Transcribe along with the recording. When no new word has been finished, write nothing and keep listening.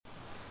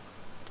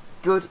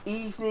Good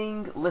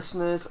evening,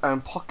 listeners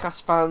and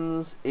podcast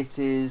fans. It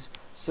is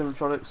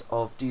Cinematronics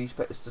of Do You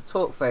Expect Us to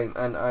Talk fame,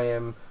 and I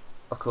am,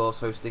 of course,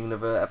 hosting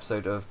another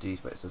episode of Do You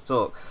Expect Us to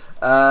Talk.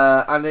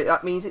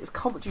 That means it's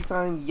commentary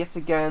time yet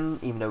again,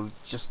 even though we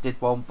just did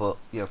one, but,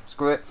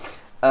 screw it.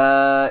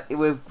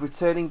 We're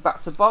returning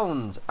back to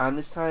Bond, and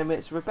this time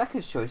it's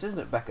Rebecca's choice, isn't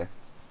it, Rebecca?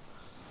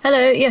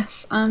 Hello,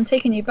 yes, I'm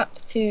taking you back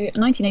to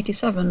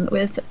 1987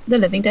 with The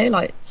Living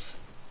Daylights.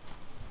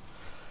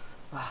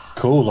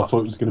 Cool, I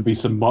thought it was going to be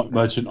some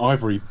Merchant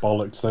Ivory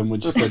bollocks then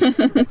when you said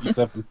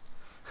 87.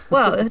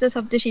 Well, it does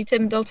have Dishy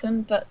Tim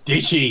Dalton, but...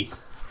 Dishy!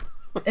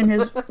 In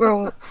his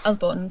role as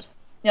Bond.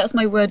 Yeah, that's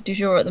my word du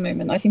jour at the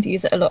moment. I seem to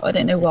use it a lot, I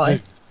don't know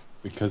why.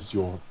 Because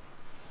you're...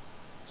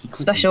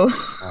 special.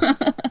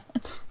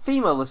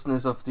 Female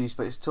listeners of Do You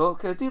Expect Us to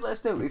Talk, do let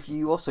us know if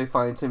you also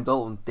find Tim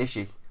Dalton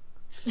dishy.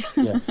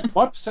 Yeah,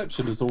 my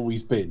perception has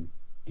always been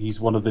he's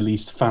one of the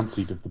least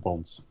fancied of the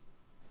Bonds.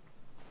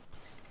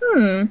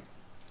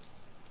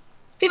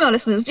 Female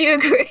listeners, do you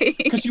agree?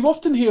 Because you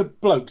often hear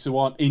blokes who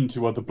aren't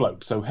into other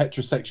blokes, so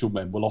heterosexual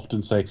men will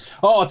often say,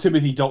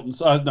 Timothy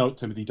Dalton's... not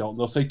Timothy Dalton.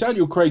 They'll say,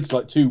 Daniel Craig's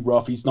like too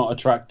rough, he's not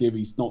attractive,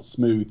 he's not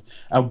smooth.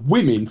 And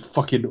women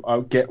fucking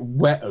get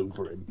wet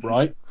over him,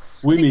 right?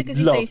 Women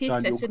love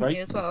Daniel Craig.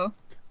 As well.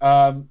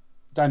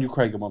 Daniel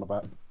Craig I'm on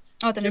about.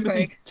 Oh, Daniel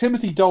Craig.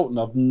 Timothy Dalton,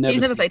 I've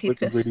never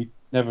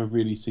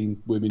played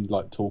seen women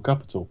like talk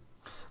up at all.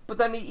 But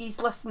then he's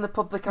less in the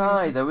public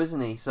eye, though, isn't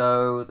he?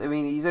 So I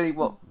mean, he's only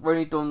we've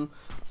only done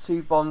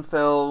 2 Bond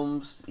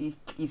films.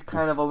 He's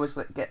kind of almost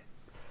like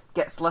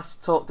gets less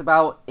talked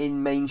about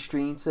in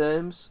mainstream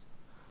terms.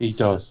 He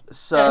does.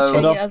 So,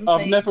 but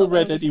I've never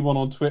read anyone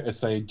on Twitter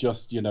saying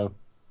just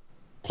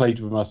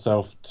played with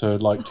myself to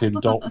like Tim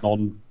Dalton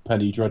on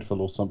Penny Dreadful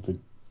or something.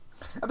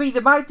 I mean, they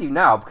might do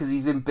now because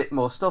he's in a bit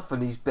more stuff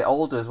and he's a bit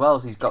older as well.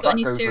 So he's got a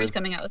new series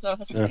coming out as well,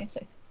 hasn't he?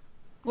 So.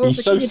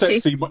 He's so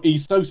sexy.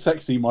 He's so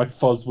sexy. My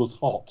fuzz was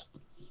hot.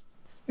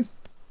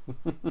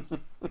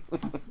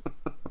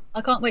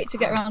 I can't wait to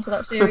get around to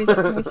that series.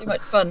 That's going to be so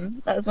much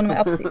fun. That is one of my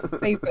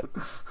absolute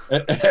favourites.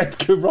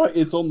 Edgar Wright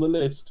is on the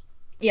list.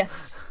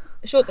 Yes,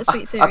 a short but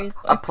sweet series.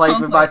 I played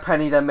with my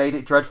penny, then made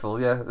it dreadful.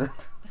 Yeah.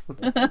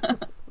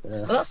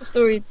 Well, that's a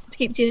story to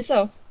keep to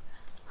yourself.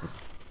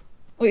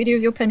 What you do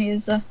with your penny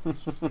is.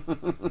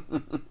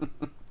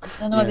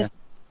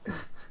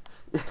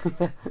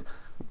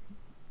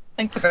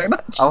 Thank you very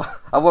much.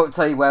 I won't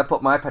tell you where I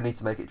put my penny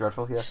to make it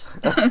dreadful. Yeah.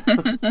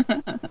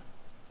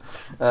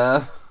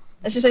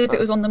 Let's just say if it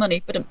was on the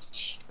money, but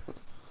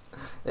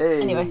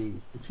hey. Anyway.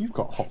 If you've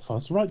got hot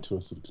fuzz, write to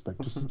us and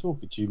expect us to talk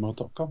at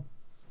gmail.com.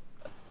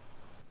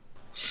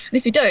 And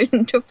if you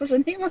don't, drop us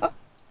an email.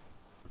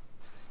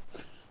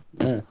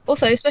 Yeah.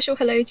 Also, special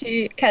hello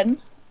to Ken.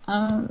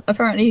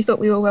 Apparently he thought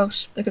we were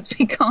Welsh because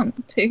we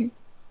can't do.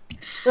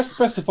 Let's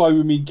specify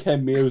we mean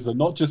Ken Mioza,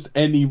 not just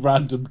any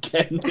random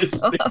Ken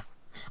listening.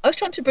 I was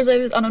trying to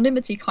preserve his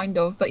anonymity, kind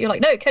of, but you're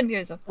like, no, Ken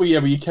Mioza. Well, yeah,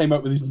 but you came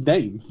up with his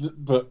name,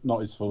 but not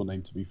his full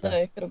name, to be fair.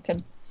 No, good old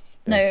Ken.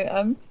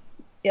 No,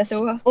 yeah,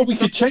 so we'll have to... Oh, we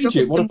could change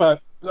it. What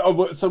about...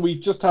 Oh, so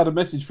we've just had a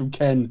message from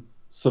Ken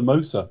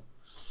Samosa.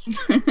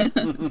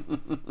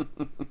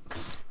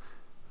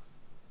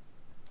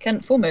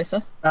 Ken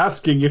Formosa.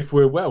 Asking if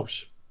we're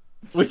Welsh,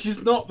 which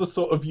is not the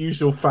sort of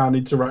usual fan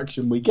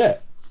interaction we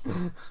get.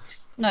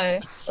 No.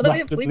 Although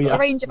we've got a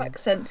range of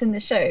accents in the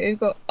show. We've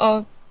got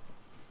our...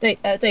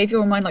 Dave,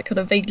 you're mine like kind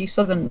of vaguely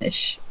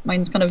southern-ish.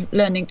 Mine's kind of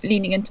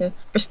leaning into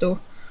Bristol.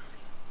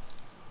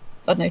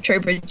 I don't know,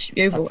 Trowbridge,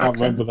 Yeovil accent. I can't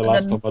remember the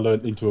last time I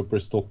learnt into a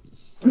Bristol.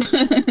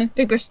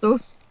 Big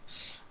Bristols.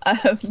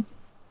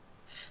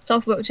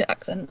 South Wiltshire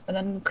accent, and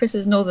then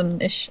Chris's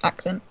northern-ish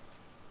accent.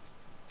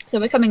 So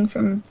we're coming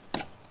from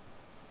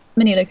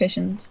many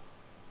locations.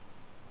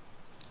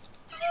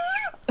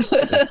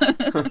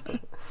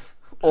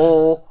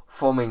 Or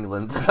from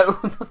England.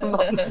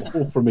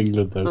 All from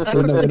England, though.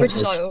 Across the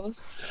British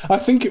Isles. I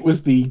think it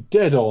was the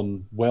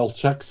dead-on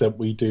Welsh accent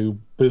we do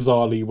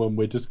bizarrely when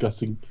we're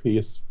discussing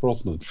Pierce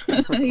Brosnan.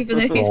 Even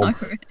though he's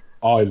Irish.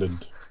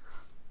 Ireland.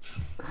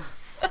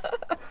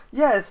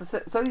 Yeah,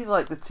 it's only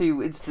like the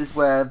 2 instances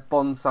where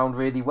Bond sound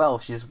really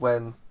Welsh is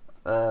when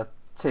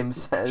Tim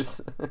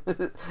says...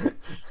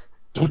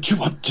 Don't you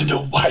want to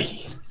know why?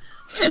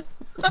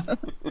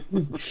 But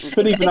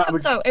even it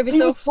comes out every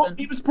so often.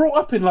 He was brought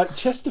up in like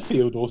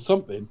Chesterfield or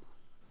something.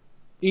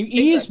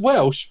 He is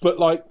Welsh, but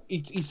like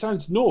he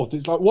sounds North.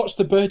 It's like, watch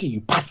the birdie,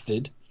 you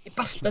bastard. You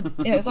bastard.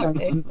 Yeah,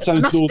 exactly.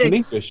 sounds Northern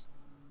English.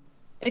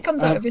 It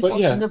comes out every so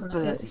often, doesn't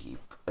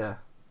it? Yeah.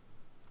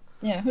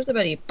 Yeah, who's the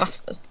birdie, you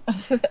bastard?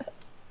 I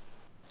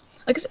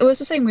guess it was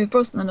the same with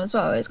Brosnan as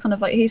well. It's kind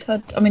of like he's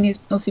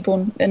obviously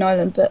born in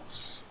Ireland, but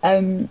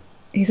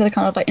he's had a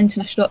kind of like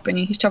international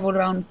upbringing. He's travelled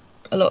around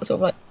a lot, sort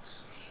of like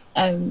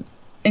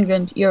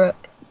England,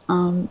 Europe.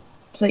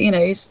 So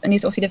he's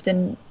obviously lived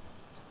in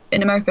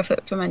America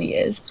for many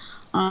years.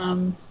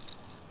 So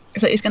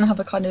he's going to have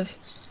a kind of,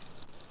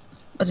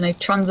 I don't know,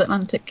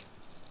 transatlantic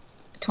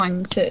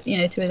twang to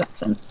his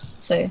accent.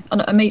 So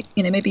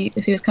maybe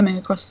if he was coming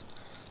across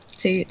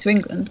to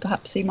England,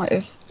 perhaps he might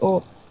have,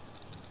 or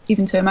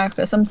even to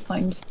America,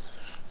 sometimes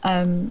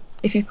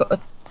if you've got a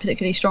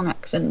particularly strong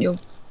accent,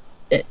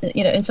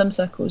 in some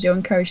circles you're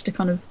encouraged to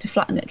kind of to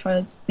flatten it,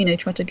 try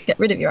to get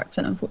rid of your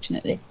accent,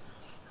 unfortunately.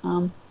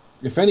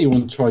 If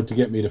anyone tried to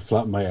get me to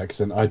flatten my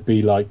accent, I'd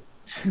be like,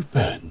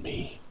 burn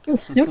me. I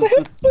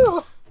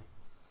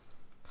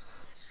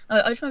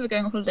just remember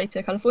going on holiday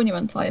to California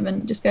one time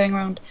and just going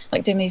around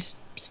like doing these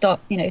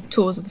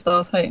tours of the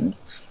stars' homes,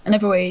 and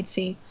everywhere you'd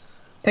see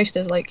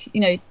posters like,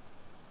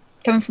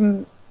 coming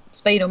from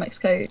Spain or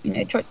Mexico,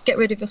 try to get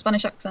rid of your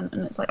Spanish accent,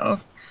 and it's like, oh,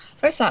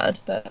 it's very sad,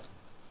 but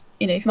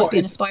if you might be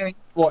an aspiring.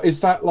 What is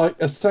that, like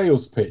a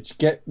sales pitch?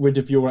 Get rid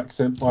of your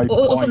accent by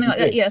or something like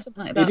that. Yeah,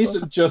 something like that. It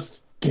isn't just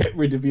get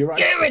rid of your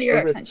accent. Get rid of your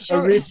accent.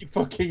 A really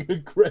fucking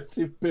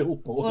aggressive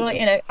billboard.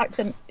 Or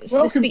accent.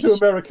 Welcome to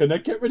America. Now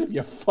get rid of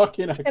your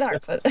fucking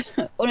accent.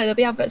 Or no, there'll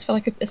be adverts for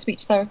like a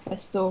speech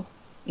therapist, or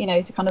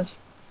to kind of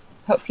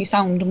help you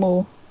sound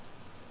more.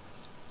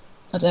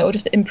 I don't know, or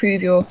just to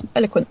improve your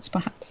eloquence,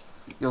 perhaps.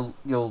 Your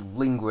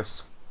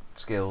linguist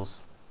skills.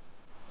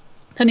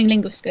 Cunning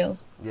linguist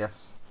skills.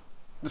 Yes.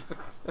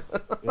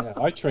 Yeah,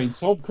 I trained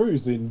Tom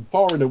Cruise in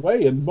Far and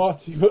Away and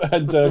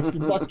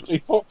Michael J.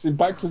 Fox in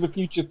Back to the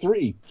Future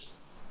 3.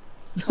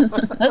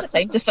 That's a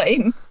claim to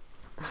fame.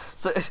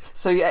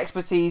 So your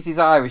expertise is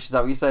Irish, is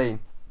that what you're saying?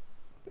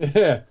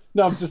 Yeah.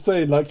 No, I'm just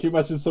saying, like, can you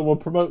imagine someone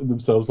promoting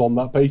themselves on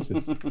that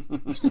basis?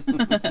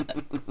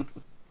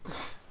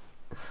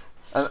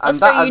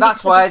 and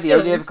that's why they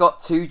only ever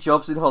got 2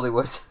 jobs in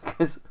Hollywood.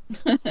 Cause...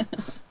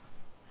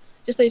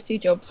 Just those 2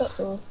 jobs, that's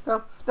all.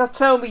 Now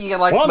tell me you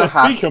like my hat. Want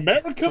to speak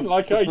American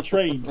like I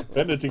trained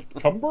Benedict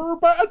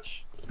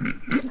Cumberbatch?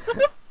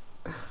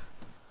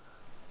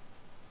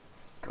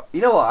 God,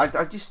 you know what?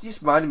 I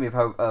just reminded me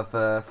of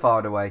Far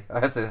and Away.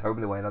 I had to Home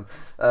and Away then.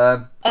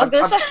 I was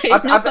going to say.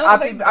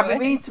 I've been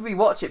meaning to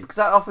rewatch it because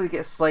that often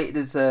gets slated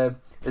as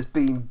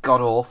being god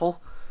awful,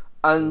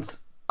 and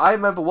I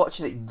remember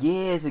watching it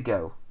years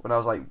ago when I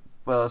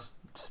was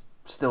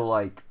still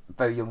like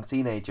very young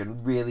teenager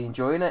and really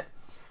enjoying it.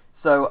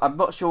 So I'm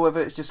not sure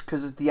whether it's just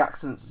because the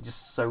accents are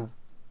just so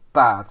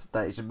bad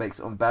that it just makes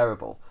it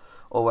unbearable,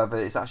 or whether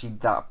it's actually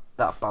that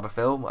bad a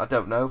film. I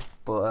don't know,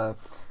 but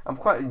I'm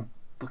quite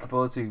looking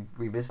forward to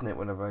revisiting it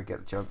whenever I get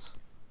a chance.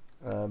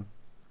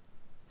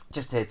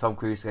 Just to hear Tom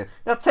Cruise say,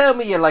 "Now tell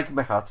me you like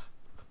my hat."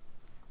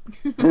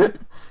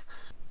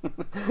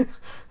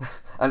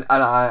 and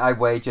I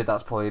wager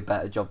that's probably a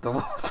better job than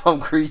what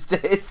Tom Cruise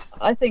did.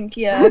 I think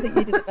you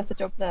did a better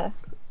job there.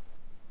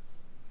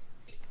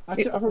 I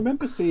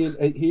remember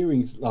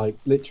hearing like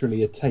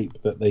literally a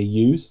tape that they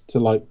used to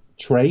like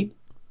train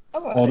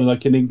on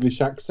like an English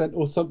accent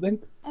or something.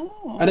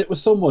 Oh. And it was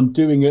someone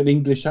doing an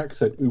English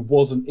accent who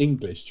wasn't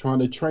English trying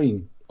to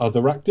train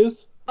other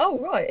actors. Oh,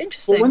 right,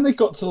 interesting. But when they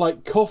got to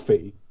like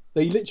coffee,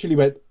 they literally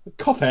went,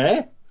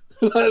 coffee?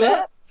 Like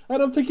that.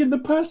 And I'm thinking the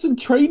person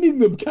training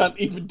them can't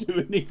even do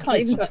an English Can't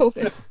even talk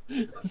it.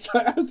 So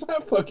how does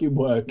that fucking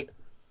work?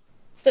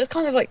 So it's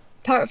kind of like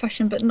parrot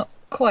fashion, but not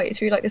quite,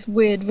 through like this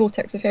weird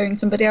vortex of hearing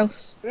somebody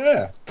else.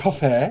 Yeah,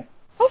 coffee.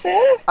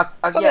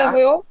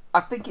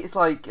 I think it's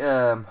like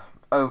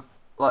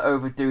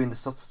overdoing the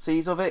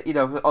subtleties of it.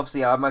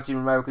 Obviously, I imagine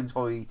Americans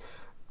probably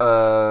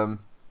sort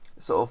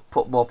of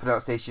put more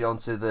pronunciation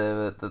onto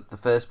the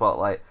first part,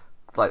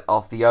 like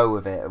off the O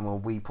of it,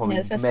 and we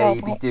probably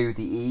maybe do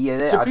the E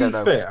in it. I don't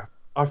know. To be fair,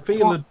 I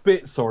feel a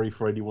bit sorry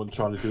for anyone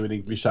trying to do an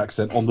English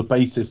accent on the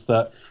basis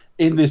that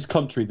in this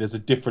country there's a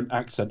different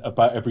accent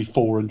about every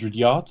 400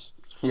 yards.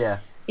 Yeah.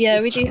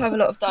 Yeah, we do have a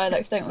lot of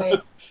dialects, don't we?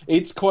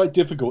 It's quite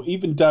difficult.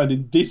 Even down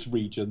in this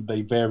region,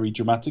 they vary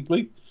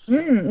dramatically.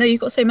 No, you've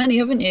got so many,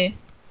 haven't you?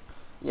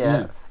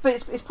 Yeah. But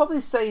it's probably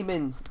the same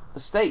in the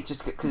States,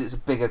 just because it's a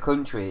bigger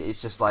country.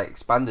 It's just like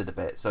expanded a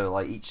bit, so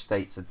like each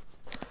state's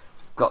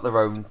got their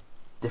own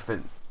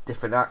different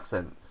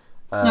accent.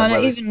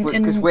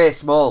 Because we're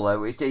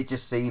smaller, it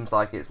just seems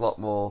like it's a lot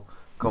more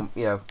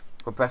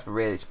compressed. But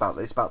really, it's about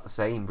the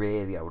same.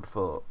 Really, I would have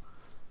thought.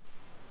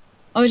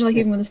 I was like,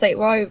 even with the state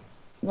where I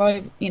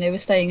we're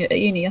staying at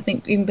uni, I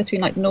think even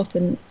between like the north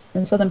and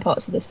southern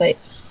parts of the state,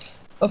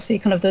 obviously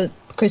kind of the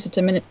closer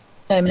to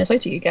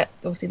Minnesota you get,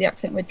 obviously the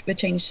accent would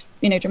change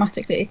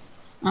dramatically.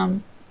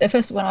 At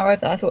first when I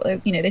arrived there, I thought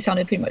they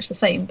sounded pretty much the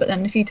same, but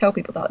then if you tell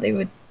people that, they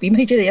would be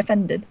majorly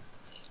offended.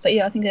 But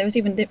yeah, I think there was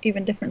even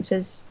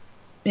differences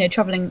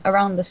travelling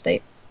around the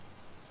state.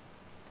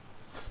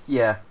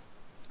 Yeah.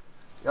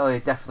 Oh yeah,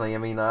 definitely. I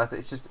mean,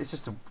 it's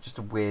just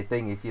a weird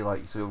thing if you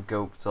like sort of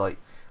go up to like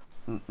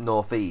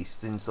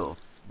northeast and sort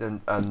of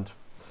and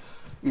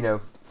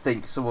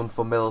think someone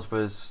from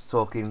Middlesbrough's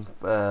talking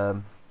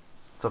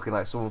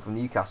like someone from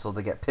Newcastle,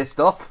 they get pissed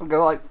off and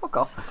go like, fuck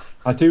off.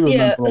 I do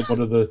remember on one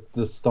of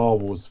the Star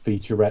Wars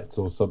featurettes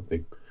or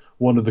something,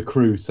 one of the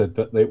crew said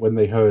that when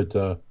they heard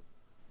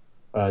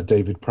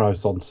David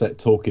Prowse on set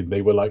talking,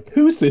 they were like,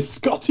 who's this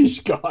Scottish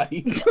guy?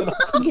 And I'm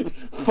thinking,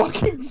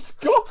 fucking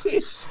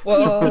Scottish!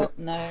 Well,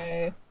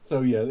 no.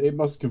 So yeah, it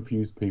must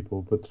confuse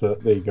people, but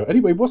there you go.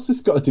 Anyway, what's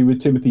this got to do with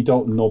Timothy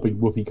Dalton knobbing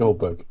Whoopi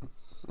Goldberg?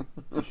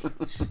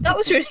 That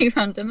was really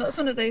random. That's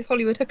one of those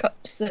Hollywood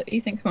hookups that you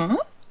think, huh?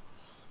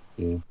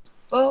 Yeah.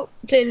 Well,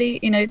 clearly,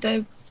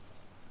 they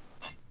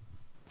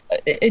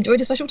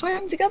enjoyed a special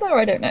time together.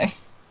 I don't know.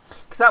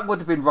 Because that would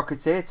have been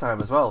Rocketeer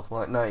time as well,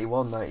 like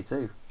 91,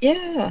 92.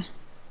 Yeah,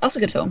 that's a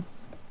good film.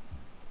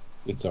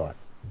 It's alright.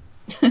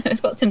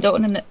 It's got Tim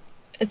Dalton in it.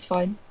 It's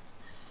fine.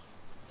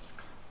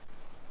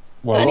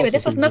 Well, But anyway, lots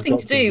this of has things have nothing got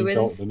to do Tim with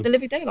Dalton in them. The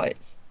Living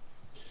Daylights.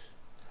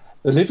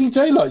 The Living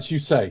Daylights, you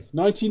say?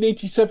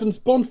 1987's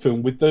Bond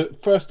film with the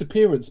first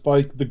appearance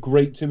by the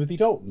great Timothy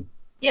Dalton.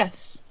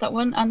 Yes, that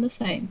one and the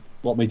same.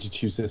 What made you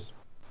choose this?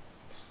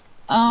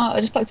 I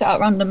just plucked it out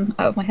random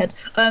out of my head.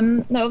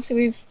 No, obviously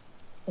we've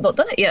not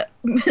done it yet.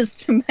 is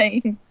the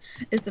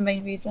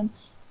main reason.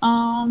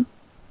 But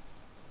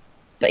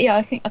yeah,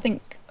 I think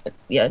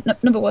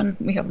number one,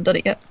 we haven't done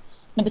it yet.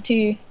 Number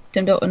two,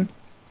 Tim Dalton.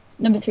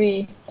 Number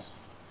three,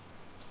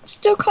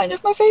 still kind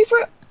of my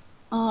favourite.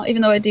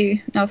 Even though I do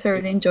now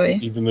thoroughly enjoy.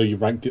 Even though you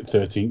ranked it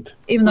 13th.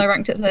 Even though I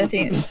ranked it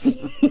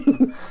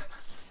 13th.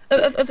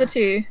 of the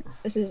two,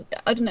 this is,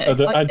 I don't know. And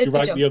you Edward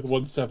ranked the other Jones.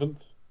 one 7th?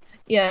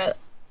 Yeah,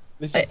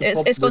 This is the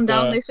it's problem gone with,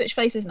 down. They switch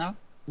faces now.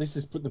 This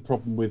is the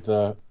problem with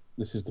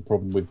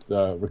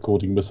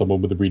recording with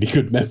someone with a really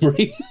good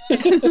memory.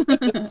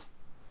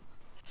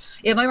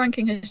 Yeah, my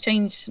ranking has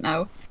changed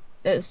now.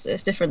 It's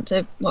different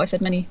to what I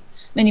said many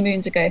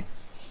moons ago.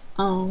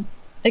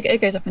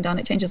 It goes up and down.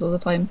 It changes all the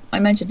time. I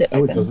mentioned it.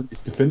 No, it then. doesn't.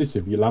 It's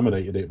definitive. You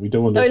laminated it. We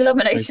don't want to. I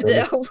laminated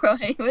it. Oh,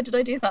 right. Where did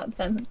I do that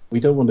then? We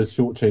don't want to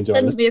shortchange our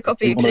Send me a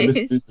copy, We want our please.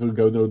 listeners to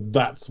go, no,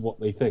 that's what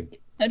they think.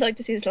 I'd like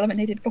to see this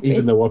laminated copy.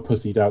 Even though I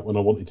pussied out when I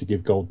wanted to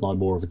give Goldeneye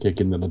more of a kick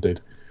in than I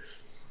did.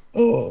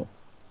 Oh,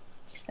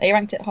 you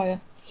ranked it higher.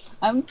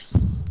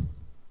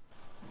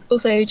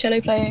 Also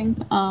cello playing.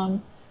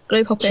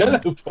 Globe hopping. Cello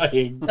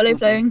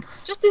playing.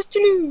 Just this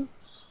cello.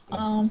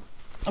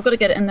 I've got to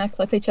get it in there because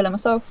I play cello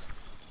myself.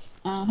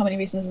 How many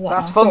reasons is that?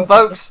 That's now? fun,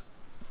 folks.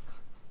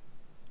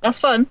 That's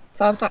fun.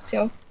 Fab facts,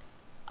 y'all.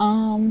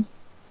 John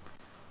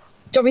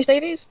Rhys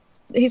Davies.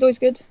 He's always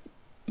good.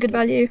 Good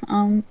value.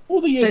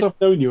 All the years but-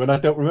 I've known you, and I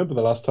don't remember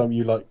the last time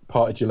you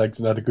parted your legs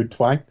and had a good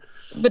twang.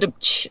 But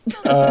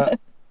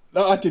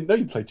No, I didn't know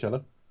you played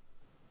cello.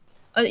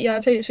 yeah,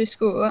 I played it through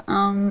school.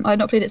 I've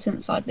not played it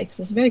since, sadly,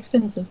 because it's very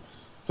expensive.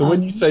 So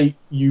when you say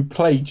you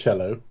play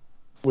cello,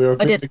 we're a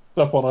bit did. mixed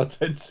up on our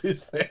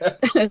tenses there.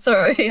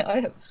 Sorry,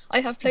 I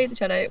have played the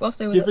cello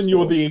whilst I was at Given school.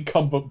 you're the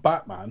incumbent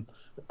Batman,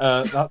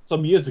 that's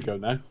some years ago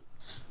now.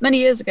 Many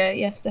years ago,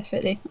 yes,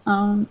 definitely.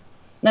 No,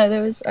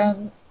 there was.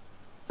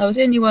 I was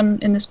the only one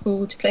in the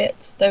school to play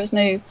it. There was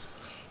no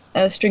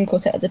string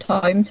quartet at the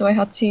time, so I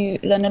had to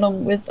learn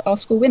along with our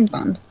school wind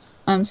band.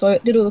 So I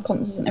did all the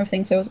concerts and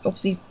everything. So it was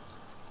obviously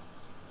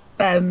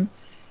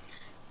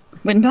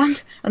wind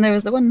band, and there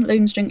was the one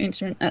lone string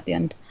instrument at the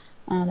end,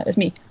 and that was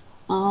me.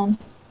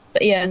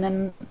 But yeah, and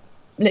then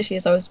literally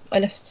as I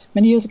left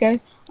many years ago,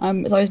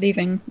 as I was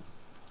leaving,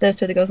 there's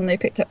two of the girls and they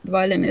picked up the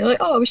violin. They're like,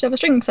 "Oh, we should have a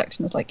string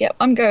section." I was like, "Yep,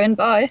 I'm going.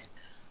 Bye."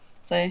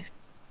 So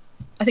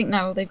I think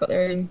now they've got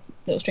their own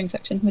little string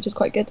section, which is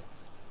quite good.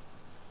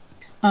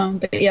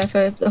 But yeah,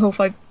 for the whole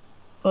 5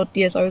 odd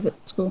years I was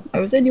at school, I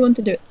was the only one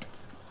to do it.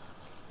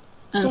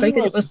 And So very who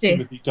good it else was is too.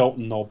 Timothy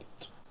Dalton knobbed?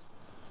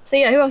 So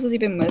yeah, who else has he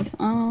been with?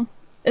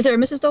 Is there a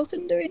Mrs.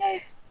 Dalton? Do we know?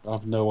 I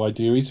have no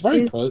idea. He's very.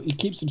 He's- He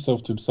keeps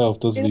himself to himself,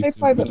 He's doesn't a he? very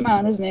private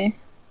man, isn't he?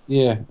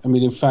 Yeah, I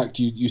mean, in fact,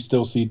 you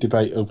still see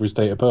debate over his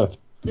date of birth.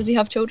 Does he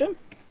have children?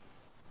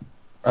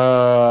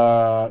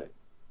 I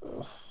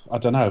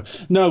don't know.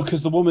 No,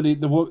 because there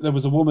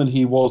was a woman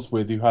he was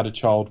with who had a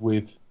child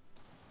with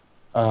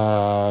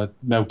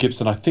Mel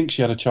Gibson. I think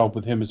she had a child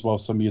with him as well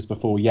some years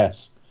before.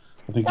 Yes,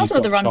 I think That's he's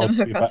got another a child random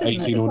with hookup, about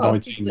isn't it? 18 As or well,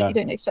 19 people now. that you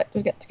don't expect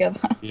to get together.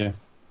 Yeah.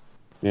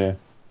 And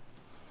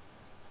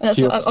that's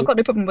She what, I've obviously- got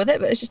no problem with it,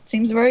 but it just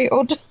seems very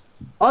odd.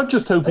 I'm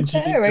just hoping she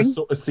didn't Occurring. just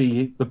sort of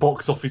see the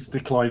box office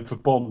decline for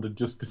Bond and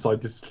just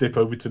decide to slip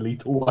over to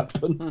Lethal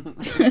Weapon.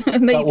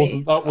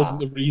 Maybe. That wasn't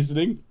the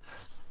reasoning.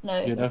 No.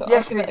 you know. but Yeah,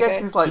 I'll give it a go.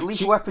 because like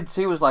Lethal Weapon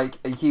 2 was like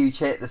a huge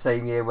hit the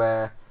same year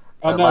where.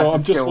 I know. License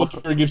I'm just Kill.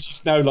 wondering if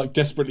she's now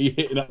desperately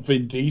hitting up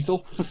Vin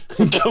Diesel.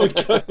 Going.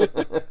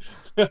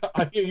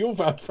 I hear your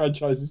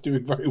franchise is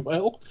doing very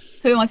well.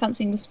 Who am I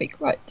fancying this week?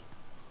 Right.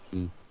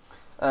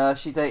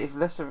 She dated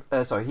Vanessa.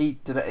 Sorry, he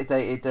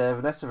dated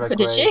Vanessa But Redgrave.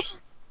 did she?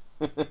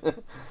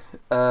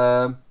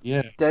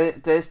 Yeah.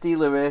 Dennis D.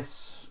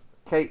 Lewis,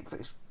 Kate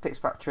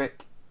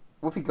Fitzpatrick,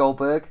 Whoopi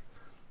Goldberg,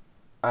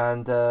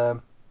 and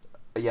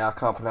yeah, I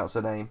can't pronounce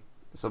her name.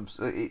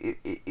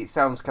 It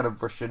sounds kind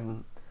of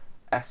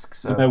Russian-esque.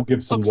 So, The Mel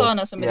Gibson one.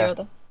 Oksana, somebody Yeah. or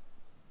other.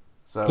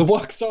 so The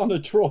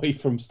Waxana Troy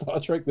from Star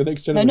Trek: The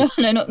Next No,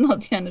 Generation. not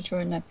Deanna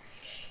Troy, no.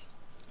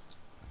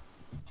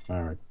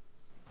 All right.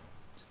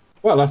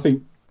 Well, I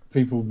think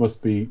people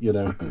must be,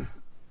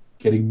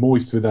 getting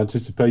moist with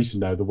anticipation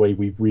now. The way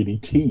we've really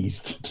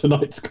teased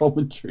tonight's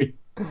commentary.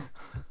 I'll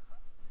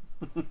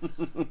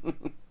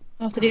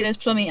have to do those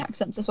plummy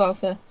accents as well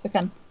for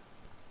Ken.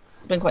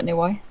 I don't quite know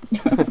why.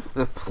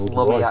 the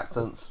plummy right.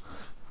 accents.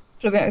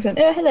 Plummy accent.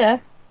 Yeah, hello.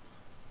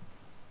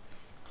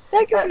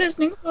 Thank you for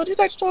listening. I did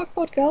like to talk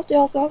podcast.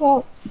 Yes.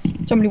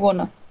 Somebody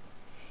Warner.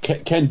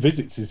 Ken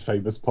visits his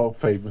favourite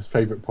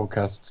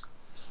podcasts.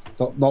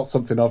 Not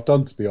something I've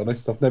done, to be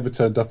honest. I've never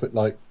turned up at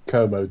like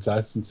Kermode's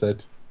house and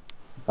said,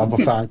 "I'm a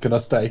fan. Can I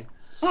stay?"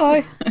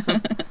 Hi.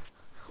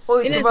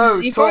 Oi, He lives come in on,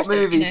 New talk Forest, don't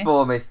you movies know?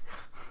 for me.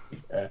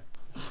 Yeah.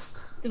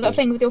 Do that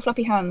thing with your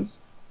flappy hands.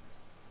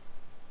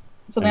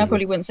 Something I Anyway.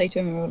 probably wouldn't say to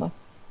him in real life.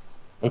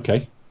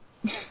 Okay.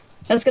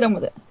 Let's get on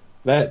with it.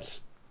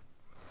 Let's.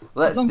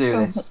 Let's Long do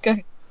film, this. Let's go.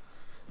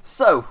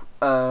 So,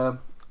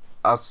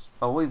 as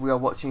we are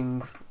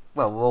watching,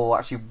 well, we're all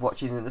actually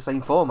watching in the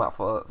same format,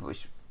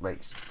 which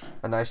makes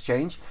a nice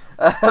change.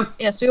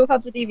 Yes, we all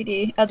have the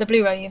DVD, the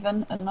Blu-ray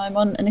even, and I'm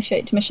on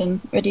initiate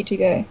mission, ready to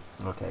go.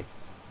 Okay,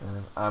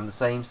 I'm the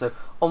same. So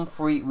on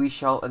 3, we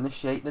shall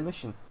initiate the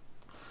mission.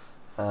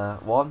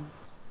 1,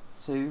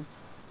 2,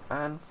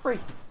 and 3,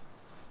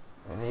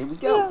 and here we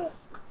go.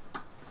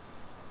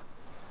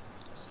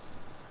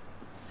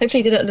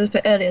 Hopefully, did it a little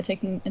bit earlier,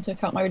 taking into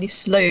account my really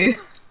slow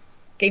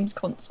games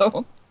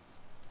console.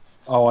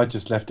 Oh, I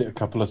just left it a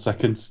couple of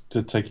seconds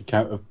to take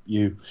account of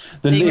you.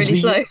 Being really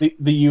slow.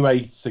 The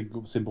UA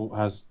symbol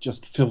has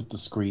just filled the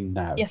screen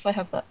now. Yes, I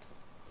have that.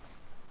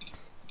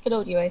 Good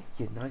old UA.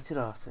 United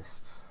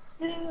Artists.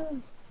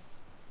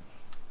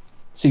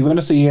 See, when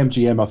I see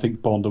MGM, I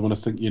think Bond. And when I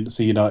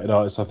see United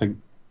Artists, I think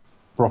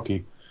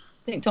Rocky.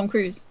 I think Tom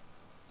Cruise.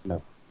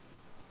 No.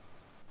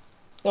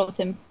 Good old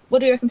Tim. What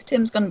do you reckon to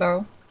Tim's gun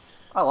barrel?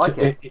 I like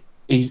it.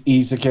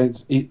 He's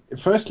against.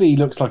 Firstly, he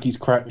looks like he's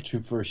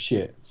crouching for a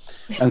shit,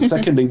 and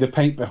secondly, the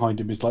paint behind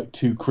him is like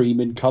too cream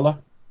in colour.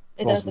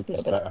 It does look Brosnan's a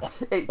little bit better.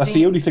 like that. That's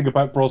the only thing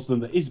about Brosnan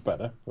that is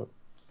better. But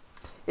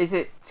Is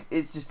it?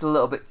 It's just a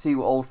little bit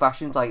too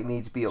old-fashioned. Like it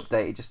needs to be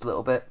updated just a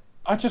little bit.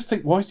 I just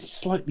think, why is he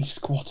slightly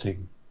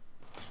squatting?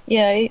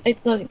 Yeah,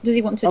 does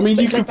he want to? I mean,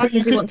 just you put it could back? put- you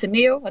Does he could- want to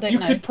kneel? I don't You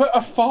know. could put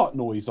a fart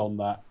noise on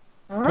that,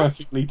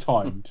 perfectly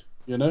timed.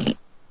 You know.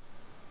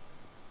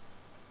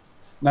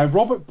 Now,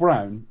 Robert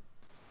Brown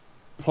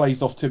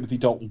plays off Timothy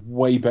Dalton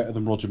way better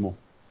than Roger Moore.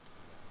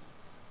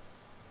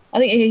 I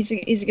think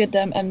he's a good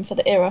for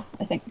the era.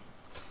 I think.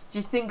 Do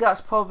you think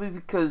that's probably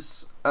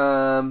because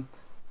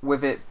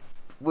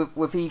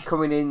with he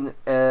coming in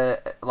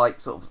like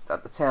sort of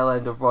at the tail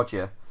end of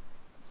Roger,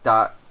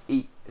 that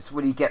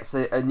when he gets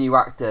a new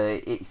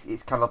actor,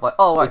 it's kind of like,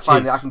 oh right, It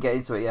finally is. I can get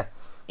into it. Yeah.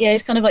 Yeah,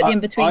 he's kind of like the in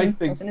I between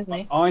think, person, isn't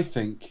he? I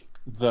think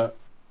that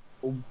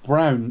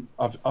Brown.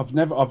 I've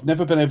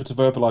never been able to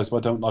verbalise why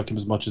I don't like him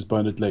as much as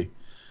Bernard Lee,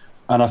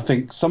 and I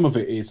think some of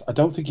it is I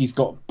don't think he's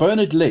got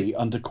Bernard Lee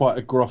under quite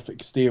a gruff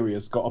exterior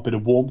has got a bit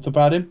of warmth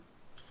about him,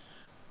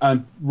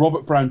 and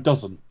Robert Brown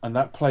doesn't, and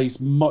that plays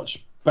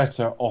much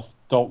better off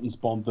Dalton's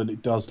Bond than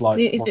it does like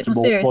He's a bit more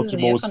serious, Roger isn't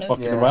he? Moore's Kind of-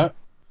 fucking Yeah. about.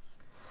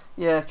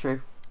 Yeah,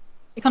 true.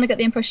 You kind of get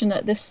the impression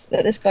that this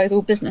guy's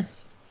all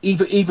business.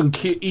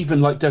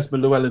 Even like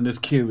Desmond Llewellyn as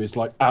Q is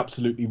like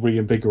absolutely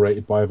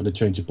reinvigorated by having a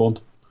change of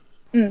Bond.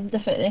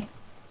 Definitely.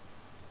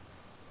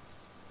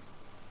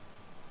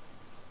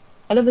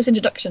 I love this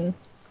introduction.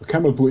 I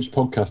can't remember which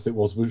podcast it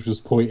was, which was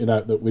pointing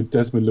out that with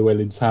Desmond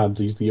Llewellyn's hands,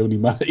 he's the only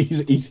man.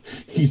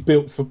 He's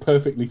built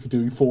perfectly for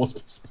doing force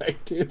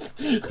perspective.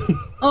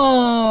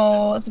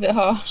 Oh, that's a bit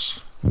harsh.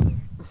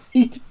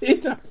 He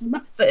did have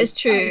massive But it's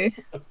true.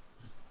 hands.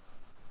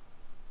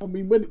 I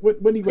mean, when he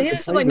went He to has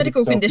play some like with medical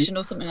himself, condition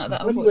or something like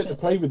that. when he went to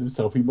Unfortunately. play with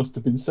himself, he must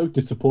have been so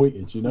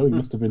disappointed. You know, he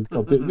must have been.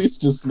 "God, this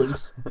just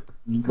looks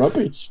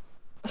rubbish."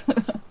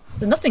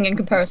 There's nothing in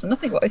comparison.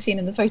 Nothing what I've seen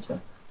in the photo.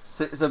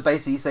 So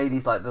basically, you're saying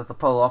he's like the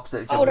polar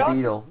opposite of Hold John on.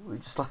 Beadle. We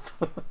just like.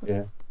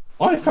 Yeah.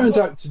 I found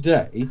out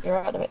today You're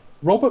out of it.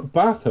 Robert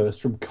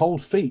Bathurst from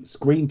Cold Feet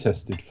screen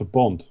tested for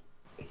Bond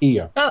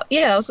here. Oh,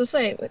 yeah, I was gonna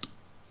say,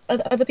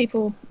 other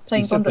people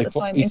playing Bond at the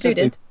time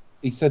included.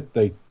 He said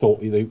they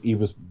thought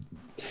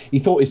he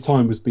thought his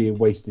time was being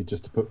wasted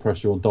just to put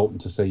pressure on Dalton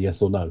to say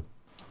yes or no.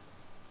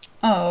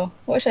 Oh,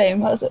 what a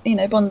shame. That was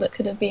Bond that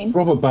could have been.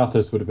 Robert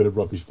Bathurst would have been a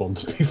rubbish Bond,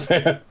 to be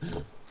fair.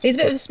 He's a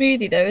bit of a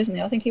smoothie though, isn't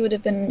he? I think he would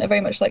have been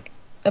very much like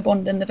a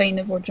Bond in the vein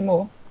of Roger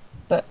Moore,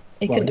 but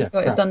he Well, couldn't yeah, have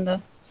quite have crap.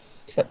 done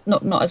but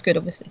not as good,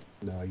 obviously.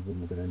 No, he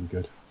wouldn't have been any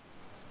good.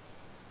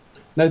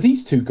 Now,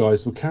 these two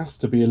guys were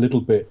cast to be a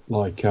little bit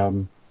like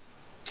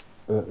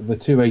the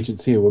two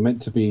agents here were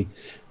meant to be,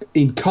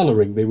 in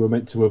colouring, they were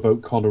meant to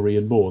evoke Connery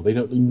and Moore. They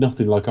don't look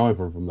nothing like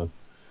either of them, though.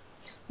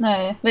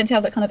 No, meant to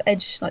have that kind of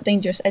edge, like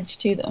dangerous edge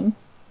to them.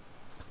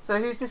 So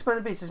who's this meant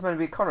to be? Is this meant to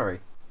be Connery?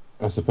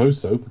 I suppose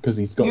so, because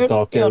he's got You're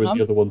dark hair still and on.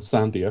 the other one's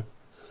sandier.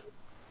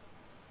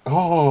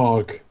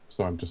 Arg!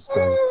 Sorry, I'm just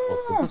going.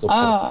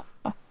 Ah,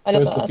 I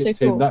love First that. look That's so at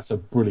Tim, cool. that's a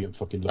brilliant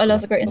fucking look. Oh,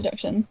 that's a great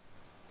introduction.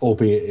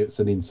 Albeit it's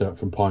an insert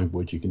from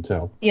Pinewood, you can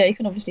tell. Yeah, you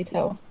can obviously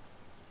tell.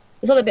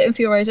 There's a little bit in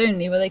Few Eyes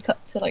Only where they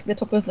cut to like the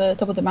top of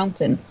the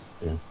mountain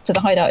Yeah. to the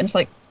hideout, and it's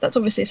like that's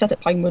obviously set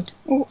at Pinewood.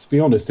 Oh, To be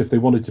honest, if they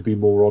wanted to be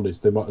more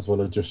honest, they might as well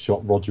have just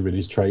shot Roger in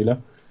his trailer.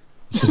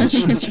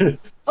 Should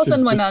I'll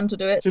send my just- man to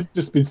do it. Should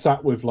just been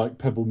sat with like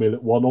Pebble Mill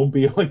at one on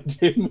behind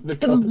him with a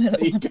cup Pebble Mill of at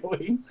tea one.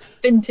 going.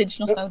 Vintage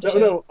nostalgia.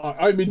 No,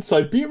 I'm in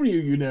Siberia,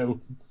 you know.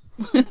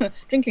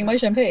 Drinking my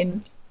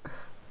champagne.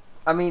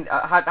 I mean,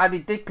 had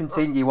it did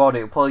continue on,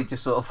 it would probably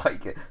just sort of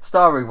like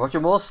starring Roger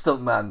Moore's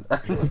stuntman.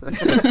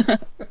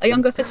 A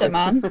younger, fitter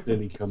man.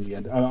 Silly come the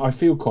end. I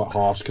feel quite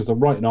harsh because I'm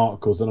writing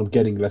articles and I'm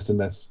getting less and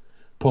less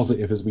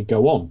positive as we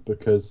go on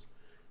because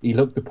he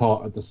looked the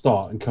part at the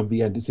start and come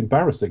the end, it's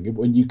embarrassing.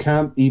 When you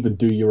can't even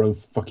do your own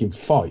fucking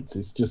fights,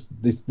 it's just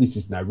this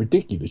is now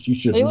ridiculous. You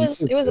should. It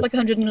was like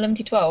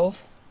 111-12.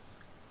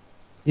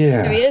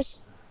 Yeah. Here he is.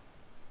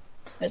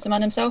 It's the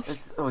man himself.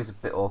 It's always a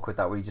bit awkward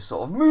that way you just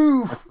sort of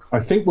move. I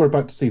think we're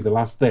about to see the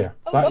last there.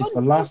 Oh, That God, is the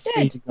it's last dead.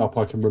 speeding up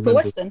I can It's remember Bill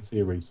in Weston. the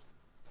series.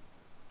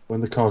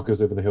 When the car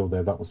goes over the hill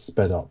there, that was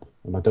sped up,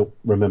 and I don't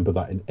remember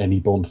that in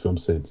any Bond film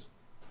since.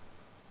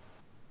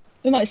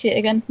 We might see it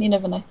again. You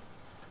never know.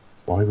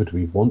 Why would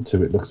we want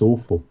to? It looks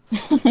awful.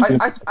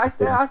 I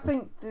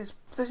think this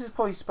is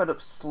probably sped up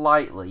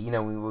slightly. You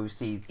know, we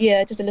see.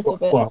 Yeah, just a little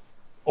bit. Well,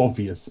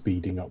 obvious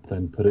speeding up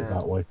then, put it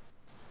that way.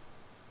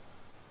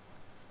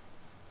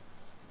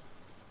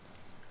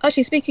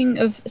 Actually, speaking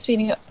of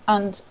speeding up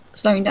and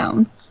slowing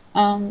down,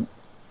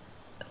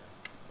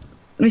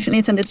 recently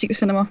attended Secret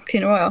Cinema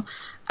Casino Royale,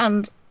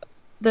 and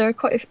there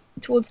are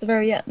towards the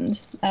very end,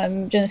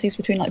 during the scenes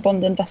between like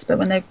Bond and Vesper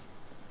when they're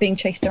being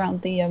chased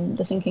around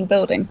the sinking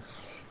building,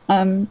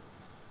 when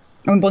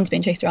Bond's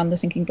being chased around the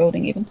sinking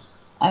building even.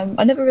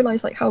 I never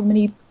realised like how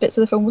many bits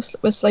of the film was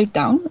slowed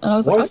down, and I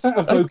was Why like, is that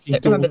I evoking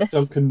don't remember this.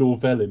 Duncan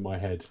Norvell in my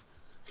head?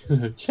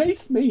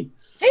 Chase me!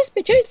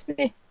 Chase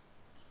me!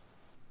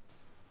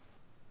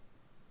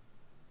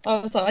 I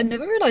was like, I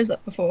never realised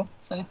that before,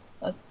 so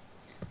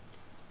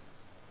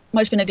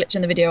might have been a glitch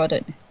in the video, I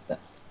don't know, but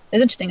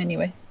it's interesting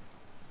anyway.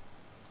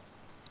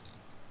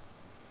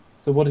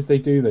 So what did they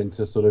do then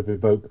to sort of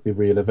evoke the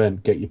real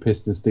event? Get you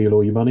pissed and steal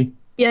all your money?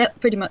 Yeah,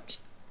 pretty much.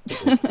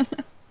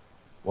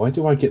 Why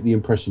do I get the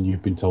impression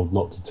you've been told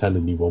not to tell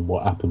anyone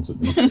what happens at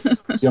these things? You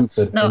haven't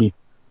said No. anything.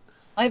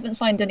 I haven't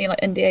signed any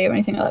like NDA or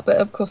anything like that, but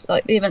of course,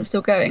 like the event's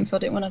still going, so I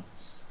don't want to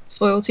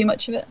spoil too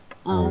much of it.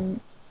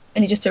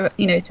 Only just to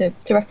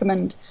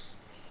recommend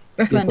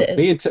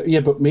it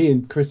is. But me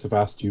and Chris have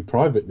asked you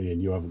privately,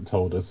 and you haven't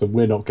told us, and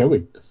we're not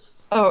going.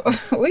 Oh,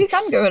 well, you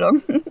can go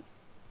along.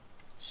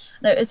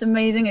 No, it's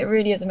amazing. It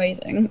really is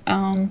amazing.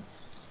 I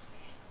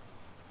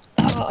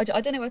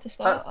don't know where to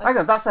start. Hang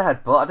on, that's a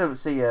headbutt. I don't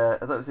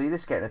see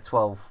this getting a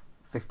 12,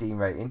 15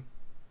 rating.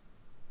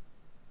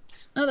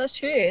 No, that's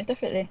true.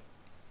 Definitely.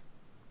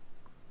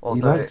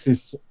 Although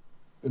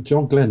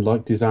John Glenn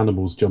liked his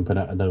animals jumping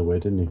out of nowhere,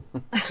 didn't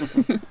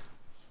he?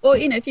 Well,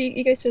 you know, if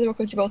you go to the Rock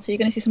of Gibraltar, you're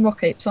going to see some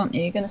rock apes, aren't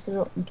you? You're going to see the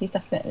rock monkeys,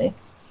 definitely.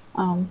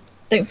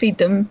 Don't feed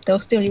them; they'll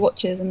steal your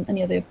watches and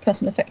any other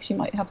personal effects you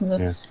might happen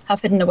to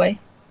have hidden away.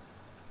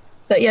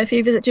 But yeah, if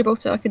you visit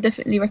Gibraltar, I could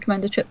definitely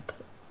recommend a trip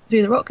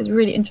through the rock. It's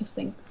really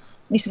interesting,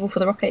 least of all for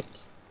the rock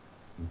apes.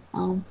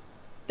 But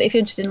if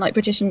you're interested in like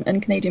British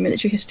and Canadian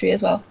military history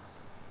as well,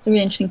 it's a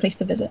really interesting place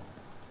to visit.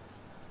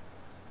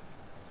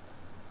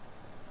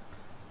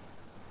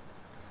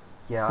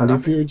 Yeah, And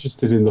if you're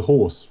interested in the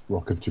horse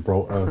Rock of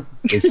Gibraltar,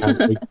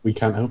 we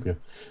can't help you.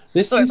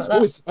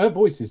 Her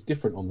voice is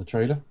different on the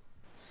trailer.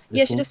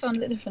 Yeah, she does sound a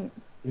bit different.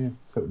 Yeah,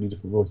 totally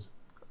different voice.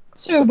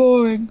 So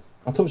boring.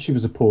 I thought she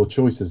was a poor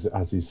choice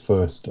as his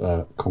first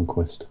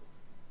conquest.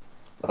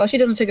 Well, she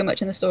doesn't figure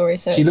much in the story,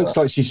 so She looks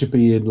like she should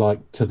be in like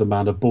To the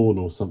Manor Born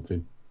or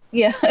something.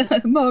 Yeah,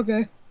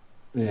 Margot.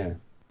 Yeah.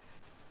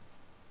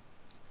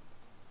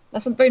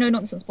 That's some very no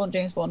nonsense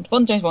James Bond.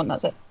 James Bond,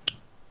 that's it.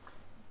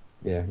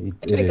 Yeah,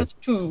 it That's is.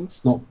 true.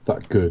 It's not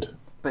that good.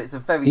 but it's a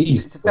very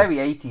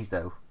 80s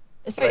though.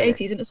 It's very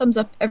 80s, and it sums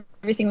up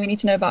everything we need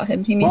to know about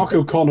him. Mark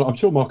O'Connell, I'm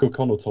sure Mark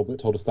O'Connell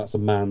told us that's a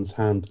man's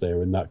hand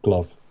there in that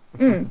glove.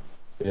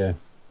 Yeah.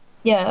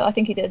 Yeah, I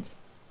think he did.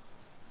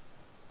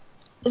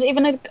 Is it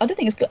even I don't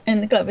think it's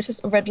in the glove, it's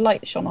just a red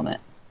light shone on it.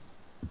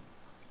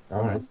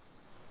 Alright.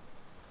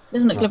 It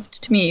doesn't look gloved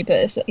to me, but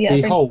it's, yeah.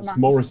 Behold,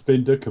 Morris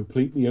Binder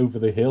completely over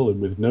the hill and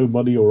with no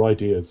money or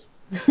ideas.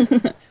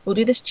 We'll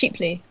do this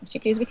cheaply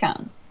as we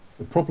can.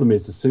 The problem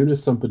is, as soon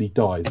as somebody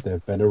dies, they're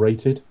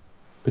venerated.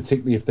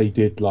 Particularly if they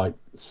did, like,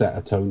 set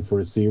a tone for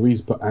a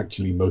series, but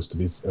actually most of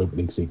his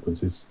opening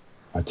sequences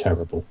are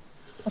terrible.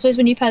 I suppose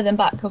when you pair them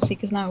back, obviously,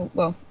 because now,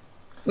 well,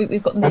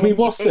 we've got the I mean,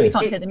 what's we this?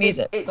 can't hear the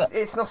music.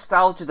 It's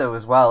nostalgia though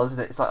as well, isn't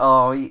it? It's like,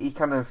 oh, you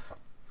kind of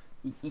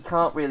you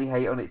can't really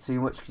hate on it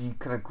too much because you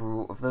kind of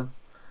grew up with them.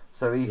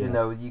 So even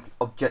though you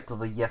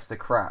objectively yes they're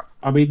crap.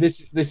 I mean,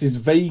 this is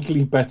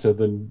vaguely better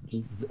than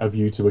A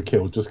View to a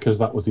Kill, just because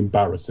that was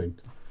embarrassing.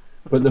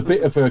 But the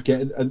bit of her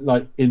getting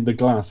like in the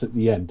glass at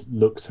the end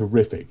looks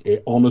horrific.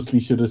 It honestly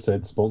should have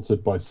said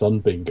sponsored by Sun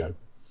Bingo.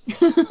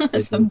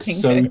 It looks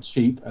so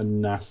cheap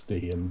and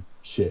nasty and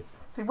shit.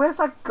 See, where's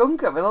that gun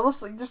coming?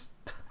 Honestly, just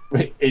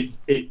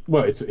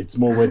It's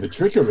more where the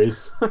trigger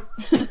is.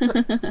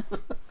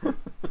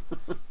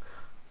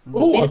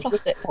 Oh, I've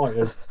just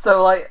fired.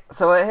 So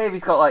here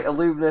he's got like a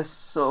luminous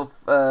sort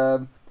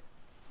of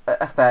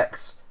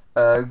effects,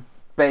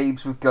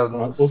 babes with guns.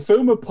 Right, we'll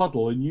film a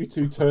puddle and you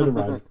two turn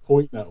around and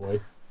point that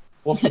way.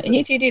 And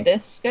you two do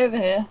this. Go over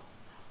here.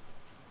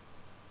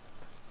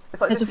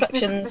 It's like There's this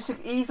reflections.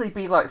 could easily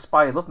be like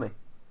Spy Love Me.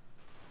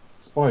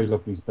 Spy Who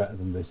Loved Me's better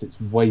than this. It's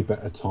way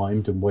better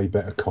timed and way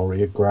better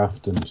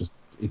choreographed, and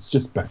it's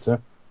just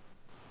better.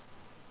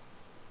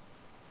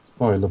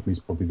 Spy Who Loved Me's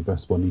probably the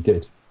best one he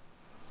did.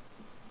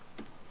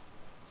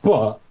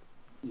 But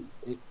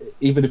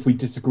even if we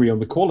disagree on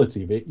the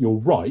quality of it, you're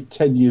right.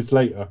 10 years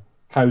later,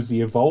 how's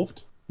he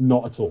evolved?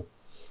 Not at all.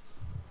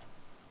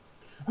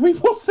 I mean,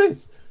 what's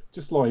this?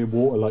 Just lie in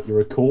water like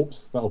you're a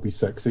corpse. That'll be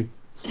sexy.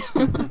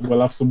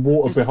 We'll have some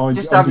water behind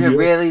you. Just having a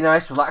really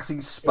nice, relaxing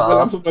spa.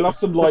 We'll have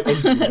some light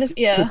under you.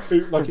 Yeah.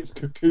 Like it's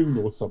Cocoon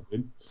or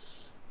something.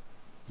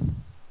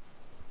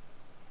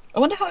 I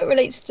wonder how it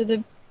relates to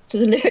the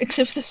lyrics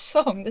of the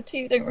song. The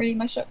two don't really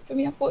mesh up for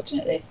me,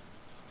 unfortunately.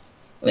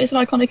 I mean, it's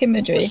an iconic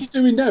imagery. What's she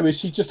doing now? Is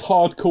she just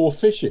hardcore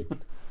fishing?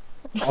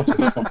 I'll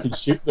just fucking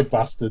shoot the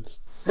bastards.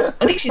 I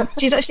think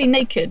she's actually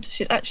naked.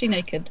 She's actually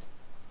naked.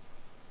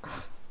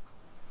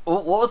 Oh,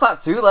 what was that?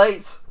 Too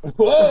late.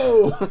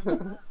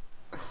 Whoa!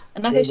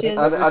 And now here she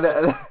is.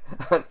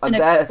 And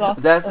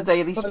there's the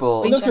Daily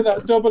Sport. Look at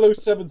that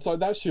 007 sign.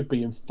 That should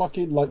be in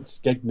fucking like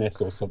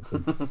Skegness or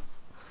something.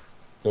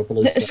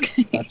 007.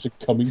 That's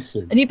coming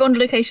soon. A new Bond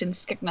location,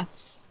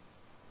 Skegness.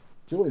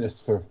 Join us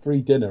for a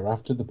free dinner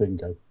after the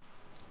bingo.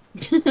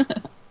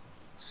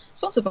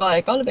 Sponsored by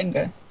Gala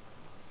Bingo. No,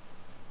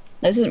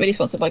 this isn't really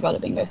sponsored by Gala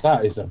Bingo.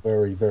 That is a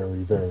very,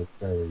 very, very,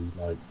 very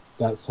like.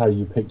 That's how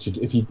you pictured.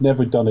 If you'd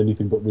never done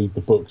anything but read the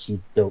books,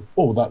 you'd go,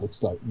 "Oh, that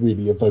looks like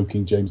really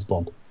evoking James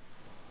Bond."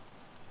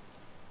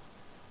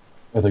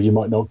 Although you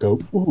might not go,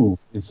 "Ooh,"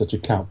 in such a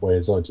camp way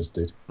as I just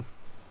did.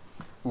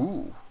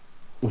 Ooh.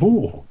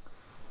 Ooh.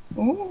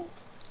 Ooh.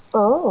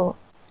 Oh.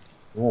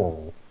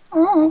 Oh.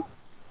 Oh.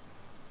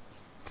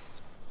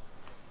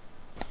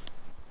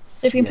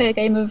 So if we can play a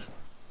game of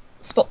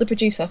Spot the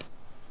Producer.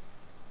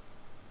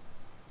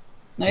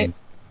 No,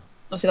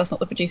 obviously that's not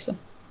the producer.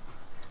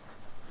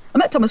 I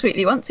met Thomas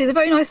Wheatley once. He's a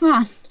very nice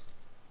man.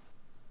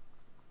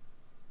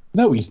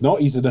 No, he's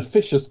not. He's an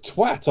officious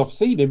twat. I've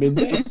seen him in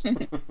this.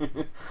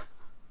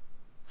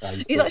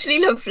 He's actually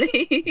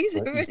lovely. He's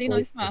a really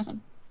nice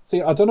man.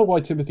 See, I don't know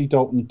why Timothy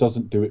Dalton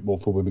doesn't do it more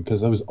for women,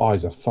 because those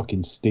eyes are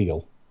fucking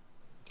steel.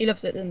 He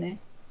loves it, doesn't he?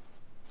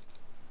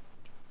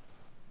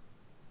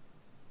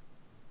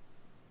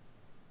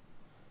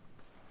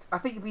 I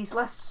think he's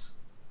less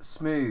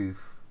smooth.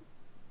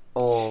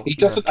 Or he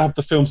doesn't have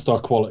the film star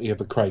quality of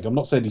a Craig. I'm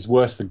not saying he's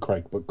worse than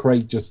Craig, but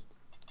Craig just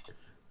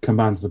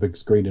commands the big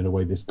screen in a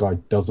way this guy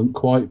doesn't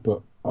quite.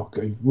 But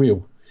okay,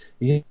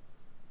 he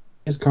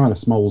is kind of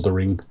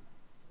smouldering.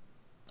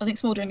 I think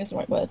smouldering is the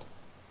right word.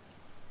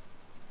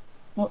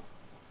 What?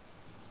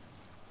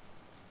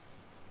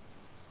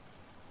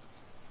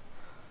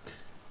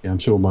 Yeah, I'm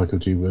sure Michael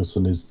G.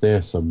 Wilson is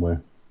there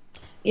somewhere.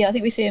 Yeah, I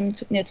think we see him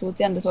near towards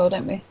the end as well,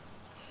 don't we?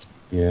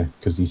 Yeah,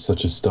 because he's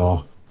such a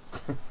star.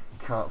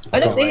 I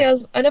love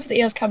that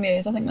he has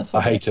cameos. I think that's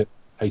fun. I hate it.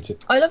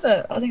 I love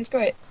it. I think it's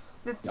great.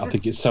 I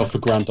think it's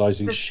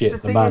self-aggrandizing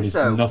shit. The man is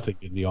nothing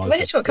in the eyes. The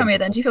Hitchcock cameo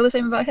then, do you feel the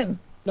same about him?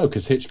 No,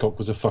 because Hitchcock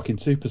was a fucking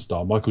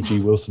superstar. Michael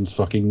G. Wilson's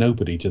fucking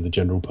nobody to the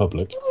general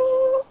public.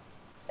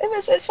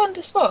 It's fun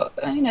to spot.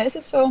 You know, it's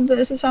his film,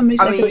 it's his family's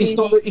legacy.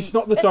 It's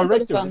not the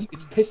director.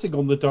 It's pissing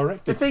on the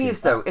director. The thing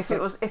is, though, if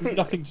it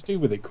nothing to do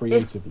with it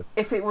creatively.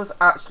 If it was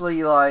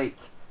actually like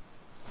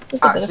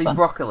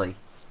broccoli,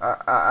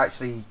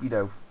 actually, you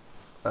know,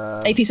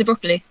 a piece of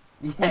broccoli.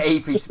 Yeah, a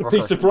piece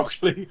of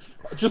broccoli.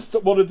 Just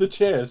one of the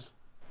chairs.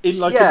 In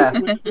like a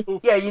little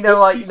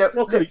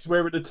broccoli's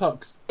wearing a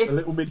tux, a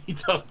little mini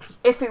tux.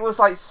 If it was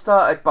like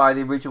started by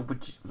the original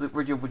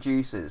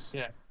producers,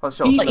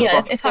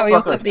 if Harry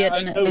or Cudby had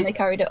done it, then they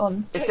carried it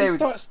on. If they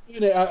start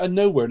doing it out of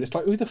nowhere, and it's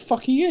like, who the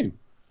fuck are you?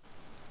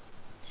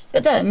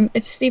 But then,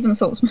 if Stephen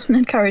Saltzman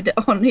had carried it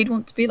on, he'd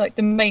want to be like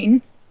the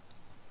main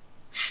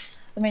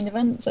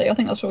event. So I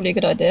think that's probably a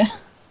good idea.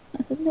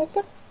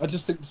 I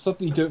just think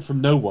suddenly do it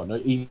from no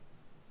one.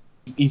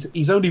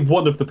 He's only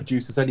one of the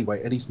producers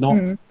anyway, and he's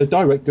not. The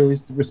director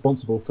is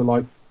responsible for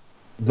like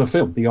the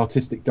film, the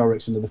artistic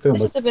direction of the film.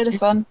 It's just a bit of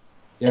fun.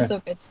 Yeah. It's so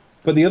good.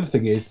 But the other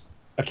thing is,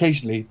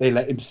 occasionally they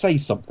let him say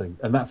something,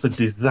 and that's a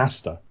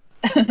disaster.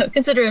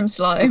 Consider him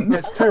slime.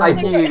 I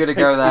knew you were going to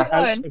go there.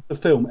 Out of the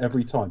film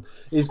every time.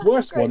 His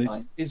worst one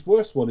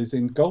is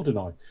in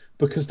GoldenEye,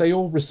 because they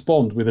all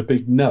respond with a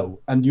big no,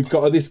 and you've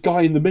got this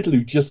guy in the middle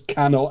who just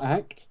cannot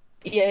act.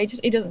 Yeah,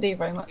 he doesn't do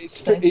very much.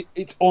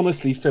 It's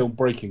honestly film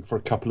breaking for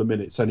a couple of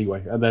minutes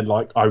anyway, and then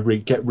like I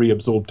get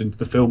reabsorbed into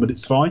the film and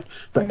it's fine.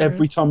 But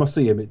every time I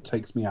see him, it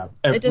takes me out.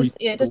 It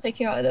does take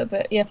you out a little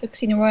bit. Yeah, for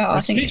Casino Royale, I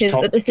think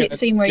the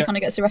scene where he kind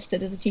of gets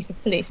arrested as the chief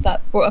of police,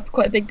 that brought up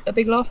quite a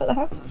big laugh at the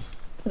house.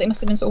 I think it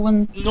must have been sort of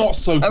one. Not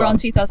so bad. Around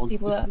 2,000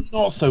 people there.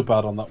 Not so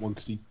bad on that one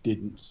because he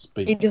didn't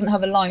speak. He doesn't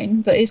have a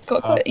line, but he's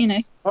got quite, you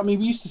know. I mean,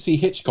 we used to see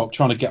Hitchcock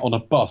trying to get on a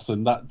bus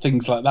and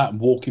things like that,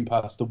 and walking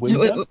past the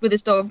window with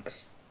his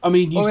dogs. I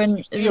mean,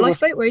 you see a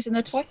Lifeboat where he's in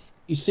there twice.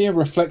 You see a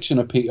reflection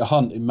of Peter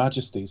Hunt in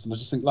Majesties, and I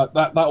just think like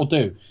that'll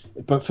do.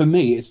 But for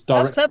me, it's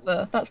direct.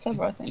 That's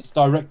clever. I think it's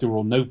director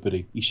or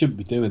nobody. He shouldn't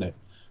be doing it,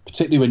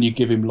 particularly when you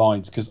give him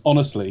lines. Because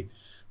honestly,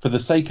 for the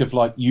sake of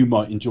like you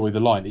might enjoy the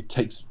line, it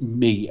takes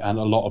me and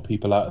a lot of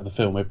people out of the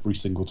film every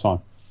single time.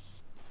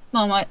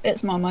 Marmite,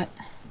 it's Marmite.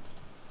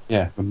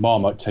 Yeah, and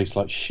Marmite tastes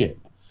like shit.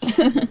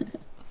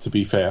 To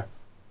be fair,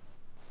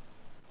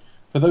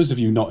 for those of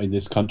you not in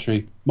this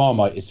country,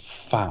 Marmite is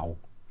foul.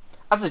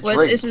 As a Well,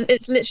 drink,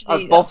 it's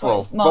literally Bovril. that's why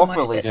it's Marmite.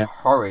 Bovril is Yeah.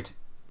 horrid.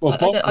 Well, I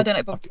don't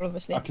like Bovril,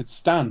 obviously. I could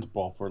stand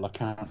Bovril. I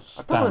can't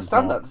stand. I don't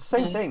understand that. Marmite. It's the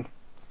same Yeah. thing.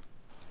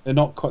 They're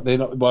not quite. They're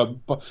not. Well,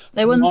 but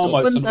They're ones-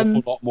 Marmite's ones, an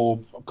awful lot more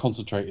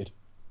concentrated.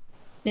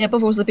 Yeah,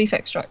 Bovril's the beef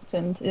extract,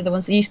 and the other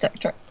one's the yeast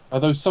extract.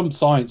 Although some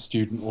science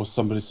student or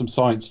some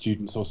science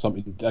students or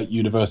something at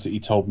university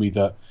told me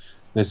that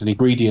there's an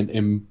ingredient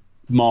in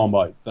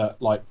Marmite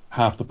that like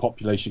half the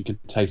population can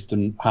taste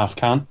and half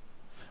can,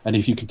 and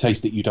if you can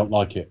taste it, you don't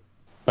like it.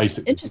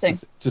 Basically, Interesting.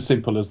 It's as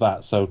simple as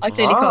that. So I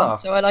clearly Ah.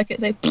 can't, so I like it.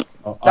 So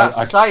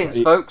That's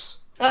science, folks.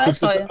 that's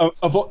Because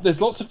science.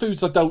 there's lots of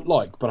foods I don't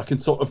like, but I can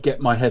sort of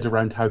get my head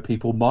around how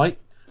people might.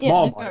 Yeah,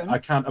 fair Marmite, enough. I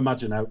can't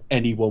imagine how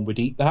anyone would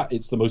eat that.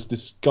 It's the most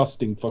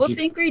disgusting fucking. What's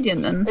the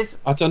ingredient then? It's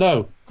I don't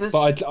know, does,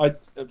 but I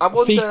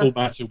wonder- fecal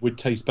matter would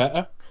taste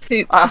better.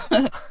 Poop.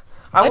 I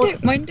I won-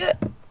 don't mind it.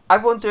 I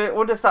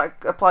wonder if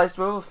that applies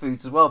to other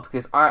foods as well,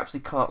 because I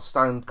actually can't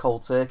stand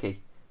cold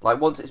turkey.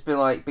 Like once it's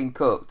been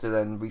cooked and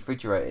then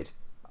refrigerated,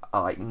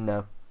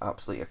 no,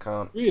 absolutely I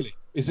can't. Really?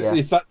 Is it? Yeah.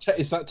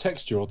 Is that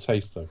texture or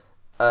taste though?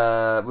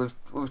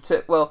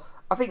 Well,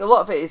 I think a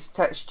lot of it is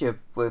texture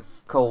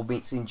with cold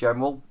meats in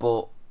general,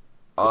 but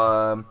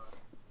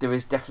there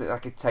is definitely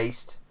like a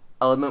taste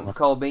element with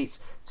cold meats.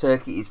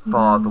 Turkey is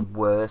far the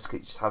worst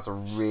 'cause it just has a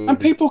really. And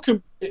people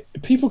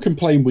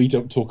complain we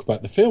don't talk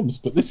about the films,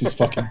 but this is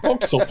fucking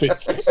box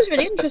office. This is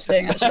really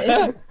interesting,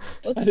 actually.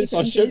 What's the And it's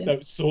our secret show ingredient?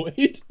 notes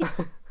sorted.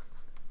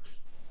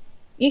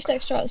 Yeast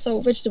extract,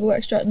 salt, vegetable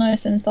extract,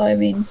 niacin,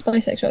 thiamine,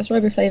 spice extracts,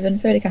 riboflavin,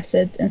 folic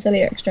acid, and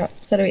celery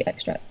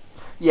extract.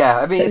 Yeah,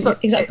 I mean, it's The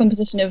not, exact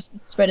composition of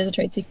spread is a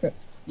trade secret.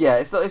 yeah,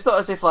 it's not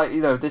as if like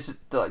this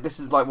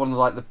is like one of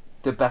like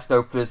the best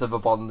openers of a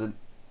Bond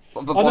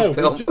I know.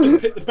 film. We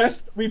picked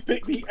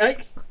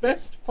the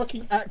best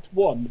fucking Act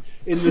 1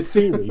 in the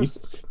series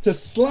to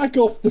slag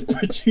off the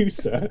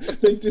producer,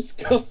 then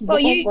discuss. Well,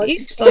 you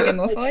slag him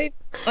off. I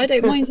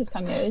don't mind his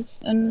cameos,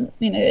 and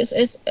it's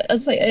as I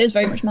say, it is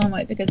very much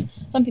Marmite because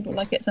some people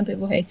like it, some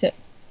people hate it.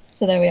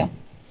 So there we are.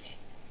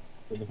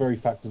 But the very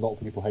fact a lot of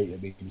people hate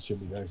it means it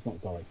shouldn't be there. It's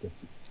not director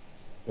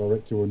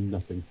or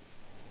nothing.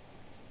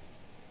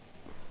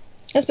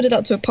 Let's put it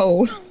up to a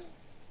poll.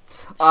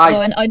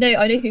 And I know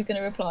who's going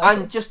to reply.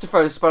 And just to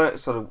throw a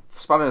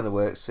spanner in the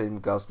works in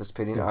regards to this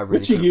opinion, I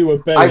Which really of you are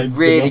better? I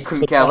really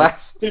couldn't care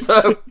less.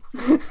 So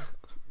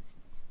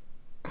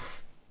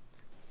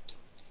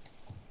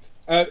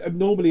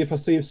normally, if I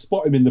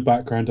spot him in the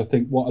background, I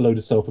think what a load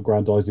of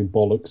self-aggrandizing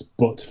bollocks,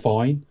 but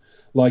fine.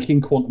 Like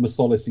in Quantum of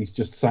Solace, he's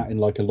just sat in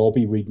like a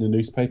lobby reading a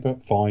newspaper.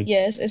 Fine.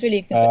 Yeah, it's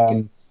really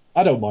conspicuous.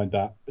 I don't mind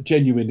that.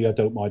 Genuinely, I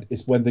don't mind.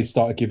 It's when they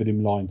started giving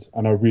him lines,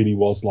 and I really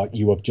was like,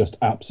 you have just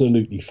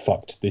absolutely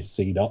fucked this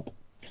scene up.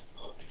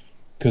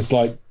 Because,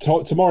 like,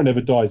 Tomorrow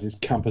Never Dies is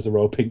camp as a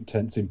row of pink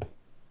tents in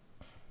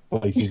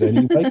places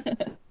anyway.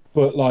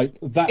 But, like,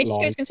 that It just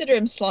line... goes, consider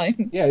him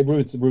slime. Yeah, it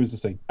ruins the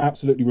scene.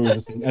 Absolutely ruins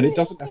the scene. And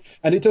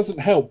it doesn't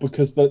help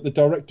because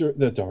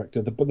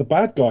the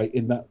bad guy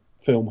in that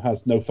film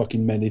has no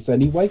fucking menace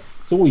anyway.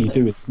 So all you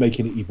do is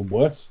making it even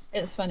worse.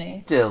 It's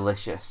funny.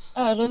 delicious.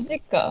 Oh,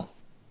 Rosika.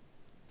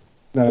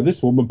 Now,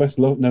 this woman best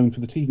known for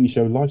the TV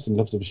show Lives and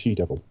Loves of a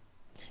She-Devil.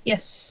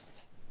 Yes.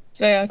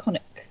 Very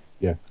iconic.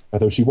 Yeah,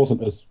 although she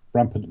wasn't as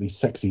rampantly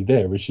sexy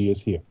there as she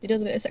is here. He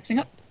does a bit of sexing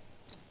up.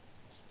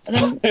 And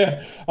then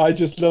Yeah, I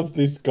just love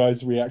this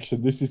guy's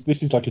reaction. This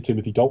is like a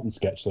Timothy Dalton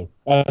sketch, though.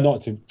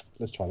 Not Tim.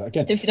 Let's try that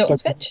again. Timothy Dalton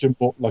it's like sketch?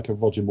 like a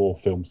Roger Moore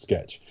film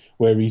sketch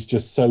where he's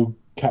just so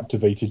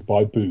captivated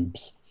by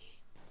boobs.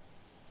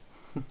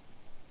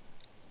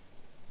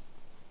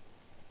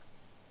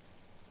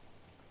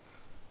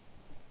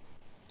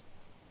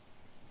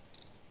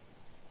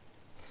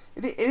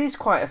 It is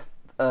quite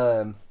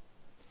a.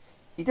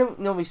 You don't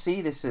normally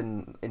see this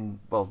in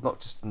well, not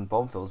just in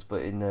Bond films,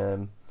 but in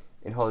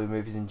Hollywood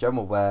movies in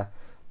general, where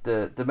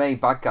the main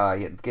bad guy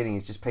at the beginning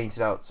is just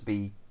painted out to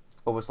be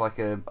almost like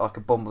a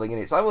bumbling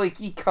idiot. It's like, well,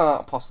 he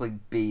can't possibly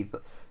be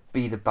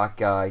the bad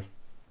guy.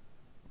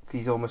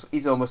 He's almost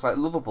like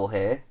lovable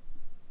here.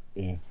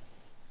 Yeah.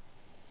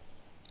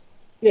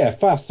 Yeah,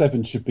 Fast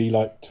 7 should be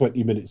like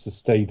 20 minutes to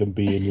stay than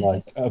being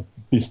like a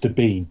Mr.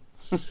 Bean.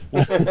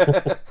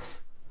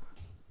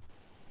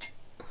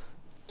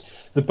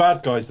 The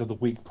bad guys are the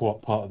weak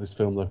part of this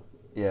film, though.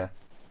 Yeah.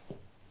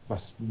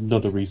 That's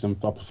another reason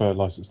I prefer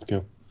License to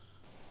Kill.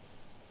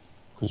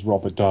 Because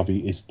Robert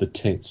Davi is the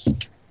tits.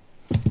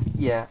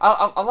 Yeah,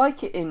 I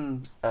like it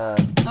in. I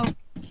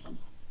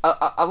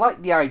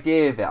like the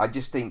idea of it. I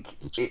just think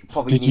it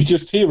probably. Did you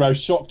just hear how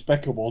shocked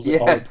Becca was?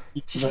 Yeah,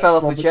 she fell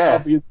off the chair.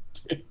 Davi is the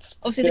tits.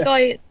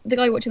 obviously the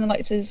guy watching the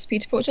lights is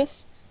Peter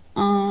Porteous,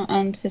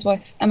 and his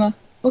wife Emma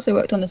also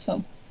worked on this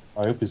film.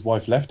 I hope his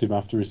wife left him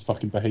after his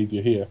fucking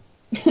behaviour here.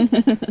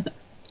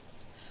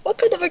 What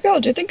kind of a girl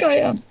do you think I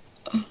am?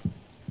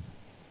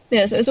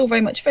 Yeah, so it's all very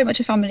much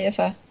a family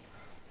affair.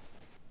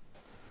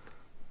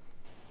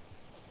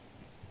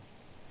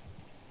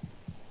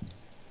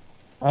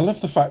 I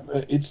love the fact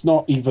that it's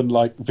not even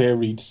like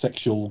varied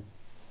sexual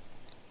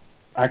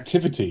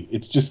activity.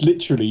 It's just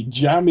literally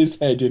jam his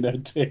head in her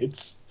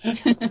tits,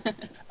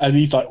 and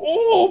he's like,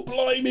 "Oh,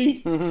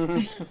 blimey!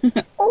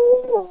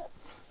 Oh,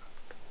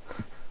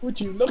 would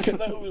you look at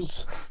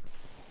those?"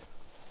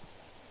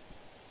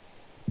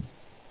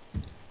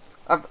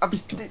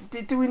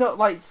 Did we not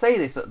like say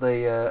this at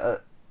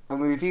the when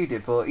we reviewed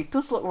it? But it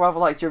does look rather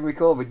like Jeremy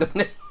Corbyn,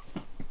 doesn't it?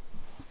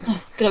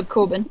 Good old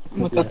Corbyn. Oh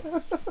my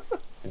god.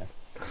 Yeah.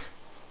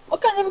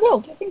 What kind of a girl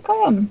do you think I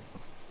am?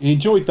 He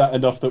enjoyed that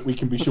enough that we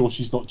can be sure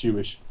she's not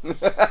Jewish. But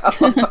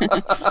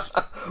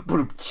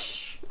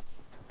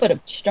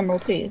drum roll,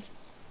 please.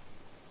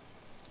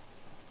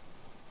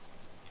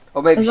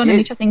 Or maybe I was she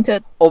randomly is. chatting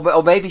to.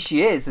 Or maybe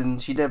she is, and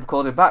she never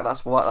called him back.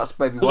 That's why. That's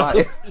maybe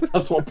why.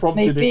 That's what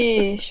prompted it.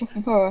 Maybe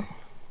shocking horror.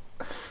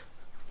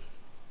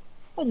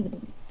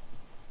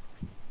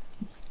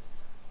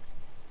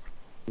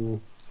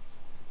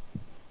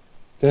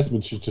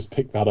 Desmond should just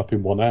pick that up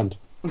in one hand.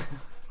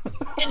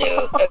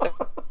 Hello.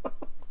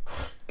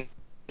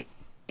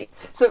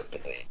 So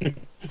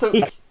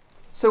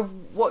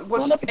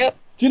what? Yep.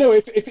 Do you know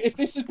if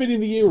this had been in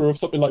the era of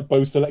something like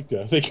Bo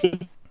Selector, they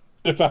could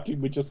have had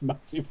him with just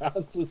massive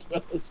hands as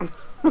well as.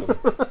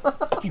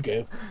 Up you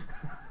go.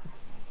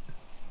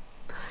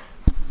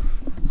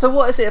 So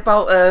what is it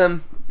about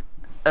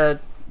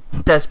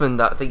Desmond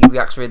that I think he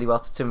reacts really well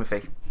to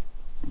Timothy?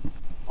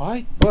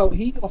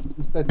 He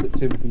often said that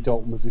Timothy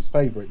Dalton was his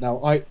favourite.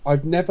 Now I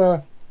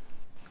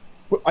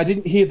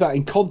didn't hear that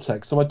in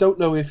context, so I don't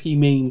know if he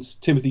means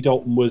Timothy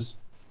Dalton was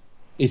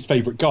his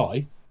favourite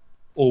guy,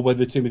 or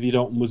whether Timothy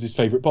Dalton was his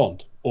favourite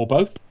Bond, or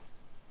both.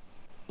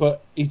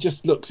 But he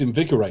just looks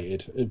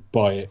invigorated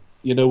by it.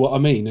 You know what I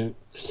mean?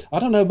 I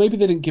don't know. Maybe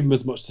they didn't give him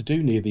as much to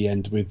do near the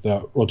end with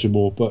Roger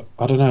Moore, but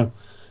I don't know.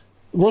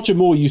 Roger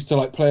Moore used to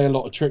like play a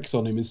lot of tricks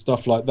on him and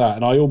stuff like that,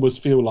 and I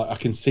almost feel like I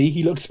can see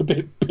he looks a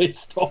bit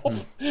pissed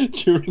off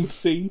during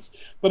scenes.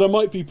 But I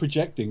might be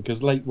projecting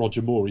because late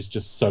Roger Moore is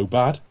just so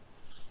bad.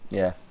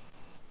 Yeah.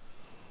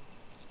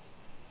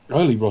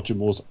 Early Roger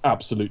Moore's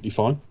absolutely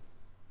fine.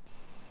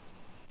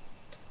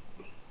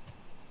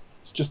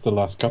 It's just the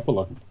last couple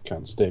I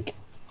can't stick.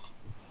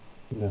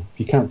 If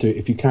you can't do it,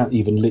 if you can't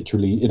even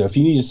literally, if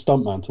you need a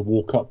stuntman to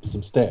walk up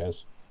some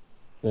stairs,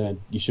 then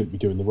you shouldn't be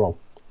doing the role.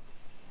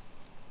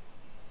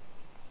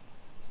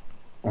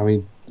 I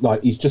mean,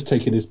 like, he's just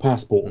taken his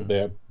passport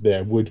there.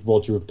 Would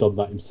Roger have done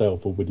that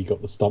himself, or would he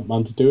got the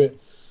stuntman to do it?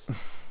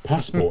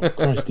 Passport?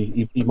 Christ,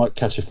 he might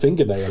catch a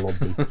fingernail on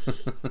me.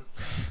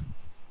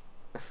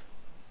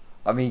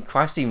 I mean,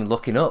 Christ, even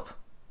looking up.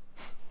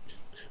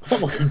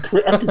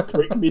 I could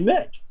break my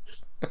neck.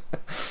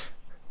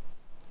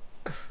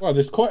 Well,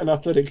 there's quite an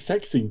athletic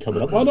sex scene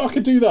coming up. Well, no, I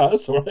could do that.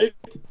 That's all right.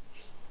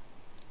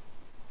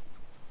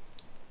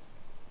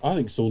 I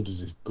think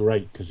Saunders is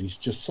great because he's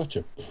just such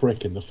a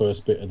prick in the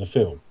first bit of the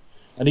film,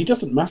 and he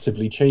doesn't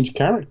massively change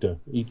character.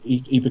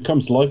 He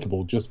becomes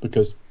likable just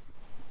because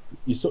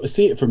you sort of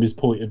see it from his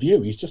point of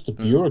view. He's just a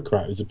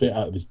bureaucrat who's a bit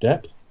out of his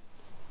depth.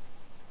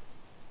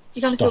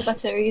 You kind of feel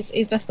better.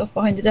 He's best off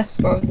behind the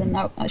desk rather than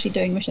out actually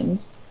doing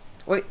missions.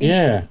 Well,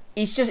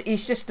 he's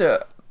just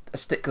a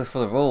stickler for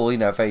the role.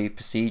 Very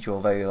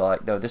procedural, very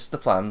like, no, this is the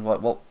plan.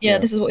 What? Yeah,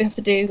 this is what we have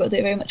to do. We've got to do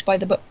it very much by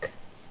the book.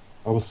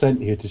 I was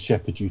sent here to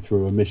shepherd you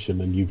through a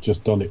mission, and you've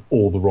just done it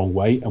all the wrong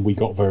way, and we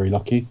got very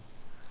lucky.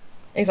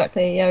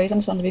 Exactly. Yeah, he's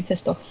understandably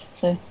pissed off.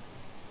 So,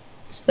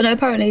 but no,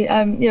 apparently,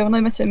 when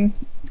I met him,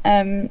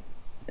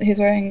 he was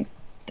wearing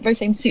the very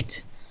same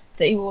suit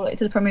that he wore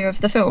to the premiere of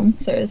the film.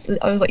 So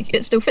I was like,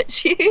 it still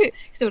fits you. He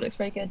still looks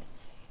very good.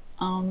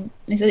 And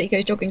he said that he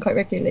goes jogging quite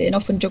regularly and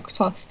often jogs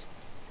past.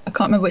 I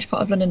can't remember which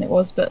part of London it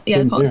was, but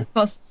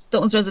past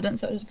Dalton's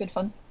residence. So it was good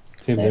fun.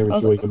 Tim there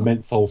enjoying a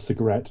menthol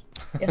cigarette.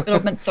 Yes, good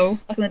old menthol.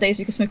 Back in the days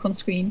you could smoke on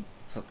screen.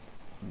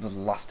 The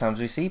last times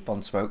we see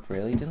Bond smoke,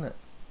 really, didn't it?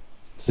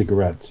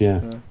 Cigarettes, yeah.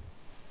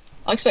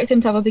 I expect him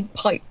to have a big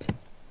pipe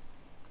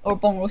or a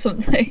bong or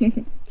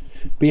something.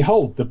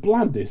 Behold, the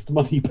blandest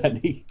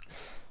Moneypenny.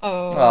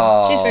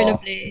 Oh, she's very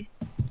lovely.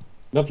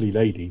 Lovely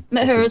lady.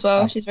 Met her as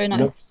well. She's very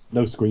nice.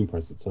 No screen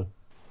presence, so.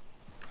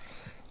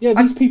 Yeah,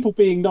 these people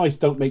being nice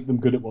don't make them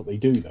good at what they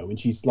do, though, and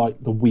she's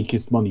like the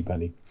weakest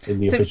Moneypenny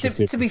in the official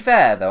series. To be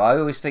fair, though, I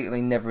always think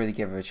they never really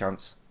give her a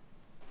chance.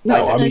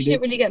 No, I mean, she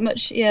didn't really get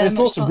much. Yeah, there's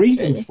lots of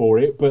reasons really for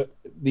it, but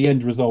the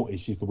end result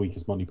is she's the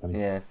weakest Moneypenny.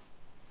 Yeah.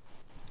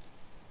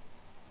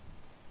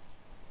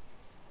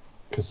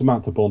 Because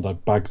Samantha Bond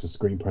had bags of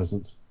screen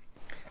presence.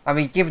 I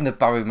mean, given the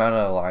Barry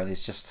Manilow line,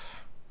 it's just...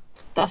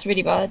 That's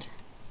really bad.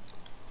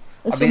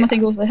 This film, I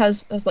think, also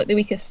has like the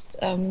weakest...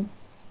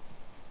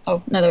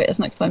 Oh, no, wait, that's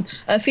next time.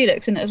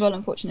 Felix in it as well,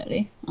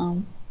 unfortunately.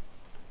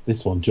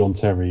 This one, John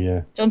Terry,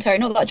 yeah. John Terry,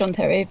 not that John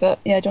Terry, but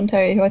yeah, John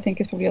Terry, who I think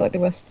is probably like the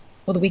worst,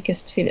 or the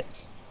weakest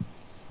Felix.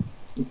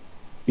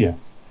 Yeah.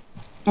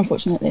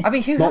 Unfortunately. I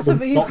mean, who has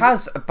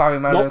a Barry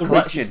Manilow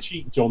collection? Not the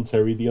cheap John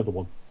Terry, the other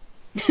one.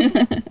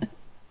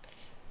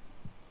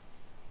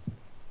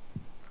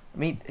 I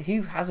mean,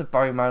 who has a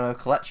Barry Manilow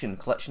collection?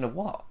 Collection of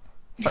what?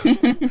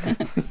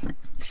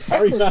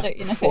 Barry Records,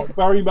 you know. What,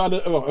 Barry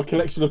Manilow? Oh, a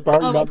collection of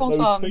Barry White Pond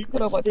Farm. Manilow's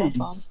Good old White favourite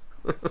Pond spoons.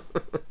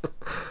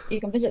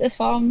 You can visit this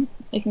farm.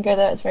 You can go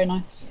there. It's very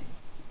nice.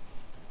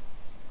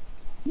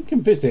 You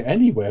can visit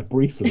anywhere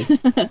briefly.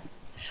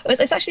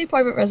 It's actually a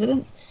private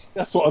residence.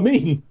 That's what I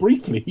mean.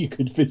 Briefly, you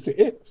could visit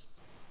it.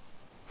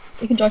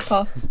 You can drive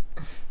past.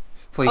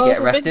 Before you get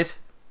arrested?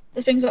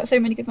 This brings back so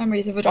many good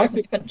memories of a drive in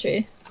the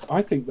country.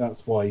 I think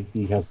that's why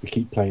he has to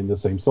keep playing the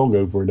same song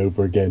over and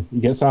over again. He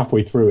gets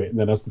halfway through it and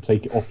then has to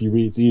take it off your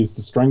ears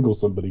to strangle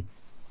somebody.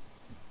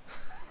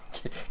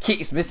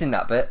 Keeps missing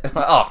that bit.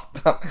 Like, oh,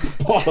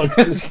 Bollocks.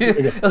 let's get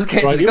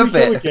to Right, the here we good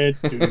go bit.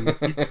 again.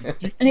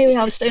 And here we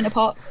have Stoner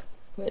Park,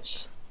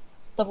 which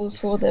doubles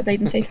for the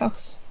Baden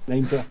Steakhouse.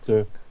 Named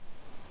after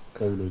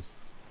stoners.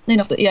 Named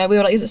after, yeah, we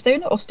were like, is it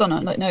Stoner or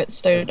Stunner? Like, no, it's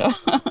Stoner.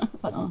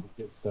 Like, oh.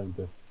 Get stoned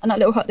there. And that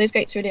little hut, those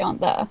gates really aren't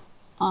there.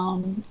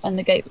 And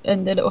the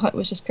little hut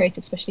was just created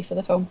especially for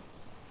the film.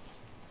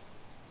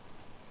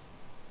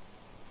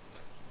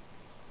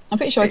 I'm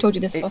pretty sure I told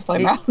you this the first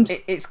time round.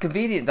 It's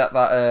convenient that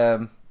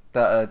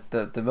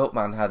the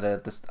milkman had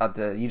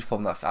the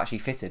uniform that actually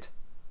fitted.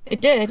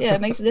 It did, yeah,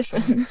 it makes a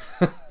difference.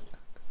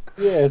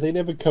 Yeah, they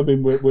never come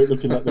in with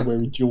looking like they're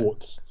wearing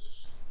jorts.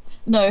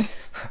 No.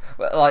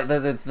 Like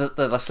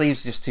the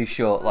sleeves are just too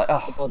short. Like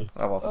God.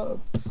 well.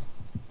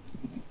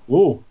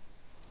 Oh,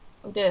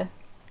 Oh dear.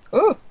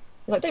 Oh!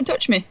 He's like, don't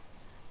touch me.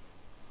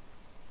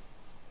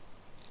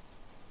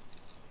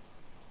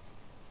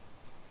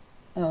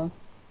 Oh.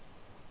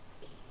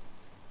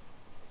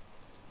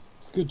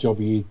 good job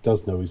he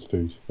does know his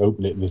food.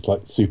 Open it and there's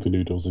like super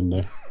noodles in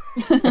there.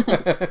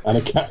 And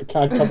a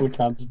couple of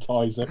cans of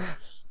Tizer.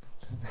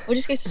 Or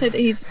just goes to say that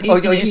he's Or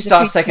you just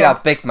start taking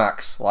out Big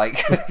Macs, like.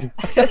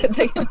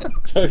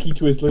 Turkey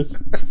Twizzlers.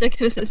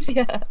 Turkey Twizzlers,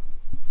 yeah.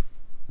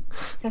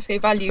 Tesco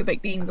Value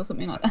baked beans or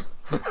something like that.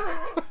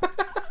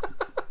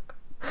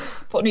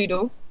 Pot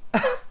noodle.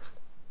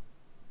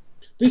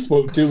 This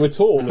won't do at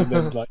all. And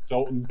then like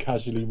Dalton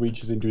casually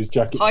reaches into his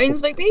jacket.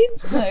 Heinz baked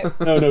beans? No.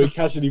 No, he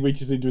casually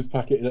reaches into his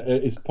pocket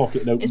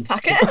and opens His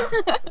packet?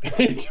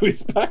 into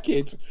his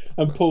packet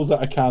and pulls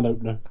out a can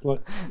opener. It's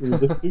like, will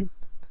this do?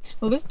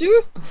 Will this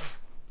do?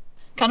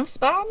 Can of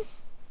Spam?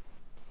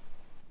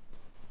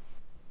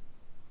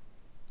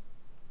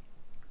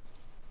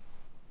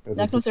 I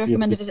can also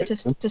recommend a visit to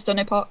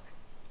Stono Park.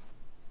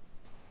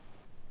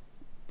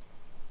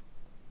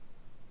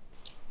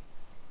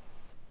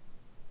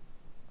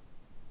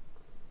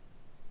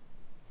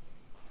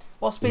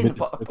 What's been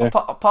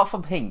apart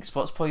from Hinks?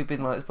 What's probably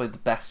been the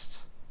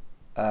best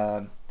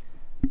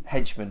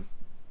henchman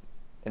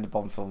in the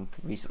Bond film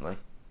recently?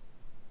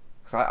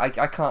 Because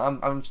I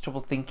can't. I'm in trouble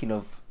thinking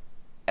of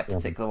a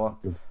particular one.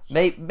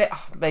 Maybe.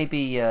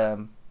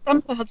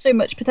 Bumper had so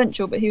much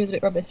potential, but he was a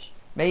bit rubbish.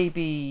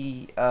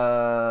 Maybe.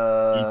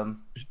 Noomi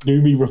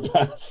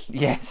Rapace.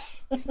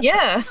 Yes.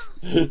 Yeah.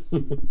 Yeah.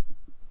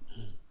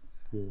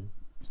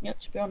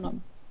 Yep, should be on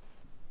them.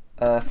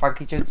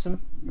 Frankie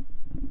Johnson.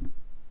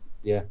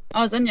 Yeah.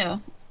 Oh, Xenia.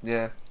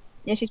 Yeah.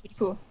 Yeah, she's pretty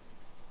cool.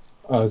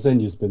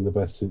 Xenia's been the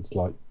best since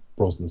like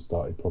Brosnan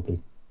started, probably.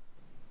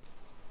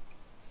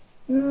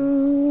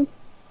 Yeah,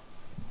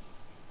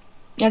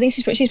 I think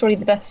she's probably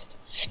the best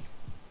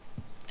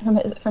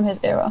from his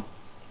era.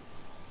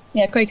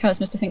 Yeah, Craig has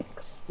Mr.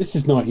 Hinks. This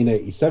is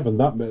 1987.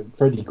 That meant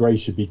Freddie Gray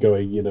should be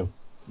going,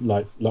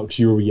 like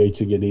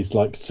luxuriating in his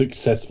like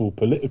successful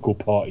political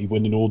party,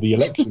 winning all the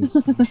elections,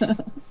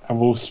 and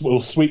we'll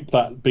sweep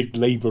that big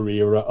Labour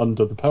era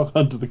under the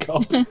carpet.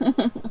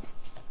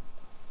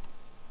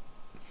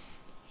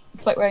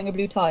 Despite wearing a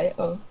blue tie.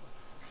 Oh.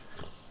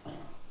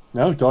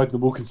 No, died the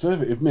more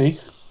conservative me.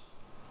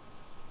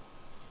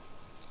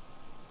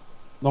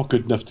 Not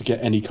good enough to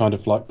get any kind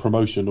of like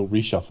promotion or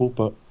reshuffle,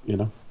 but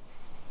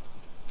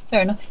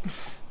Fair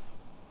enough.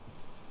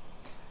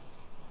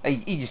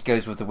 He just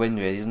goes with the wind,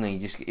 really, doesn't he?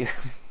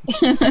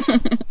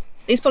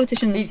 These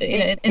politicians,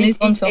 in these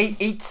Bond films,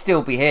 he'd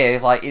still be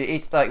here. Like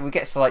it's like we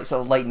get to like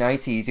sort of late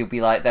 '90s, he'll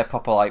be like they're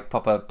proper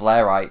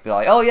Blairite. Be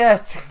like, oh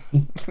yeah.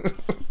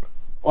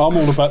 Well, I'm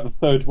all about the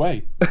third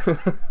way.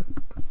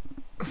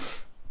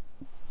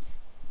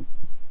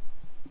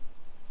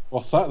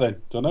 What's that then?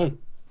 Don't know.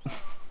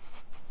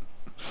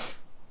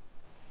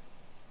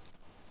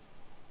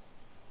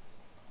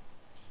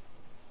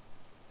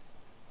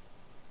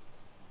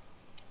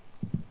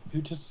 Who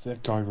does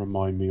that guy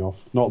remind me of?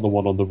 Not the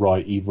one on the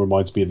right. He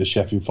reminds me of the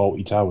chef in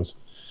Fawlty Towers.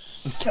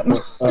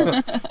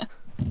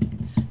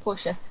 Poor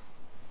chef.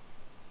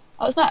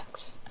 That was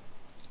Max.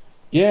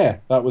 Yeah,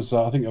 that was.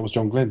 I think that was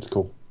John Glenn's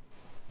call.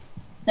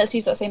 Let's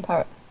use that same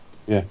parrot.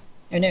 Yeah.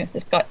 Oh no,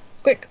 this guy.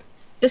 Quick.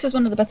 This is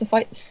one of the better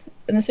fights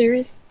in the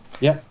series.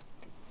 Yeah.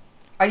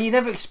 And you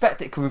never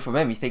expect it coming from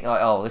him. You think,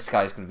 like, oh, this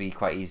guy's going to be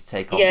quite easy to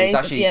take on. Yeah, He's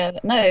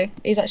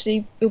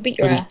actually... he'll beat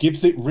your But ass. he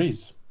gives it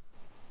Riz.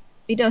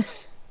 He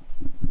does.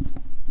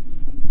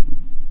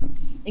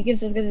 He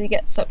gives as good as he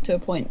gets up to a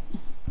point.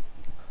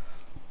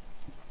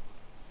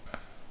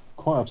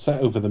 Quite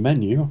upset over the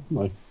menu,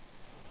 aren't I?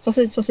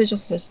 Sausage.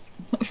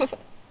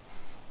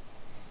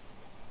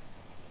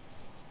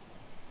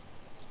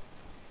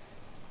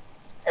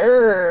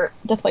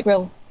 Death by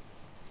Grill.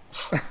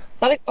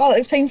 That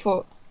looks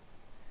painful.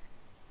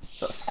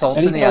 That's salt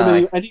in the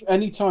eye.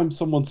 Anytime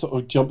someone sort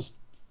of jumps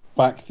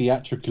back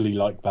theatrically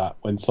like that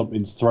when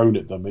something's thrown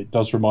at them, it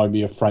does remind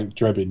me of Frank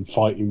Drebin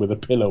fighting with a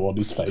pillow on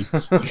his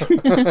face.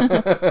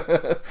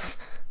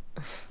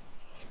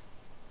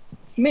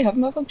 He may have a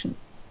malfunction.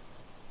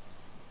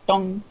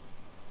 Dong.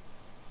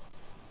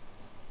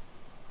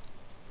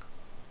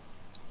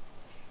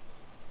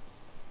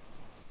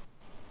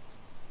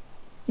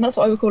 And that's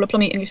what I would call a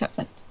plummy English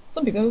accent.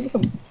 Some people have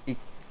them.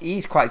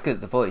 He's quite good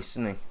at the voice,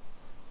 isn't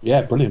he?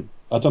 Yeah, brilliant.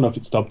 I don't know if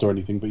it's dubbed or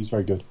anything, but he's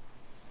very good.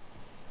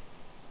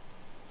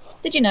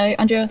 Did you know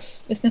Andreas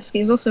Wisniewski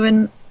was also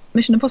in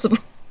Mission Impossible?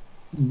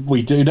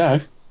 We do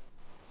now.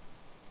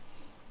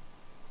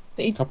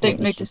 But you don't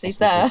notice he's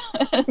there.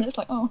 And it's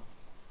like, oh.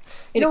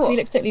 He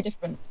looks totally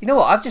different. You know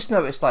what? I've just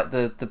noticed like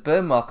the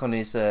burn mark on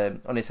his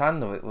hand.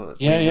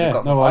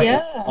 Yeah. No,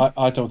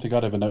 I don't think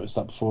I'd ever noticed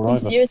that before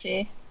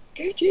Continuity.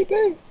 either.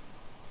 KGB.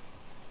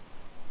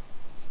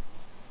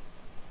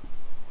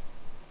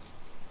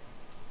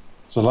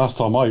 So last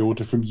time I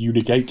ordered from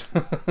Unigate.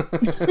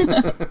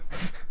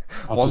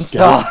 One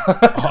star.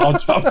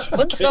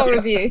 One star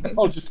review.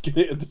 I'll just get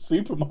it at the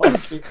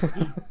supermarket.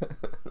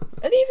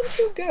 Are they even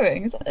still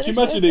going? Can you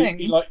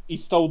imagine he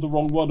stole the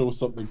wrong one or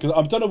something? Because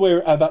I don't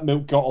know how that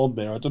milk got on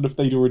there. I don't know if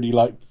they'd already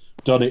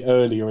done it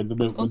earlier in the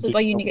milk. Sponsored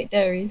by Unigate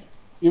Dairies.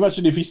 You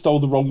imagine if he stole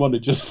the wrong one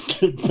and just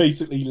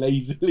basically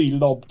lazily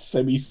lobbed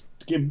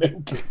semi-skim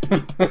milk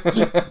at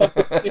people.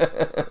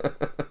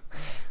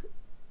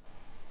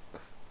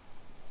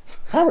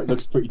 Harriet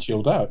looks pretty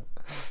chilled out.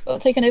 Well,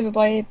 taken over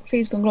by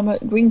Foods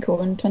conglomerate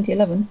Greencore in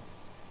 2011.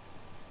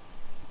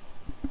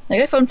 There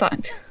you go, fun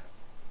fact.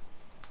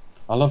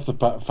 I love the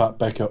fact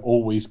Becca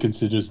always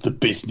considers the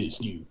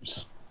business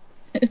news.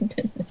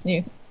 Business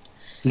news.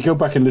 You go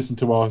back and listen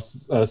to our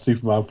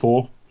Superman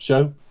 4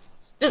 show.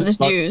 Business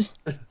news.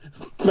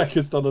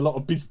 Becca's done a lot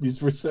of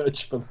business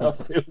research for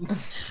that film.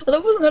 Well,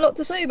 there wasn't a lot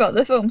to say about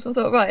the film, so I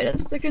thought, right,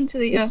 let's look into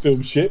the... This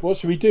film shit, what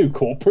should we do?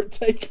 Corporate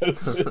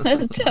takeovers?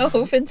 Let's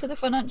delve into the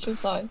financial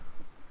side.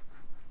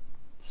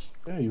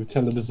 Yeah, you were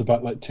telling us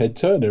about like Ted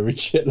Turner and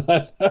shit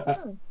like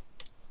that.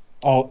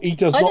 Oh, he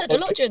does I not. learned a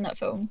lot during that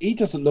film. He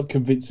doesn't look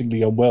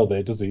convincingly unwell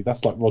there, does he?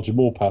 That's like Roger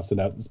Moore passing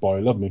out the Spy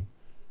Who Loved Me.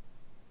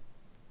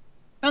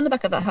 Around the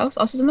back of that house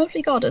are some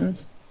lovely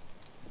gardens.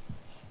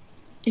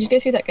 You just go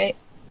through that gate.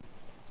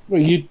 Well,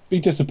 you'd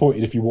be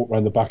disappointed if you walk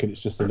around the back and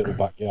it's just a little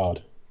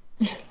backyard.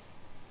 But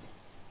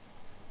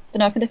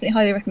no, I can definitely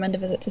highly recommend a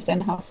visit to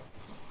Stone House.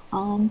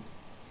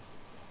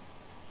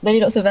 They do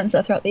lots of events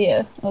there throughout the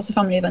year. Lots of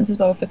family events as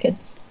well for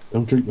kids.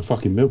 Don't drink the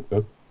fucking milk,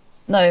 though.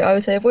 No, I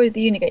would say avoid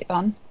the Unigate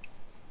van.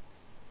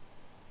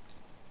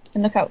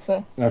 And look out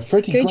for...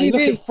 Freddie Gray.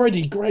 Look at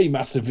Freddie Gray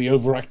massively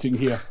overacting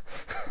here.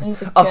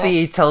 Of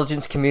the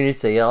intelligence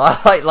community.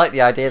 I like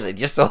the idea that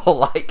just all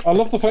like... I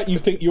love the fact you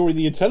think you're in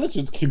the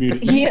intelligence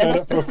community. You turn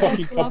up for a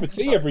fucking cup of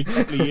tea every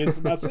couple of years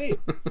and that's it.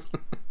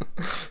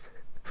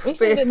 We've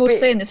seen a bit more to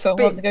say in this film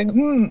rather than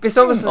going, it's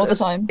almost, all the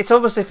time. It's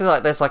almost as if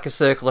like there's like a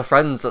circle of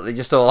friends that they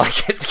just all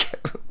like get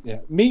together. Yeah,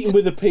 meeting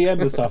with the PM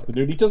this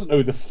afternoon. He doesn't know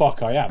who the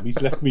fuck I am.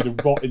 He's left me to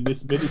rot in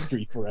this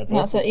ministry forever.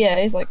 That's it, yeah,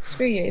 he's like,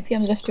 screw you,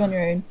 PM's left you on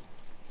your own.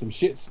 Some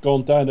shit's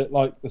gone down at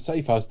like the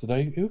safe house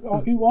today.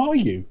 Who are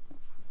you?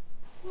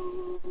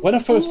 When I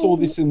first saw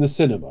this in the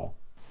cinema,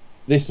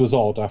 this was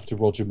odd after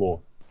Roger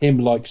Moore. Him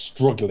like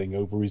struggling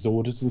over his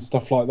orders and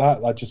stuff like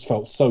that. That just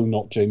felt so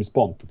not James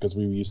Bond because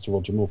we were used to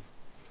Roger Moore.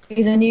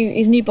 He's a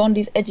new Bond,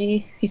 he's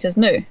edgy. He says,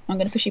 no, I'm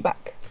going to push you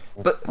back.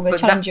 But I'm going to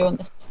challenge you on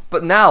this.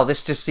 But now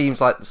this just seems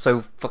like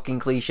so fucking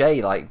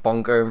cliche, like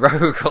Bond going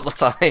rogue all the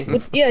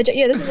time. Yeah,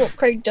 this is what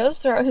Craig does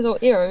throughout his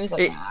era. He's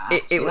like,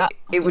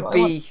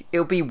 it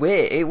would be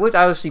weird. It would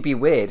honestly be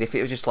weird if it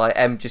was just like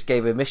M just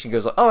gave a mission,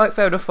 goes like, all right,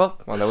 fair enough, well,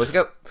 I know where to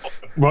go.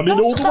 Running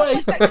all the way.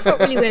 That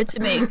felt really weird to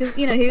me because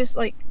he was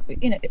like,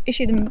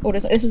 issue them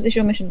orders. Like, this is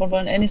your mission,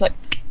 Bond, and he's like,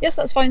 yes,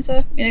 that's fine,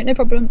 sir. No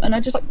problem. And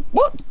I'm just like,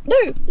 what?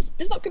 No, this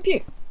does not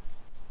compute.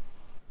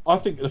 I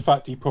think the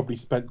fact he probably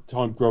spent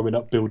time growing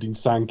up building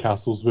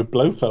sandcastles with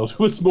Blofeld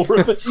was more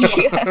of a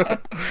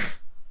shock.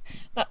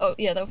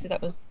 Obviously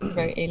that was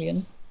very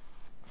alien.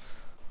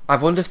 I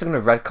wonder if they're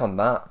going to retcon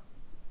that.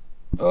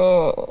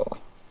 Oh.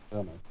 I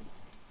don't know.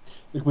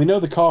 Look, we know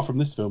the car from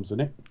this film's in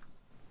it.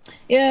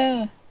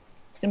 Yeah.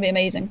 It's going to be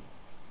amazing.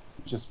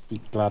 Just be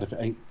glad if it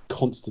ain't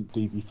constant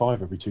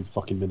DB5 every 2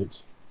 fucking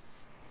minutes.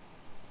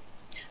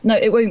 No,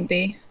 it won't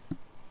be.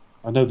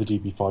 I know the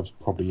DB5's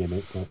probably in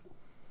it, but...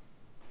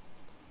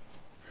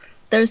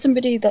 There is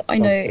somebody that I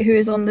know who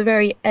is on the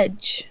very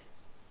edge.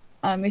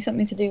 It's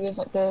something to do with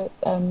like the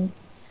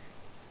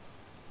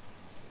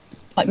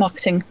like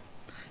marketing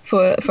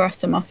for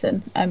Aston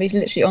Martin. He's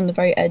literally on the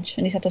very edge,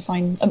 and he's had to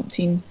sign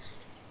umpteen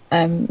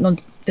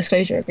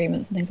non-disclosure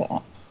agreements and things like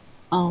that.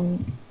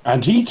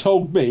 And he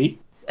told me.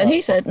 And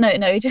he said no.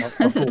 He just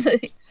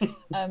the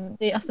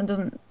Aston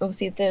doesn't,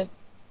 obviously the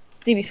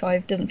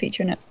DB5 doesn't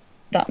feature in it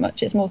that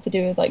much. It's more to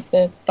do with like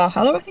the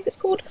Valhalla, I think it's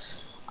called.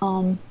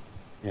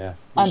 Yeah,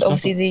 and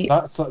obviously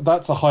that's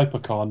a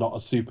hypercar, not a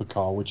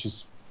supercar, which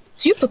is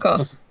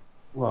Supercar.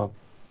 Well,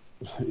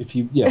 if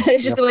you yeah,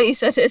 It's just the way you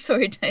said it.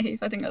 Sorry, Dave.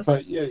 I think that's.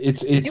 but yeah,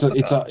 it's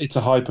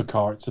a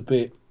hypercar. It's a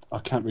bit. I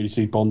can't really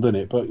see Bond in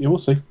it, but we'll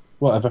see.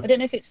 Whatever. We don't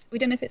know if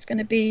it's going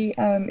to be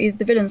either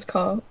the villain's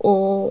car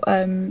or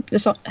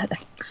Lashana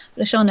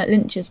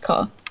Lynch's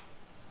car.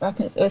 I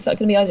reckon it's going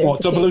to be either.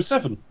 What, of the two.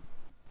 007?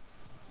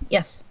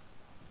 Yes.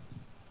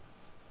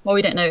 Well,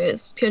 we don't know.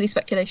 It's purely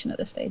speculation at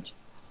this stage.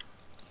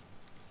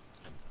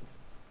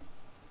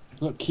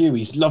 Look, Q,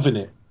 he's loving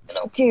it.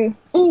 Little Q.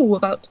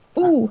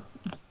 Ooh.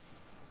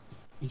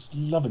 He's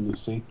loving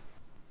this scene.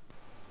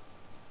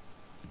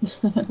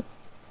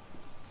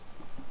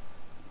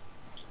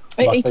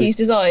 Right, 80s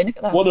design. Look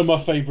at that. One of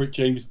my favourite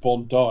James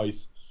Bond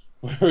dies,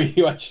 where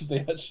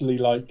they actually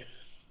like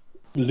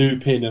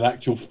loop in an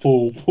actual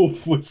full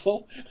wolf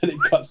whistle, and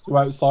it cuts to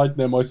outside,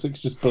 and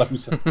MI6 just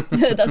blows up.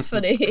 That's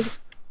funny.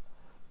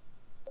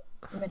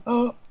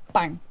 Oh,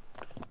 bang.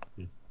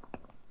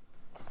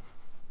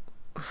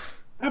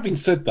 Having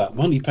said that,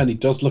 Moneypenny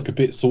does look a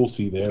bit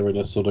saucy there in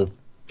a sort of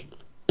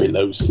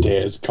below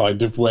stairs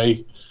kind of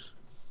way.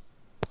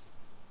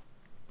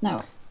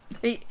 No.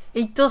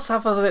 He does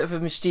have a bit of a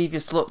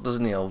mischievous look,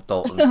 doesn't he, old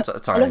Dalton, at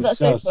times? I love that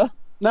sofa.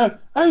 No,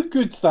 how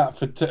good's that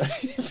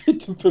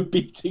for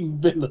beating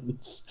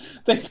villains?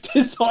 They've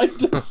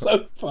designed a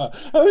sofa.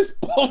 How is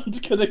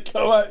Bond going to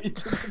go out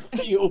into the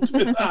field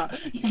with that?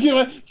 He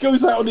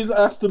goes out on his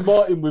Aston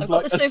Martin with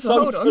like a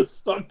sofa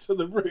stuck to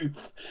the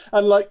roof,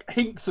 and like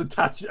Hinks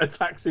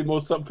attacks him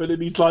or something,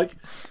 and he's like,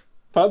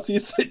 "Fancy a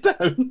sit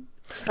down?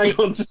 Hang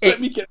on, just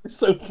let me get this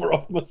sofa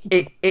off my."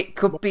 It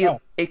could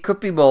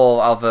be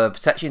more of a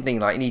protection thing.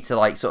 Like you need to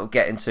like sort of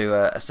get into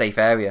a safe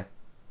area,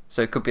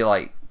 so it could be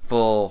like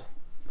for.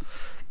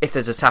 If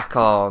there's attack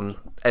on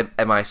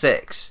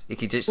MI6, you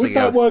could just would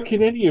that work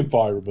in any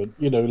environment?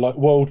 You know, like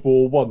World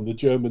War One, the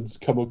Germans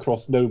come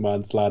across no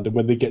man's land, and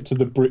when they get to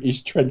the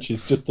British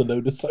trenches, just a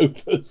load of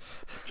sofas.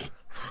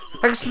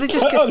 So they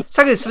just hang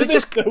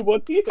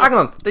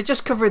on, they're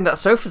just covering that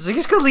sofa. So they're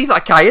just gonna leave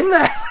that guy in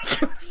there.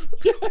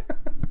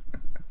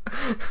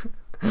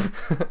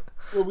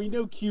 Well, we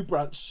know Q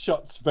Branch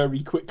shuts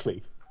very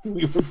quickly.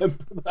 We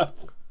remember that.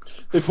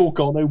 They've all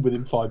gone home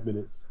within 5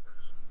 minutes.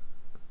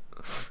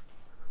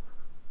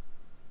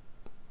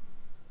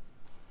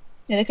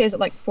 Yeah, they close at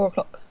like 4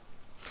 o'clock.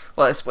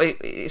 Well,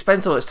 it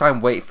spends all its time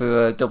waiting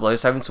for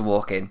 007 to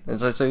walk in, and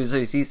so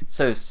as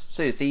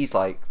he's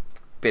like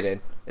been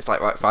in, it's like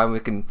right, fine, we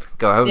can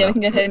go home. Yeah, now.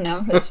 we can go home now.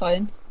 That's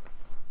fine.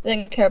 They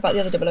don't care about the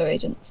other 00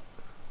 agents.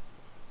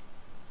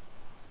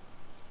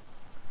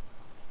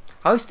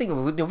 I was thinking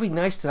it would be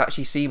nice to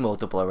actually see more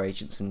 00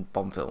 agents in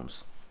Bond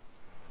films.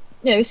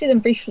 Yeah, we see them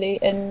briefly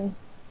in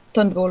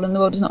Thunderball, and The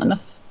World Is Not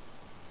Enough.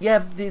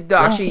 Yeah, they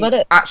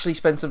actually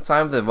spend some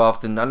time with them rather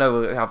than, I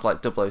know we have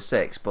like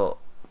 006, but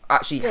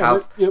actually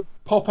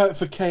pop out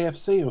for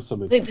KFC or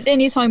something. The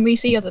only time we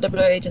see other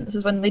 00 agents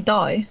is when they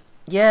die.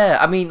 Yeah,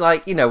 I mean,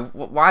 like, you know,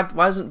 why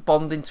doesn't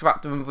Bond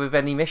interact with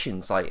any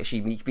missions? Like, if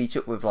she meet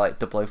up with like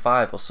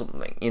 005 or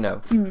something, you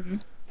know? Mm-hmm.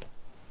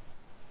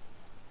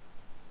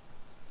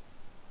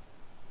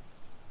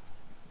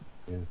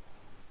 Yeah.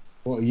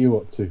 What are you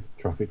up to,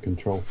 traffic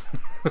control?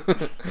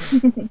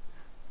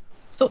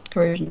 Salt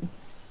corrosion.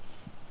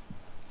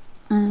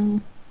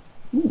 Trying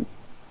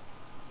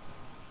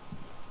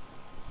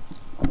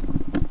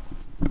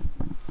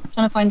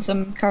to find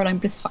some Caroline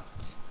Bliss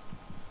facts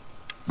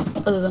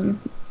other than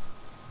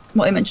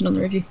what I mentioned on the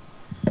review.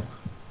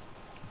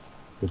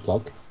 Good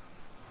luck.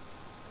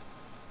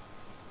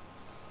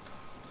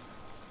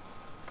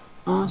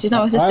 She's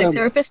now a holistic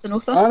therapist and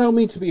author. I don't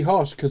mean to be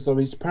harsh, because I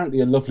mean, she's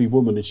apparently a lovely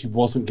woman and she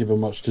wasn't given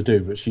much to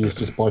do, but she is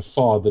just by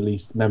far the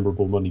least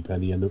memorable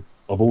Moneypenny of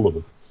all of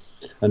them.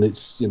 And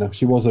it's, you know,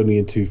 she was only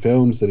in 2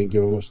 films, they didn't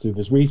give her much to do,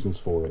 there's reasons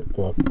for it,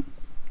 but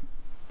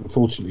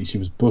unfortunately she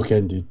was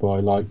bookended by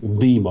like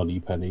the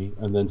Moneypenny,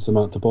 and then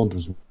Samantha Bond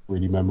was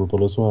really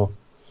memorable as well.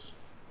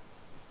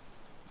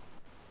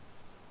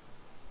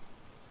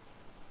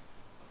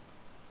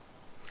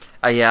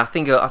 Yeah, I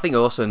think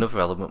also another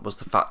element was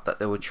the fact that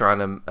they were trying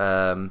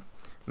to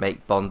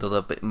make Bond a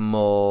little bit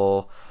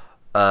more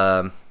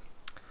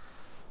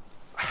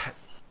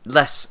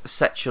less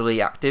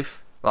sexually active.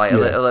 Like a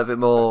little bit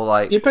more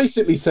like. You're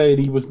basically saying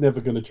he was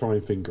never going to try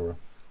and finger her.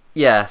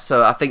 Yeah,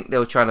 so I think they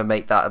were trying to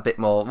make that a bit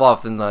more,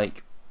 rather than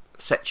like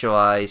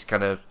sexualized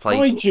kind of play.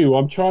 Mind you,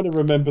 I'm trying to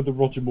remember the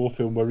Roger Moore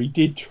film where he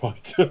did try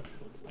to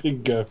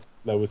finger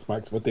Lois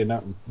Maxwell. Didn't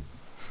happen.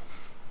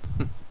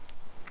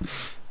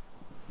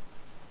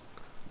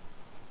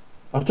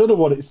 I don't know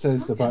what it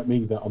says about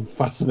me that I'm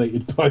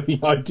fascinated by the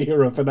idea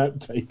of an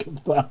outtake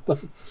of that.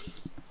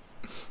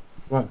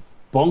 Right,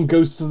 Bond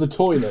goes to the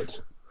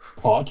toilet.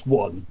 Part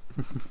 1.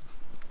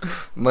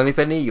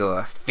 Moneypenny, you're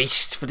a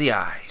feast for the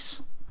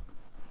eyes.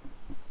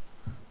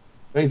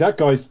 Hey, that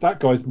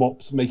guy's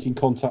mop's making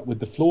contact with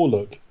the floor.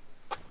 Look,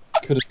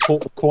 could have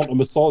caught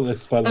Quantum of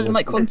Solace fella.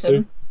 Like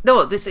Quantum.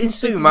 No, this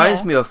instantly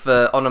reminds me of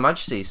On Her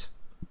Majesty's.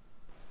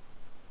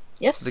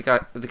 Yes. The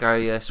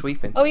guy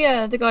sweeping. Oh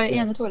yeah, the guy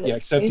in the toilet. Yeah,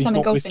 except he's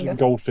not whistling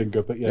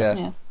Goldfinger, but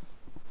yeah.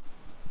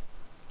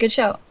 Good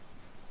shout.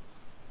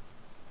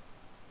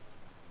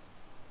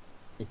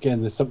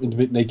 Again, there's something a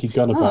bit Naked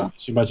Gun about it.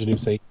 Just imagine him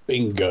saying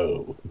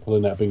bingo, and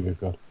pulling out a bingo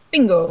card.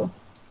 Bingo.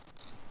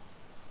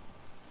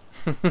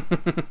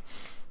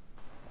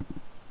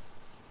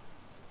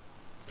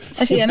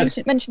 Actually, yeah,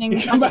 mentioning. You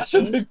can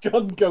imagine the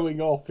gun going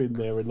off in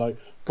there and like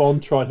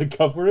Bond trying to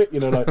cover it.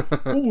 You know, like,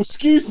 oh,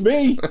 excuse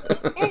me.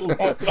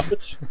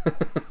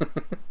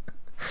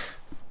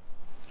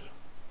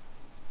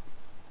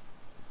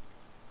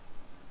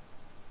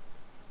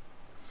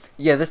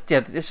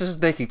 This was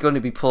Naked Gun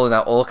to be pulling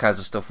out all kinds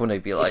of stuff, wouldn't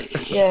it? Be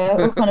like, yeah,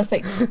 all kind of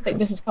fake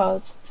business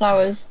cards,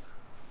 flowers,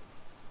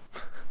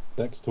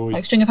 sex toys,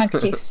 like string of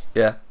handkerchiefs.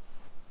 Yeah.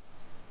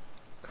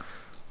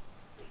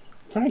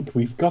 Frank,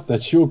 we've got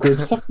that Sure Grip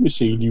suck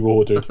machine you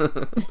ordered.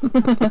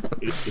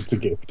 It's a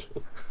gift.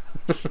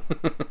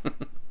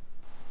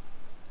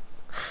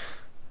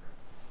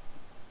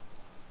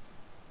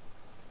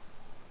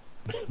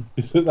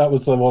 That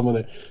was the one with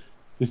it.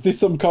 Is this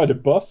some kind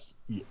of bus?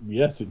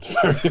 Yes, it's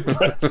very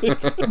impressive.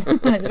 It's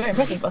a very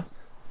impressive bus.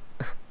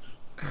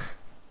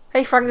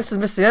 Hey Frank, this is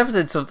missing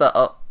evidence of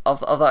that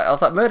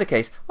murder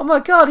case. Oh my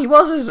god, he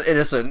was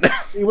innocent.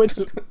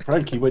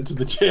 Frank went to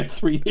the chair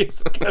 3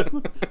 years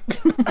ago.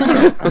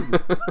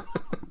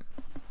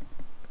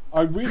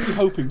 I'm really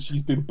hoping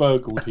she's been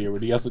burgled here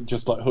and he hasn't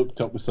just like hooked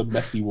up with some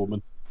messy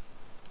woman.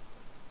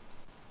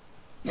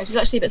 Yeah, she's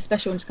actually a bit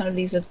special and just kind of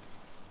leaves a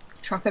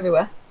trap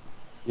everywhere.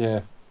 Yeah.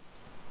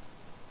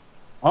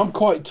 I'm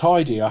quite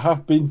tidy. I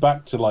have been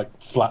back to like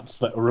flats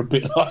that are a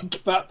bit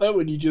like that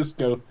though, and you just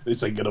go,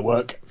 this ain't gonna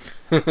work.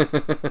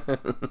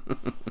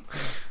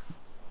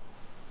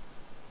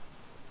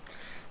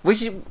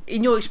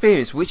 In your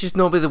experience, which is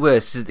normally the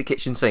worst? Is it the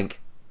kitchen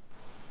sink?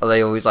 Are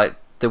they always like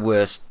the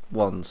worst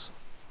ones?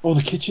 Oh,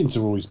 the kitchens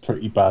are always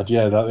pretty bad.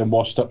 Yeah, they're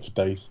washed up for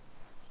days.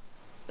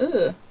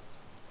 Ugh.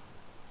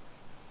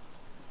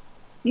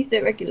 You do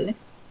it regularly.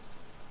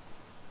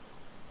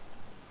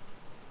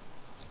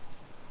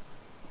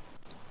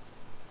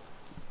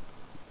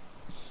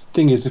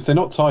 Thing is, if they're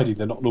not tidy,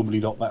 they're not normally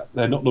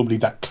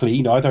that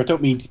clean either. I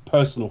don't mean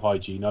personal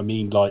hygiene. I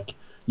mean like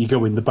you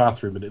go in the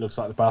bathroom and it looks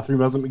like the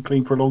bathroom hasn't been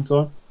cleaned for a long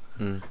time.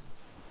 Mm.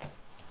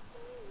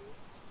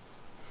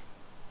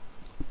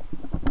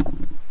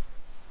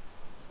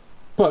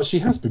 But she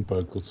has been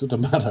burgled, so it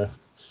doesn't matter.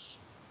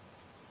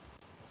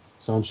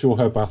 So I'm sure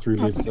her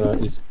bathroom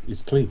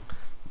is clean.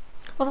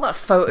 Well, that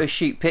photo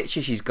shoot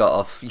picture she's got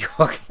off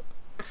York.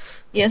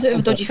 Yeah, it's a bit of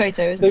a dodgy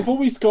photo, isn't They've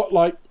always got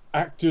like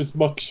actors'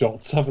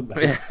 mugshots, haven't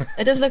they? Yeah. it?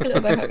 It does look a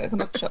little bit like a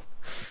mugshot.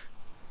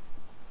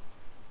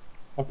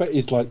 I bet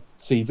he's like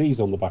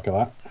CVs on the back of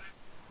that.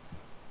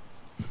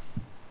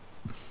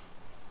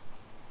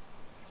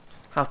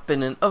 Have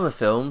been in other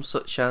films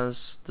such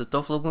as The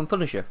Dolph Lundgren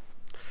Punisher.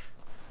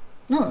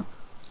 No.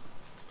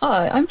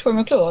 Hi, I'm Troy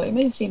McClure. You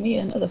may have seen me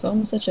in other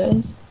films such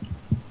as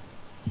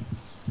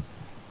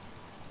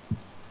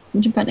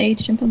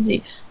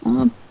Chimpanzee.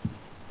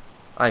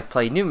 I've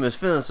played numerous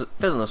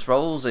villainous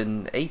roles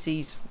in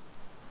 80s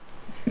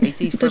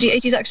dodgy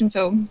 80s action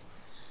films.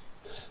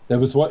 There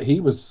was he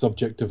was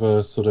subject of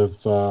a sort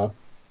of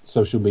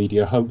social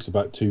media hoax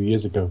about 2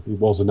 years ago. It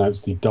was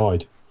announced he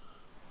died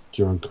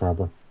during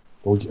Crabbe.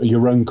 Or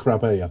Jeroen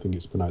Krabbe, I think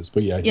it's pronounced.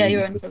 But yeah,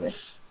 Jeroen Krabbe.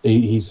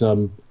 He's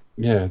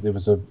there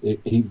was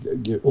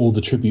all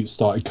the tributes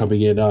started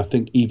coming in. I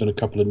think even a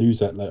couple of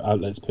news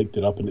outlets picked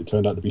it up, and it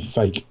turned out to be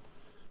fake.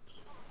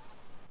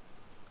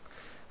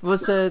 Did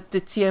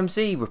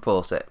TMZ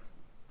report it?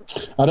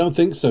 I don't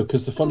think so,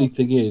 because the funny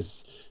thing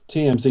is,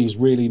 TMZ is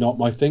really not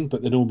my thing,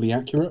 but they're normally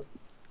accurate.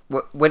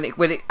 When it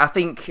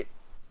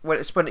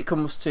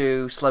comes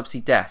to celebrity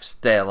deaths,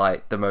 they're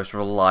like the most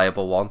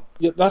reliable one.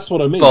 Yeah, that's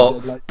what I mean.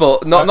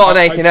 But not on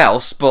anything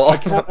else.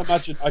 But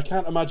I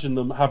can't imagine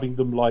them having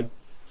them like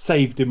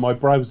saved in my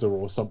browser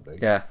or something.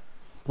 Yeah.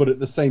 But at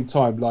the same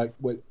time, like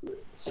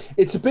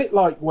it's a bit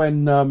like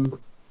when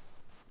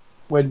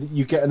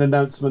you get an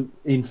announcement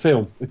in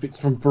film. If it's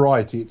from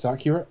Variety, it's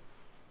accurate.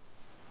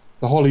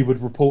 The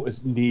Hollywood Reporter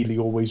is nearly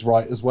always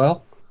right as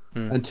well.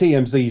 And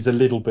TMZ is a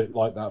little bit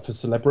like that for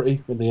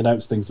celebrity. When they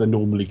announce things, they're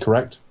normally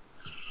correct.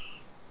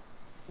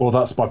 Well,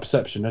 that's my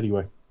perception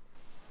anyway.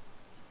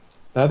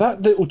 Now,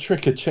 that little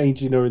trick of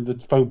changing her in the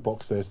phone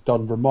box there is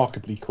done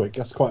remarkably quick.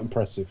 That's quite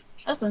impressive.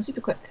 That's done super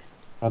quick.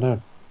 I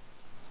know.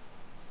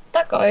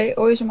 That guy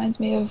always reminds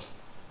me of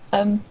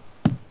the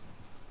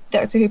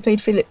actor who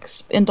played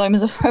Felix in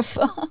Diamonds Are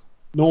Forever.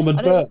 Norman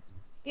Burton.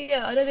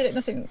 Yeah, I know they look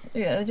nothing.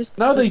 Yeah, they just.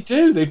 No, they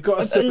do. They've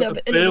got a similar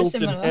bit build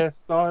and similar.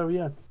 hairstyle.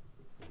 Yeah.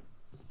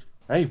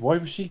 Hey, why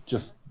was she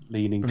just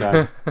leaning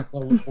down? I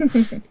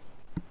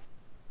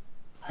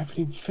haven't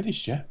even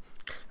finished yet.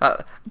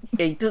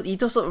 He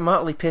does look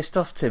mildly pissed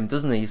off, Tim,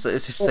 doesn't he? So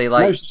it's just say No,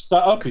 like, she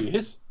sat up. He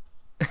is.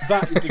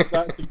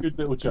 That's a good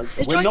little joke.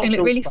 His driving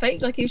looked really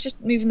fake. Like he was just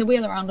moving the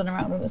wheel around and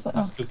around, and it's like,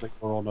 That's because they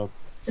were on a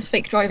just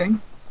fake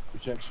driving.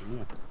 projection.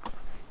 Yeah.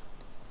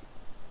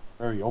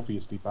 Very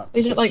obviously back.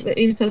 Is it like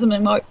he said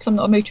something like, "I'm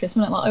not a motorist,"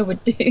 something like I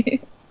would do.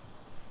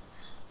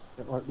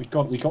 Right, we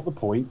got the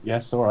point.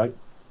 Yes, all right.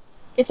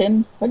 Get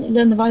in. Why didn't you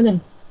learn the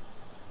violin?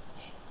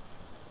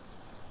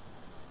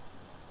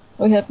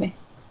 Oh, he heard me.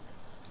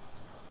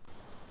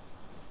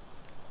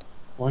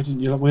 Why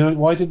didn't you?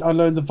 Why didn't I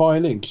learn the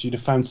violin? Because you'd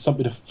have found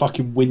something to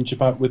fucking whinge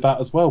about with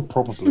that as well,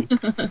 probably.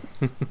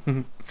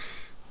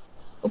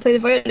 Or play the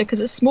viola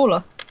because it's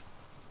smaller.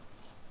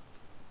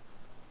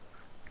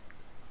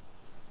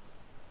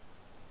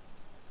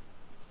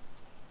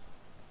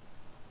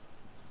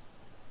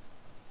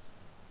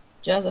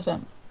 Jazz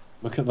FM.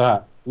 Look at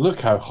that.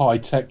 Look how high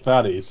tech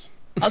that is.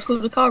 That's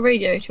called a car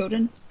radio,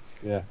 children.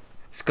 Yeah.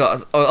 It's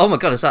got. Oh my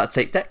god, is that a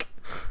tape deck?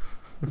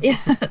 Yeah,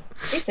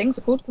 these things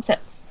are called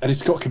cassettes. And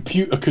it's got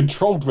computer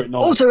controlled written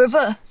on it. Auto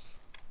reverse.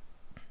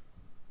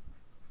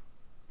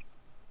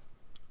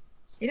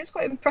 He looks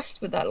quite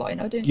impressed with that line,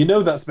 I do. You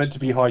know that's meant to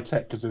be high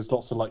tech because there's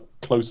lots of like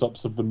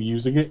close-ups of them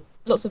using it.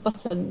 Lots of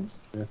buttons.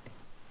 Yeah.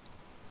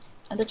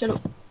 And a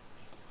jello.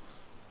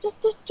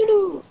 Just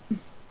jello.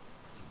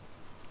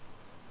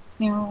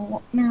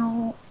 Meow,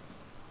 meow.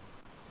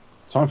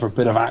 Time for a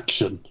bit of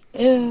action.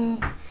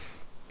 Yeah.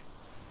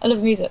 I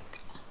love music.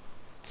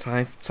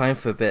 Time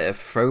for a bit of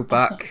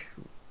throwback.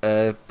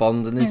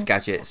 Bond and his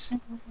gadgets.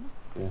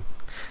 Yeah.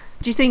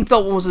 Do you think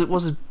Dalton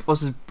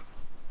was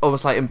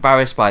almost like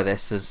embarrassed by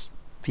this, as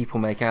people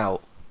make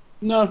out?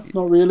 No,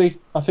 not really.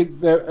 I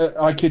think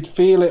I could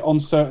feel it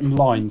on certain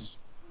lines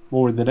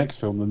more in the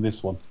next film than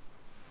this one.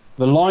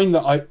 The line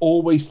that I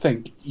always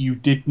think you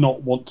did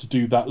not want to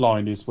do that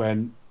line is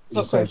when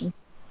he says,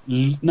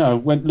 no,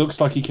 when it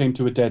looks like he came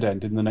to a dead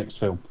end in the next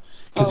film.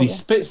 Because he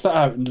spits that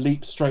out and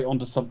leaps straight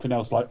onto something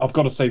else. Like, I've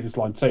got to say this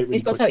line. Say it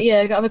really quick. Got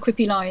to have a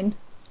quippy line.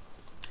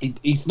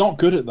 He's not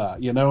good at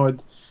that, you know.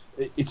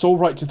 It's all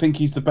right to think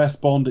he's the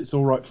best Bond. It's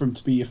all right for him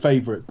to be your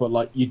favourite, but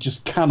like you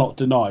just cannot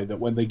deny that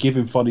when they give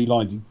him funny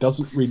lines, he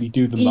doesn't really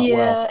do them that well.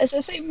 Yeah, it's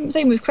the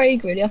same with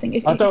Craig. Really, I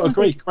think. I don't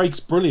agree. Craig's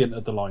brilliant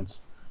at the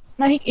lines.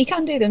 No, he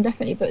can do them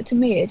definitely, but to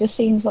me, it just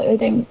seems like they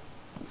don't.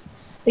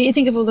 You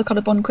think of all the kind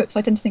of Bond quips,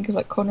 I tend to think of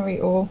like Connery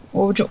or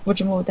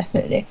Roger Moore,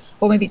 definitely,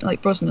 or maybe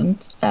like Brosnan.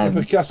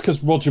 But that's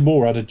because Roger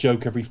Moore had a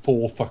joke every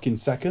 4 fucking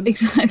seconds.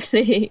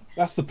 Exactly.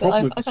 That's the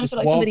problem. I kind of feel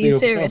like somebody who's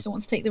serious and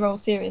wants to take the role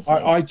seriously.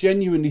 I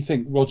genuinely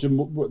think Roger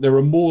Moore, there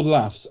are more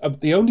laughs.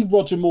 The only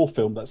Roger Moore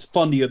film that's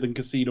funnier than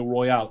Casino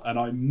Royale, and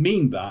I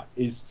mean that,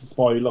 is The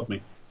Spy Who Loved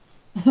Me.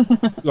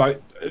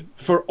 Like,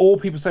 for all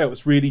people say,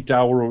 it's really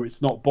dour or it's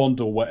not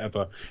Bond or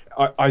whatever.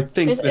 I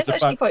think it's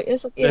actually quite.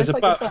 There's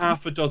about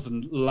half a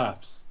dozen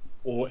laughs,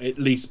 or at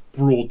least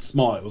broad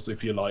smiles,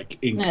 if you like,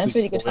 in it's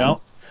really good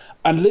Royale.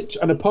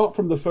 And apart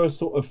from the first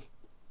sort of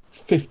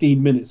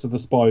 15 minutes of The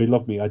Spy Who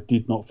Loved Me, I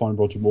did not find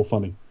Roger Moore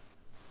funny.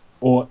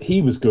 Or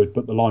he was good,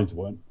 but the lines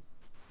weren't.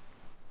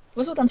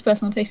 Well, it's all down to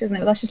personal taste, isn't it?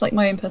 But that's just like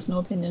my own personal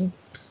opinion.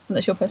 And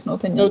that's your personal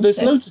opinion. No,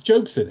 there's loads of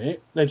jokes in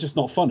it. They're just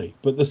not funny.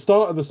 But the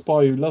start of The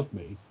Spy Who Loved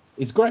Me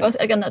is great. Well,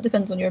 again, that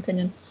depends on your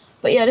opinion.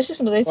 But yeah, it's just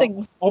one of those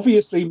things.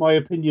 Obviously, my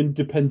opinion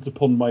depends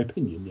upon my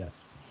opinion,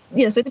 yes.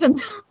 Yes, it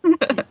depends.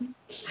 I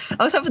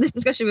was having this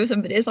discussion with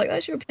somebody. It's like,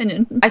 that's your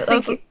opinion. I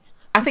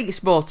think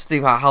it's more to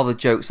do with how the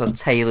jokes are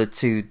tailored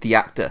to the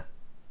actor.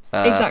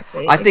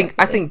 Exactly. I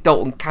think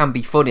Dalton can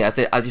be funny.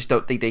 I just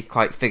don't think they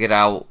quite figured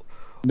out.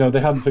 No, they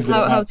haven't figured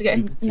out how to get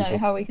him. No,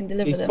 how we can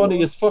deliver them. He's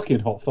funny as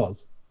fucking Hot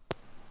Fuzz.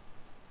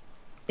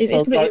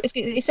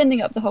 He's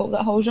sending up that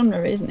whole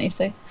genre, isn't he?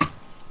 So,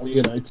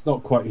 you know, it's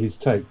not quite his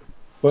take.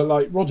 But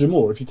like Roger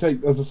Moore, if you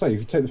take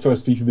the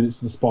first few minutes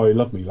of The Spy Who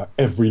Loved Me, like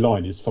every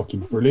line is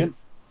fucking brilliant,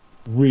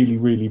 really,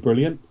 really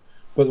brilliant.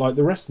 But like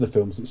the rest of the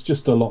films, it's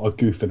just a lot of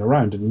goofing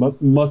around,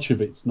 and much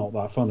of it's not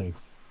that funny.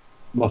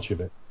 Much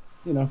of it,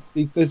 you know,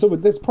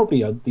 there's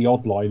probably the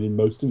odd line in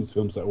most of his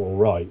films that are all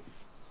right.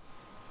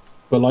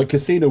 But like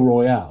Casino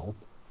Royale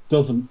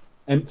doesn't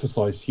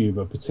emphasise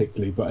humour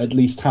particularly, but at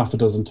least half a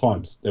dozen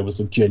times there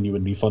was a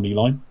genuinely funny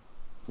line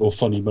or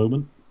funny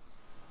moment.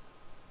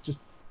 Just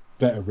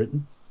better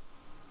written.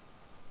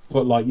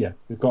 But like, yeah,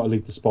 we've got to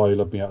leave The Spy Who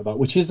Loved Me out of that,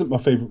 which isn't my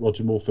favourite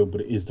Roger Moore film,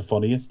 but it is the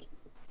funniest.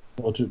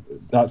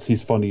 That's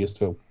his funniest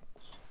film.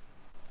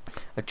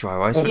 A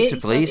dry ice pizza,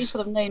 please. He's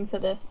sort of known for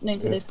those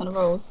kind of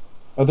roles.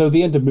 Although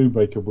the end of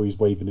Moonraker, where he's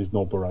waving his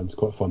knob around, is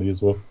quite funny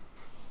as well.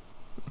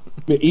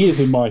 But he is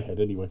in my head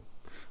anyway.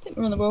 Take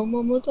me around the world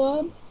one more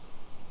time.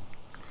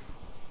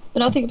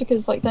 But I think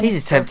because like then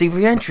he's attempting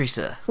re-entry,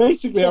 sir.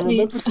 Basically, I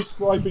remember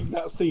describing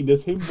that scene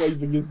as him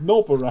waving his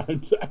knob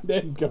around and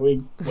then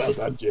going, "Well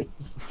done,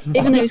 James."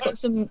 Even though he's got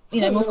some,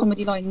 more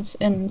comedy lines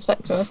in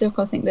Spectre, I still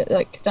kind of think that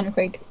like Daniel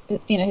Craig,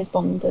 his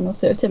Bond, and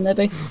also Tim, they're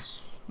both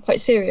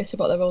quite serious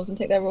about their roles and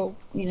take their role,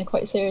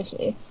 quite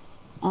seriously.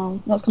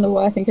 That's kind of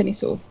why I think any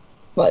sort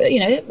of,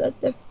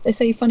 they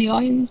say funny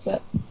lines,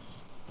 but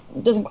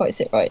it doesn't quite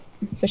sit right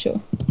for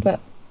sure. But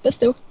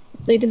still,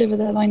 they deliver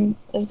their line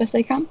as best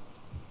they can.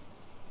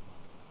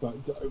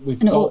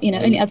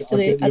 Only adds to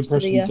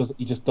the.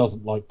 He just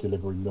doesn't like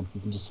delivering them.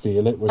 You can just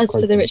feel it. Adds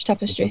to the rich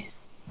tapestry.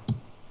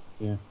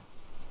 Yeah,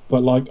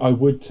 but like I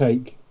would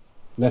take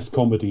less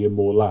comedy and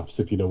more laughs,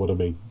 if you know what I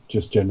mean.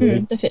 Just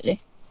generally,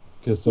 definitely.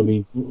 Because I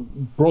mean,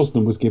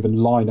 Brosnan was given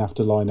line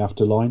after line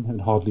after line,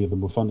 and hardly of them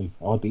were funny.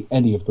 Hardly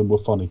any of them were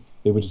funny.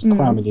 They were just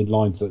cramming in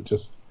lines that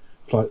just.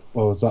 It's like,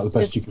 well, is that the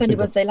best you can? Depending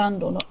whether they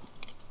land or not.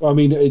 I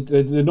mean,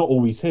 they're not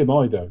always him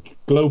either.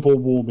 Global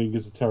warming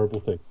is a terrible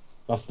thing.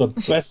 That's the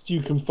best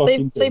you can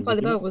fucking do. Saved by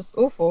the Bell was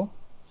awful.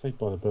 Saved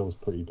by the Bell was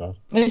pretty bad.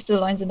 Most of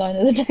the lines in Nine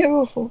of the Day were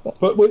awful.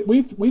 But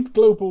with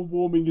global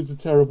warming is a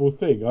terrible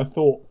thing, I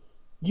thought,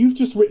 you've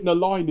just written a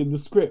line in the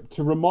script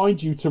to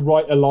remind you to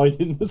write a line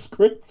in the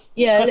script.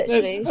 Yeah,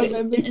 literally. So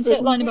insert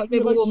a line about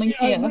global warming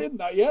I haven't here. written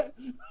that yet.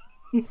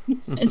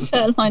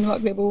 Insert a line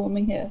about global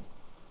warming here.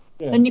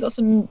 Yeah. Then you got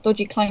some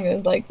dodgy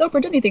clangers like, they'll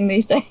print anything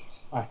these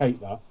days. I hate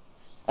that.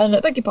 And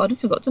beg your pardon,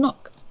 forgot to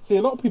knock. See,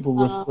 a lot of people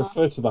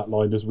refer to that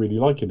line as really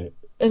liking it.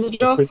 There's a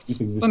draft.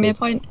 anything this Buy me a week.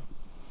 pint.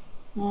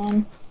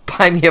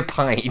 Buy me a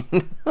pint.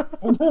 I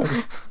know.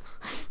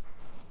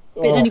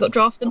 But then you got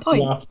draft and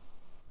pint. Laughed.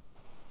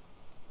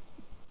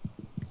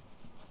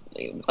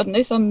 I don't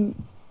know, some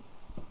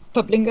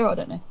pub lingo, I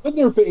don't know. When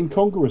they're a bit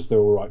incongruous, they're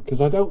all right, because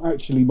I don't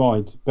actually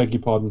mind, beg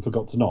your pardon,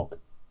 forgot to knock.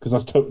 Because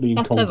that's totally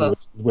That's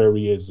incongruous with where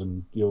he is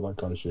and all that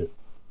kind of shit.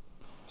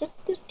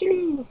 Just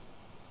do.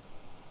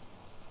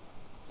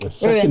 The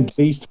second Ruined.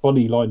 least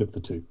funny line of the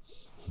two.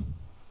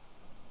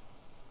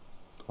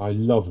 I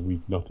love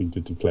We've Nothing to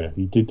Declare.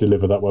 He did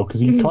deliver that well,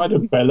 because he kind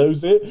of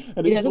bellows it,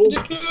 and Yeah, it's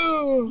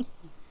all...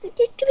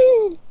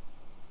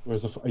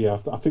 Whereas,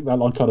 I think that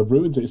line kind of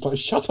ruins it. It's like,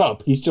 shut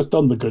up, he's just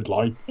done the good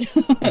line.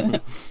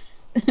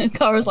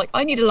 Cara's like,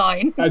 I need a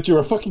line. And you're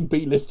a fucking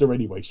B-lister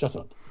anyway, shut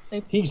up.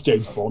 He's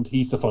James Bond,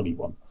 he's the funny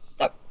one.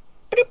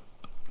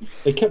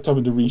 They kept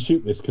having to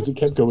reshoot this because it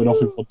kept going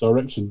off in one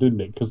direction,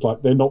 didn't it? Because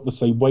like they're not the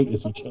same weight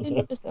as each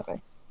other.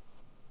 Okay.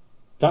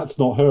 That's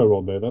not her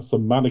on there. That's a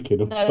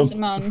mannequin of No, that's a some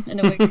man in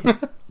a wig.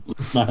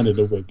 man in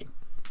a wig.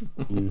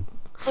 Yeah.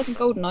 Like in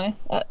Goldeneye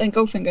and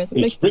Goldfinger. It's a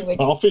It's bloke in a Rick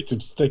wig. Parfitt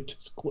and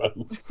status quo.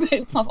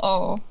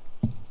 Oh.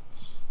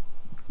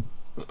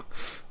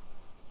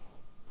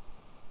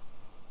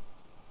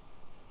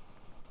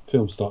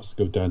 Film starts to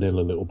go downhill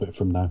a little bit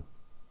from now.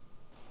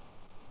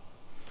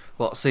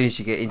 What, as soon as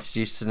you get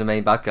introduced to the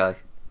main bad guy?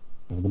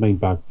 The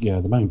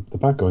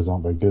bad guys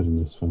aren't very good in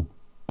this film.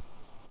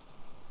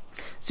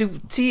 So,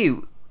 to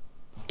you,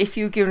 if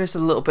you were giving us a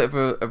little bit of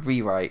a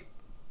rewrite,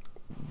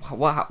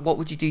 what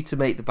would you do to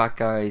make the bad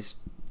guys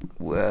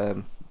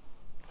Well,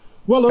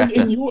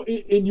 better?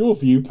 in your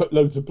view, put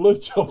loads of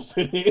blowjobs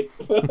in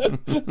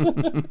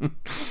it.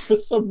 For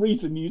some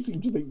reason, you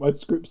seem to think my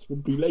scripts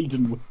would be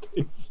laden with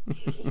this.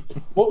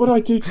 What would I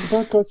do to the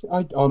bad guys?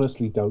 I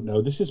honestly don't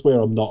know. This is where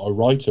I'm not a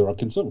writer. I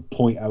can sort of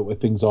point out where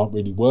things aren't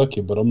really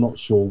working, but I'm not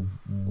sure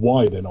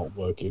why they're not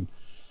working.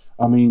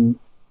 I mean,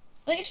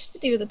 I think it's just to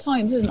do with the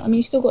times, isn't it? I mean,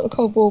 you still got the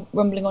Cold War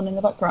rumbling on in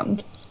the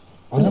background.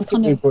 I don't it's think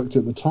kind they of- worked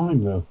at the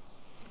time, though.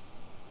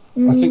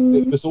 I think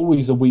it was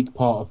always a weak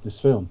part of this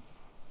film.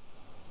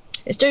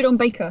 It's Joe Don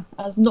Baker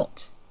as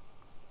not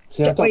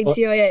See, Jack Wade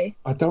CIA.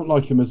 I don't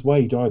like him as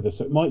Wade either,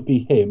 so it might be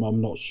him,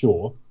 I'm not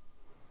sure.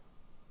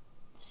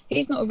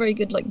 He's not a very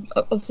good, like,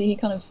 obviously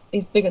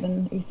he's bigger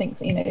than he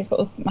thinks, you know, he's got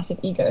a massive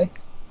ego.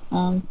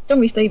 John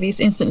Rhys Davies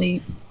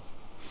instantly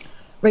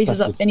raises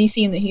That's up any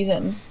scene that he's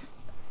in.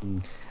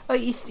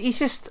 Like, he's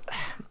just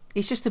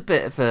a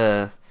bit of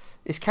a...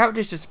 His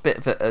character's just a bit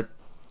of an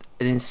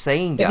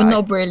insane Bit guy. of a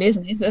knob, really,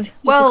 isn't he? He's a bit of, just a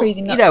Well,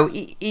 crazy nut. you know,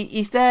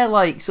 he's there,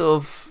 like, sort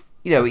of...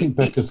 You know, I think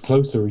Becker's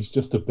closer, he's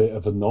just a bit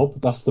of a knob,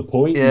 that's the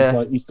point.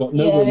 Yeah. He's got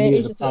nowhere Yeah, near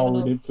he's the just a bit of a power and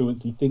knob.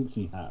 influence he thinks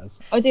he has.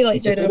 I do like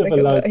he's Joe a Don bit of a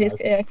Baker, low but his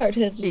guy. character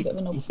is just a bit of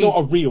a knob. He's not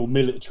a real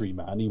military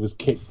man, he was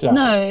kicked out.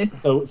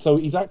 No, So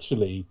he's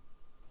actually...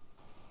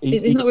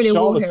 He's not really a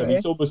war charlatan.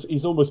 hero.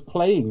 He's almost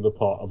playing the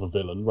part of a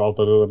villain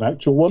rather than an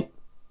actual one.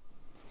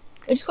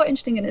 which is quite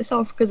interesting in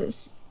itself because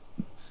it's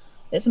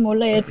a more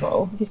layered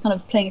role. He's kind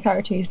of playing a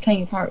character who's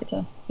playing a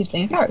character who's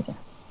playing a character.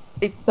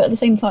 But at the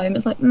same time,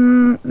 it's like,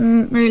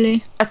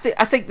 really? I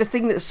think the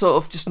thing that's sort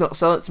of just not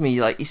selling it to me,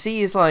 like, you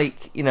see is,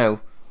 like, you know,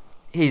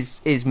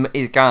 his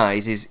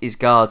guys, his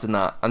guards and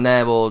that, and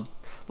they're all,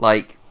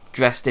 like,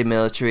 dressed in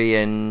military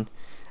and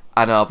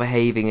are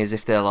behaving as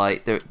if they're,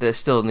 like, they're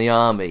still in the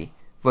army.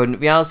 When in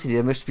reality,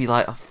 they must be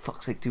like, oh,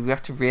 fuck's sake, do we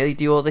have to really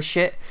do all this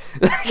shit?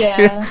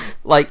 Yeah.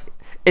 Like,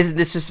 isn't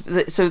this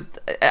just... So,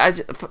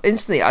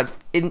 instantly,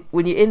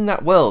 when you're in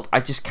that world, I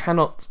just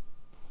cannot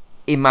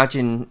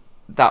imagine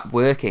that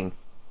working.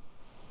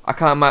 I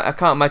can't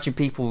imagine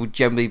people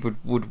generally would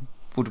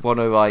want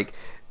to, like,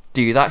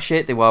 do that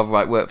shit. They rather,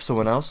 like, work for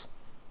someone else.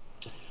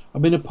 I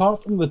mean,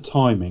 apart from the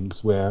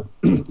timings where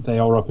they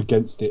are up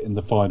against it in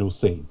the final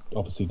scene,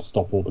 obviously to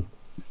stop all the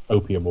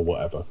opium or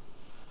whatever,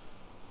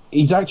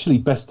 he's actually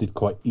bested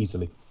quite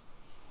easily.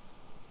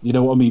 You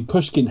know what I mean?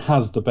 Pushkin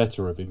has the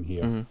better of him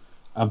here. Mm-hmm.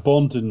 And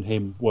Bond and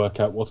him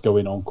work out what's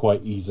going on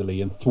quite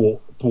easily and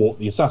thwart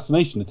the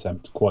assassination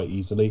attempt quite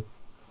easily.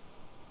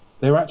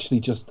 They're actually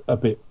just a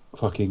bit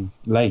fucking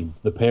lame,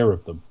 the pair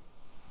of them.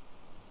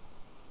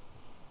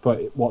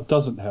 But what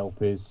doesn't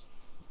help is,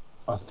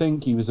 I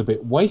think he was a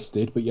bit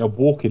wasted, but you're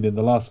walking in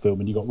the last film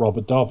and you got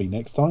Robert Darby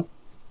next time.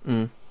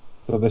 Mm.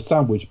 So they're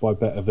sandwiched by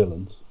better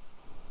villains.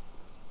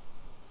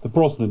 The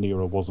Brosnan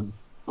era wasn't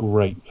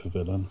great for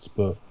villains,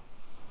 but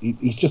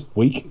he's just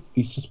weak.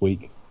 He's just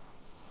weak.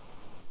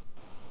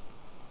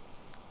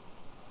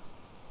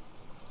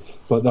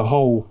 But the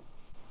whole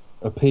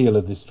appeal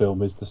of this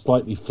film is the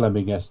slightly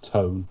Fleming-esque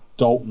tone.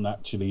 Dalton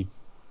actually,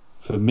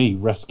 for me,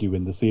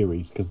 rescuing the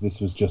series, because this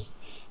was just,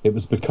 it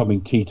was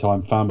becoming tea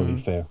time family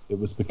fare. It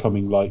was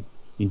becoming like,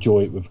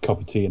 enjoy it with a cup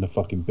of tea and a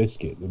fucking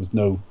biscuit.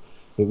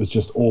 It was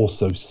just all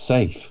so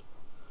safe.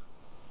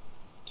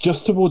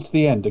 Just towards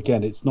the end,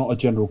 again, it's not a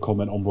general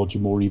comment on Roger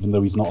Moore, even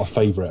though he's not a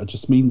favourite. I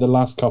just mean the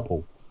last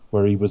couple,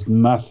 where he was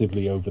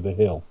massively over the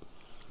hill.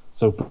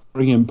 So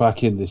bring him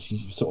back in, this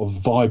sort of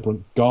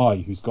vibrant guy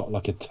who's got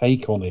like a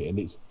take on it, and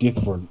it's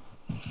different.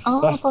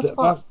 That's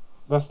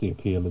the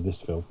appeal of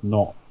this film,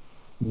 not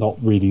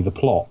really the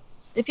plot.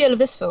 The appeal of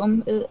this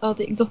film are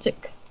the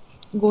exotic,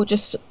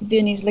 gorgeous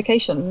Viennese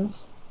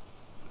locations,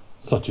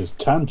 such as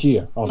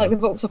Tangier, like the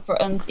Volksopera,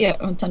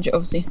 and Tangier,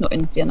 obviously not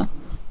in Vienna,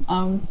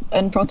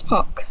 and Prater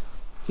Park.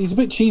 See, he's a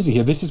bit cheesy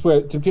here. This is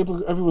where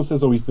everyone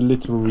says, "Oh, he's the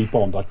literary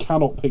Bond." I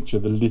cannot picture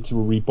the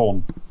literary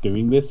Bond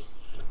doing this.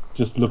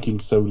 Just looking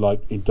so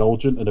like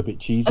indulgent and a bit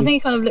cheesy. I think he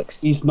kind of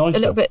looks he's nicer. A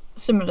little bit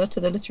similar to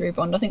the literary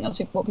Bond. I think that's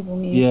what people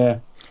mean. Yeah,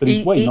 but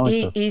he's way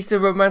nicer. He's the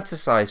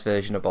romanticised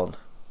version of Bond.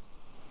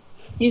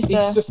 He's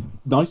just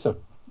nicer.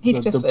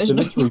 Heathcliff version.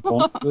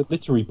 The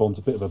literary Bond's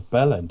a bit of a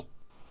bellend.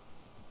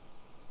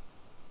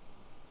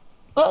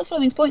 Well, that's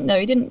Fleming's point, though.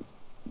 He didn't.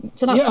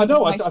 So that's I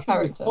know. I nice think it's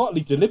character.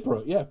 partly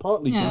deliberate. Yeah,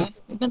 partly deliberate.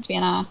 He's meant to be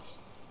an ass.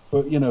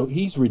 But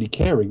he's really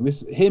caring.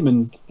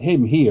 Him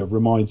here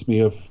reminds me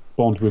of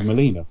Bond with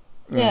Melina.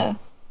 Yeah.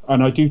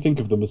 And I do think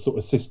of them as sort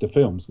of sister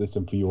films, this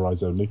and For Your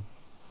Eyes Only.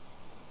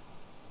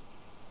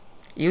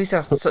 He always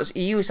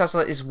has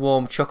like this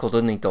warm chuckle,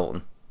 doesn't he,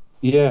 Dalton?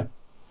 Yeah.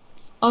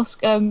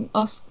 Ask James,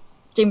 what's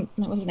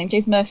his name?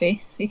 James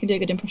Murphy. He can do a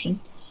good impression.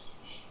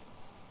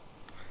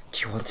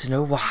 Do you want to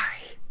know why?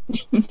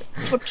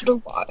 Want to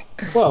know why?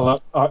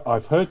 Well,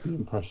 I've heard the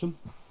impression.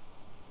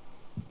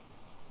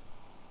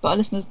 But our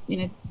listeners,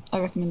 I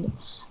recommend it.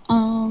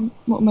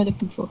 What am I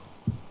looking for?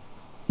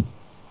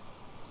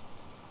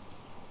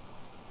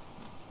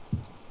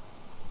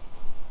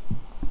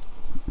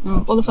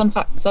 All the fun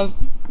facts I've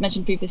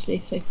mentioned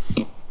previously, so.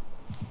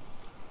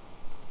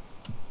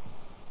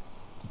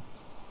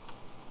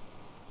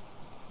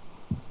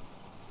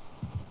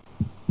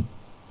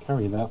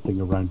 Carrying that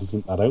thing around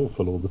isn't that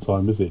helpful all the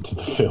time, is it, to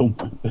the film?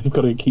 They've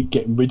got to keep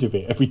getting rid of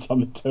it every time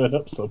they turn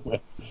up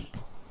somewhere.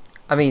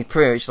 I mean,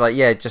 pretty much like,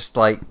 just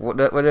like,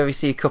 whenever you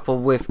see a couple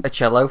with a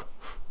cello,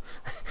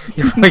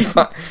 you'll be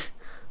fine.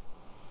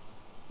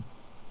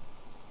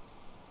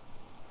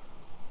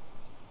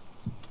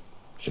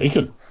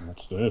 Shaken.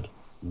 That's dead.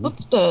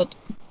 What's dead?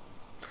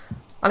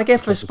 And again,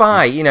 for a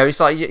spy, it's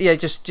like,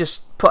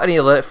 just put any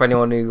alert for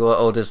anyone who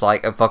orders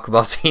like a vodka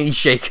martini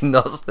shaken,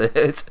 not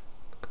stirred.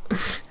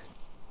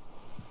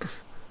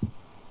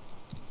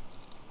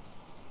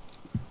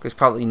 Because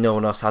probably no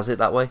one else has it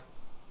that way.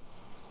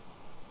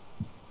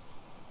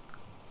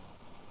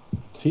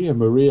 Tia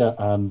Maria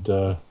and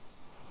I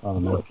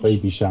don't know,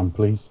 Baby Sham,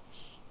 please.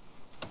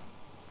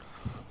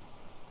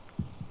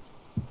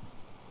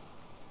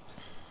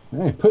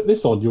 Hey, put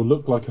this on, you'll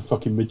look like a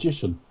fucking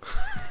magician.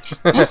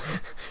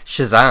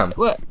 Shazam. It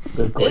works.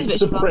 The great It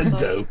is a bit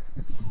soprendo.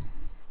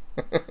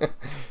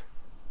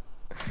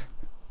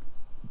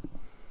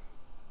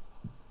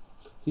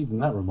 Even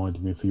that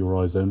reminded me of For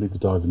Your Eyes Only, the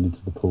diving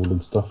into the pool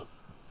and stuff.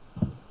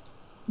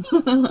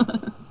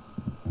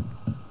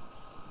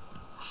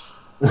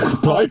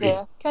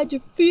 Blimey. Can you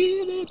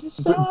feel it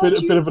inside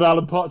Bit of an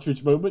Alan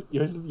Partridge moment.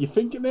 You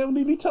fingernail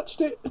nearly touched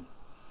it?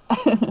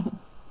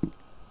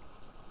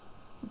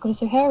 God, it's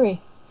so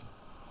hairy.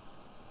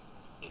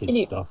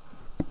 Kid stuff.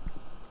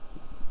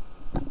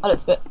 Oh,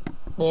 that's a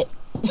bit.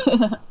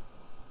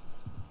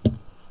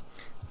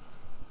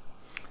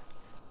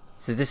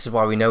 So this is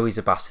why we know he's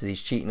a bastard.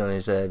 He's cheating on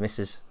his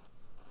missus.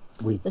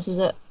 This is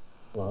it.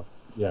 Well,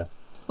 yeah.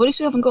 Well, at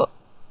least we haven't got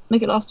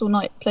Make It Last All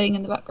Night playing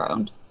in the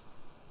background.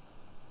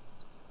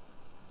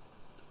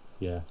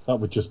 Yeah, that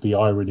would just be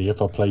irony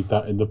if I played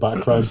that in the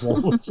background while I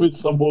was with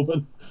some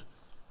woman.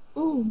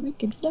 Oh,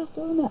 Make It Last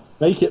All Night.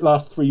 Make it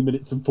last 3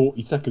 minutes and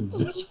 40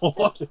 seconds is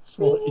what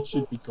it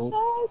should be called.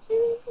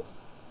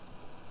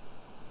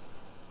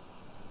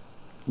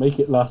 Make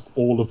it last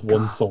all of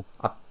one song.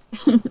 I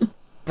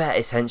bet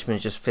his henchmen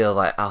just feel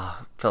like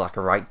a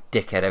right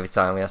dickhead every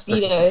time he has to.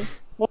 I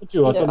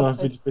don't know how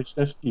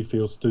Vishnevsky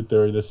feels stood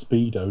there in a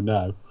Speedo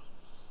now.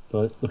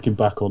 But looking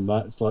back on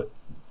that, it's like,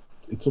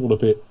 it's all a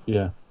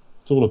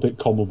bit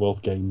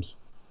Commonwealth Games.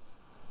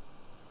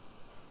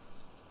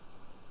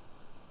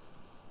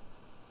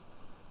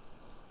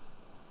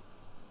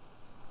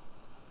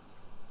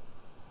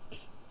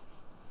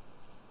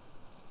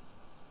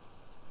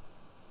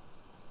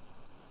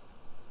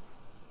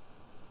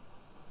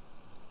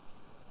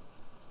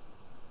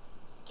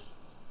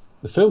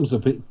 The film's a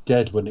bit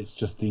dead when it's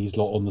just these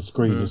lot on the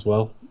screen as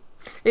well.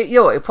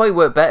 It probably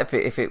worked better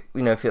if it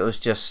was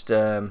just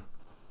if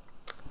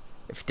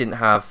it didn't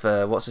have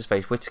what's his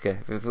face, Whittaker.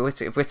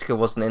 If Whittaker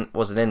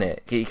wasn't in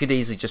it, he could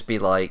easily just be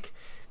like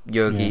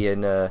Yogi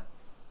and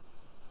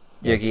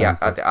Yogi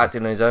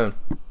acting on his own.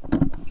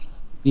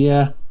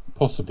 Yeah,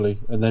 possibly,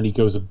 and then he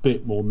goes a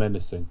bit more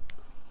menacing.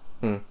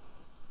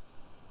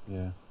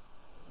 Yeah.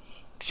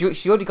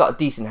 She already got a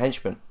decent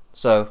henchman,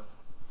 so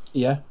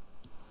Yeah.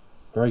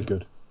 Very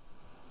good.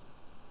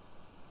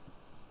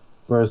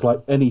 Whereas,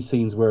 like, any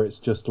scenes where it's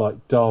just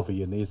like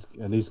Darby and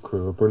his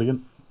crew are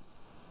brilliant.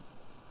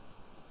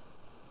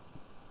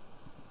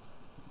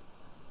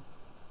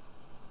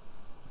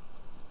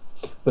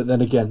 But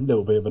then again, a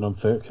little bit of an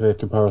unfair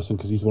comparison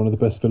because he's one of the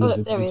best villains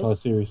in the entire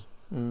series.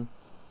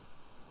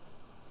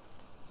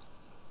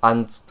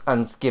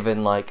 and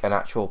given like an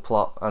actual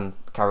plot and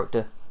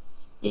character.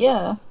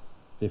 Yeah.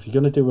 If you're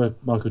going to do a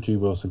Michael G.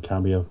 Wilson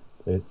cameo,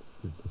 it's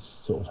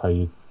sort of how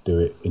you do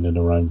it in and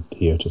around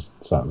here, just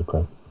sat in the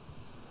crowd.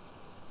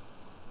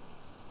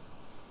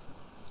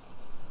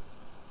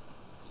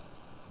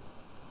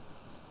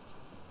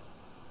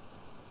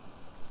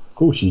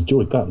 Oh, she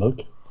enjoyed that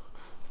look.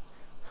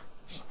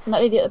 And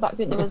that lady at the back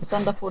didn't know whether to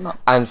stand up or not.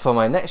 And for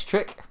my next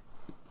trick...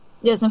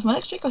 Yes, and for my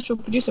next trick I shall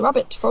produce a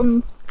rabbit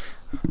from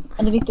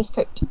underneath this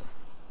coat.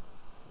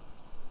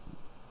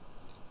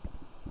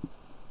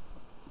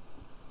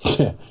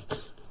 Yeah.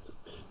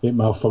 It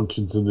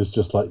malfunctions and there's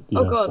just like,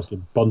 God.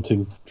 fucking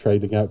bunting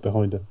trailing out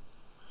behind her.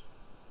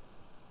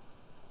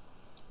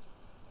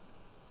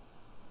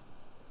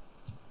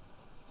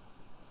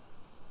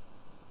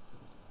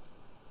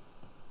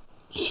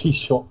 She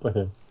shot for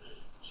him.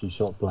 She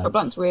shot blanks. For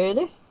blanks,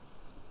 really?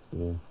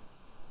 Yeah.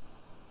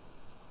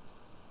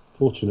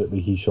 Fortunately,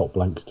 he shot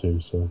blanks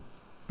too, so...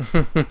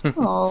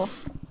 Oh.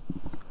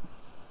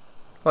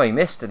 Well, he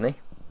missed, didn't he?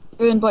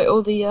 Ruined by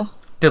all the...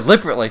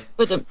 Deliberately.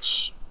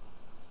 Shh.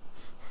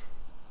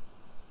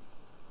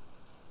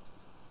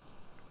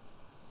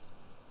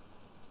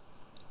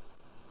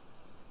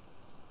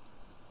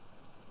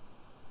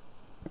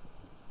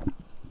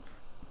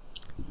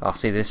 I'll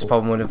see this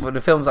problem when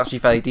the film's actually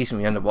fairly decent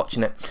when you end up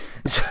watching it.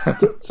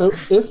 So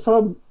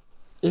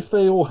if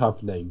they all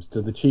have names,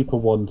 do the cheaper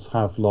ones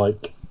have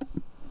like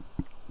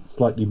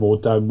slightly more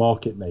down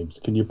market names?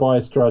 Can you buy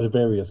a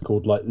Stradivarius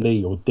called like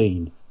Lee or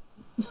Dean?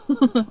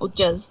 Or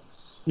Jez.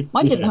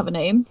 Mine didn't have a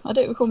name. I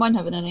don't recall mine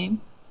having a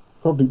name.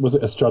 Probably was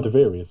it a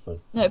Stradivarius though?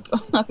 No,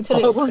 I can tell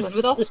you it wasn't.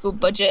 With our school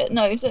budget,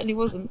 no, it certainly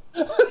wasn't.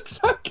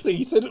 Exactly.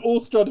 You said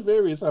all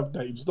Stradivarius have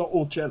names, not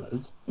all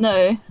cellos.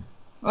 No.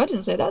 I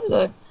didn't say that, did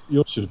I?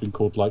 Yours should have been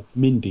called like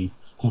Mindy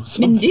or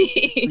something.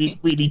 Mindy.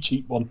 really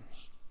cheap one.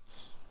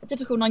 A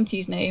typical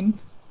 90s name.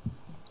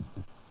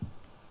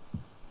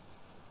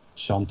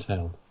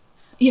 Chantel.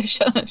 Yeah, no,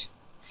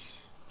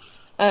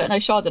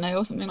 Chardonnay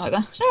or something like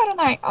that.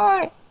 Chardonnay,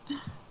 alright.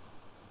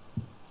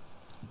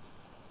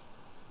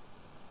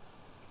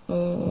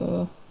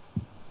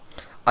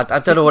 I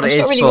don't know what it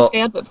is, really but... risky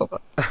advert for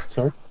it.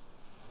 Sorry?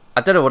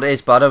 I don't know what it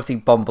is, but I don't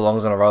think Bond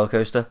belongs on a roller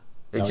coaster.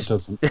 It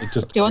doesn't. It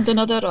just... Do you want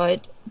another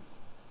ride?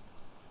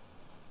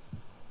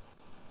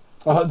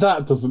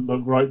 that doesn't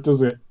look right,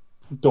 does it?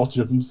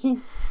 Dodgems.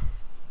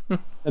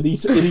 and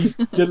he's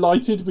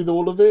delighted with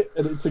all of it,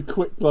 and it's a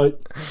quick like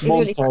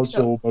Really montage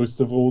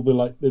almost of all the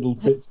like little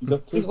bits he's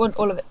up to. He's won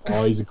all of it.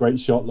 Oh, he's a great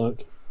shot.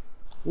 Look.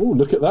 Oh,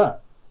 look at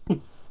that.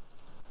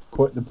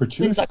 Quite the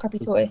protrusion. Wins that crappy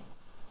toy.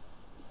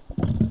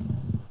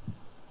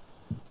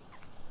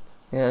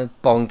 Yeah,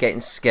 Bond getting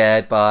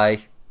scared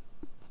by...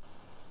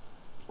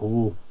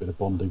 Oh, bit of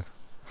bonding.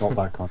 Not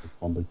that kind of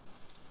bonding.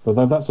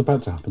 But that's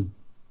about to happen.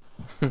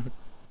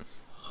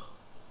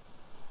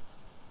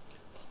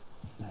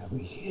 Now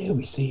here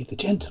we see the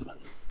gentleman,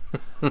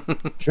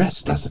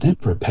 dressed as an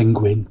emperor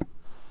penguin,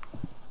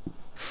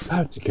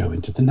 about to go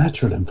into the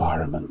natural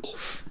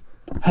environment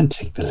and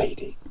take the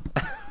lady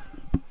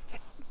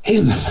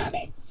in the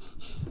fanny.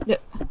 Yeah.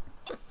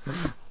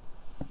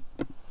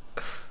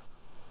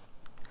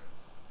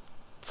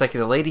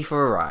 Taking the lady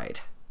for a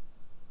ride.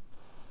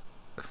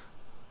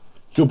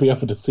 You'll be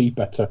able to see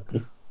better.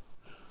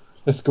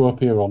 Let's go up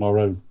here on our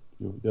own.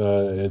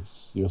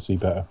 You'll see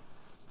better.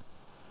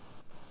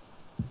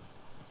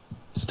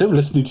 Still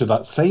listening to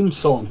that same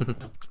song.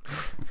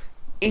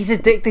 He's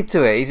addicted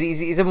to it.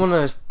 He's in one of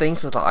those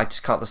things where like, I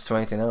just can't listen to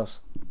anything else.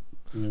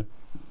 Yeah.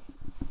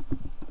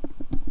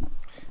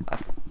 I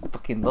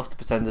fucking love to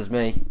pretend as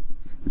me.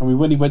 I mean,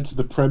 when he went to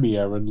the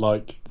premiere and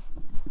like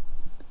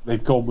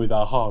they've gone with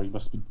Aha, he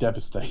must be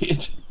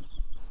devastated.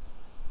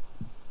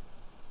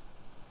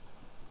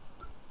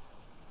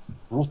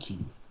 Brought to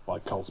you by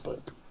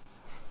Carlsberg.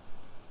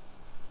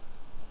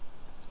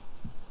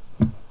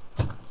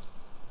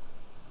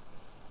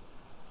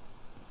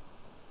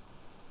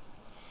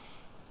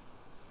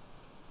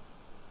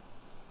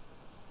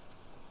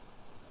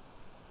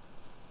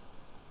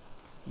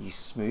 You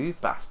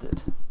smooth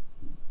bastard.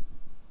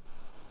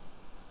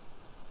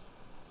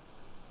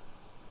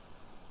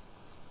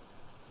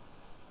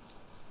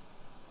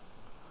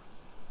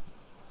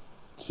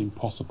 It's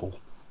impossible.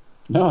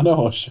 No,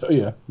 I'll show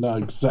you. No,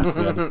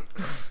 exactly.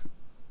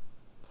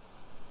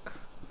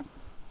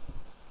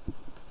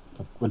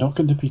 But we're not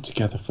going to be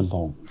together for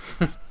long,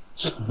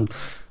 so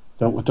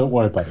don't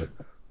worry about it.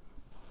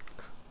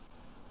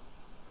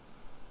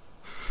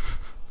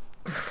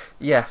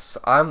 Yes,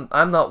 I'm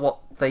not what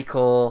they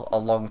call a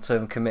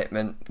long-term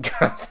commitment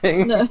kind of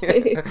thing. No.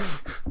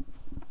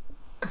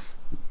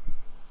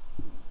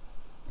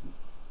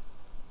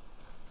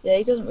 Yeah,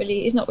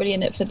 he's not really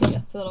in it for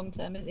the long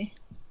term, is he?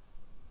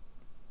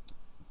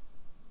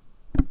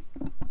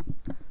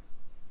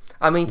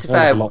 I mean, There's to a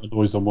hell fair, of a lot of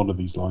noise on one of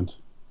these lines.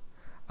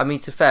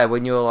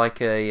 when you're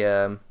like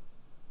a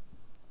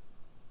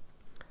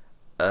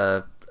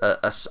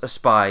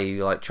spy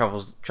who like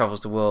travels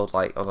the world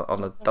like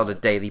on a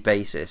daily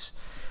basis,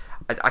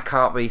 I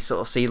can't really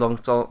sort of see long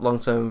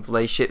term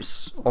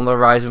relationships on the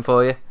horizon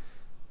for you.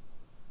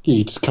 Yeah,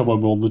 you just come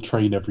on the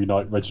train every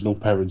night, Reginald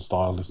Perrin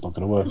style. It's not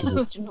going to work, is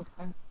it?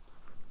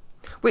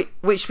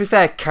 Which, to be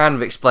fair, kind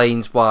of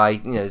explains why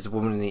there's a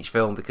woman in each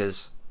film,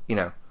 because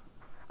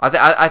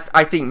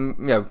I think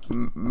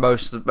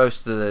most of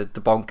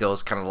the Bond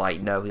girls kind of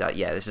like know that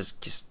this is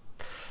just.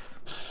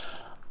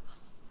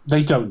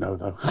 They don't know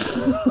though.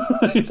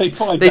 They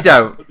don't. They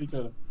don't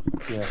know.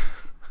 Yeah.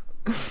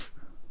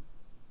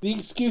 The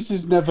excuse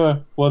is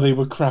never, well, they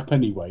were crap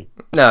anyway.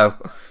 No,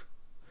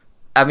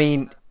 I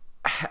mean,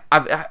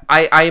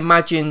 I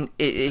imagine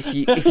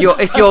if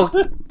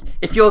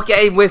you're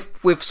getting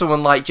with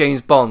someone like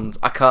James Bond,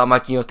 I can't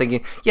imagine you're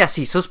thinking, yes,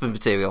 he's husband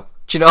material.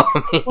 Do you know what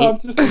I mean? Well, I'm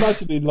just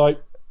imagining like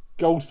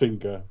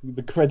Goldfinger,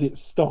 the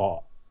credits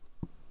start,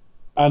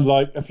 and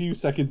like a few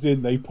seconds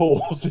in they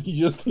pause, and you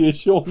just hear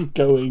Sean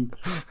going,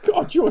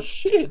 "God, you're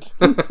shit."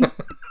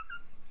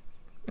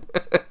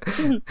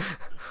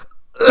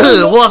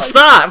 What's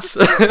that?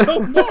 No,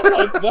 not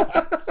like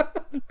that.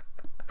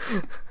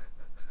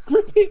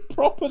 Grip it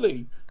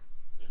properly,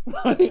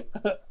 right?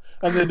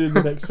 And then in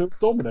the next film,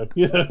 Domino.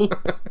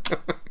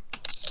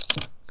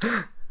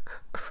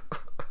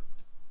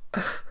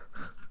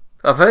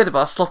 I've heard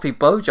about sloppy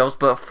blowjobs,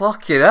 but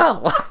fucking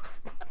hell.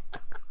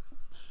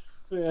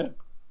 Yeah.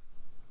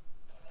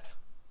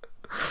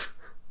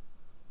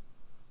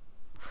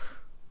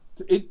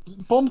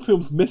 Bond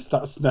films miss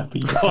that snappy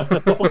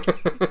dialogue.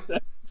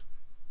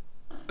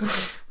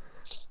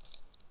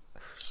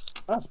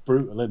 That's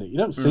brutal, isn't it? You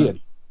don't see it,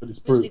 but it's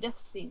brutal. Especially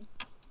death scene.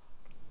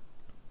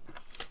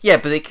 Yeah,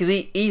 but it could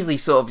easily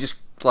sort of just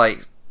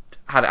like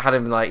had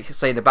him like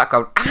say in the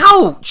background,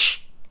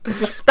 "Ouch!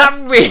 That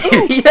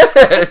really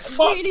hurts."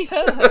 Really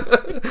hurt.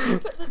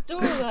 Put the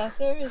door there,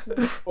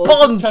 seriously.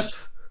 Bond,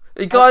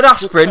 he got an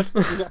aspirin.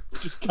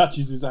 Just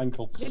catches his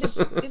ankle. Do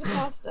the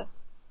plaster.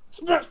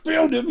 Smash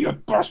behind him, you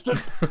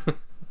bastard!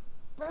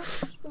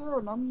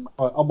 I'm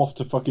I'm off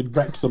to fucking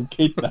wreck some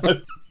kid now.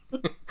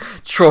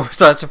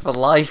 Traumatized for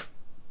life.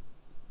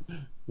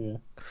 Yeah.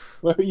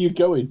 Where are you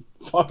going?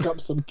 Fuck up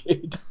some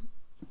kid.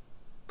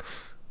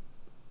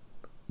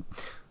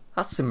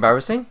 That's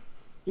embarrassing.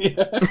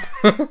 Yeah.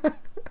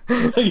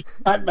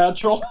 Act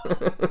natural.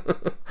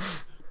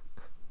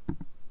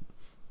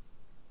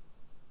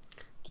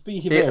 To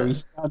be very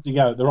standing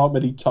out, there aren't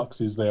many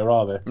tuxes there,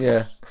 are there?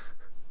 Yeah.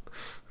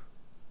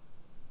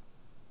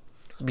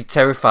 I'd be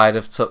terrified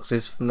of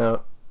tuxes from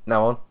now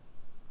on.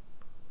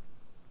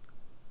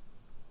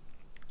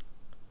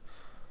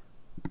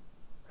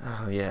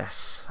 Oh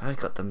yes, I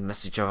got the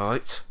message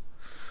alright.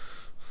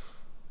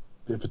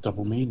 Bit of a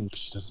double meaning because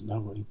she doesn't know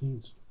what he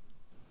means.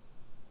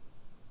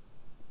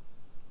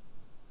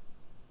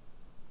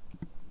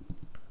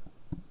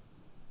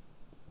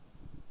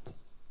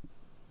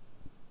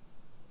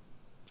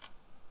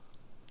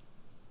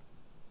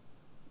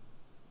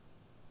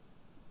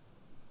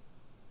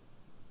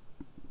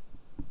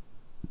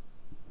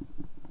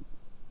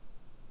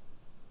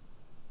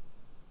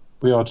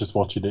 We are just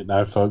watching it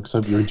now, folks.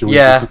 Hope you're enjoying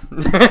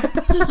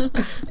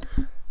it.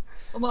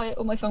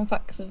 all my fun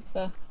facts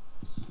have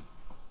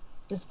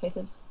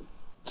dissipated.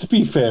 To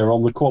be fair,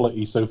 on the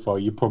quality so far,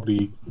 it's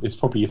probably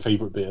your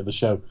favourite bit of the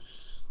show.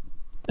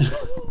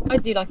 I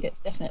do like it,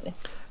 definitely.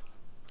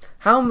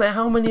 How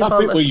many that of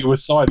our bit where you were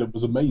silent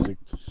was amazing.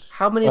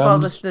 How many of our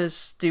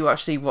listeners do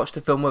actually watch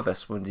the film with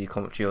us when do you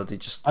commentary, or do you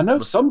just? I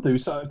know some do.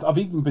 So I've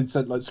even been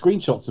sent like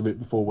screenshots of it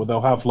before, where they'll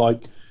have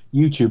like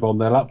YouTube on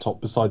their laptop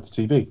beside the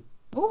TV.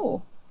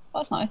 Oh,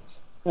 that's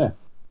nice. Yeah.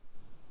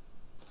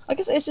 I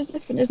guess it's just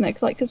different, isn't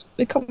it? Because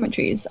with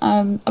commentaries,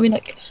 oh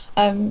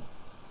god,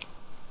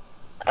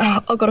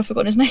 I've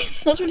forgotten his name.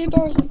 That's really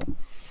embarrassing.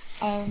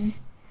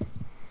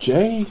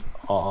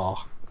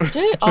 J.R.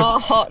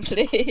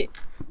 Hartley.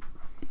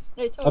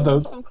 No,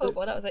 Tom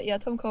Colwell, that was it. Yeah,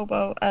 Tom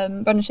Colwell,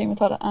 Brendan Shane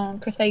Matada,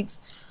 and Chris Hayes'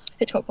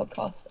 Hitchcock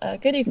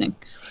podcast. Good evening.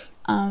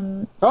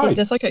 Right.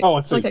 The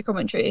psycho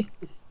commentary,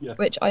 Yes.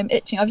 which I'm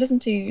itching. I've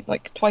listened to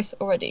like twice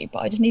already, but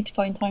I just need to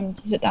find time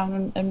to sit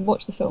down and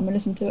watch the film and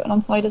listen to it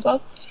alongside as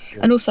well. Yeah.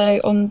 And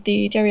also on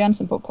the Jerry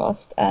Anderson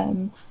podcast,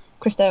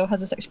 Chris Dale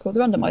has a section called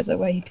The Randomizer,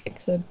 where he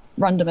picks a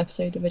random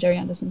episode of a Jerry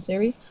Anderson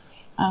series.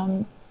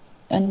 And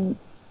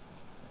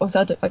also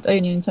I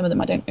only own some of them,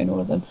 I don't own all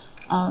of them.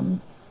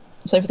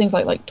 So for things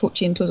like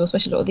Torchy and Tools, or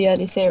especially a lot of the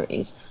early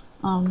series,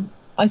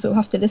 I sort of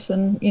have to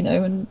listen,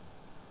 and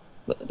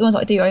the ones that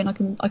I do own, I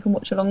can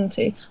watch along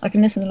to. I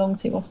can listen along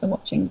to whilst I'm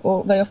watching,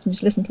 or very often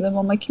just listen to them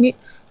on my commute,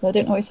 so I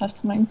don't always have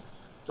time.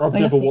 I've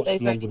never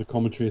watched along with the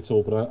commentary at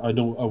all, but I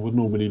know I would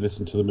normally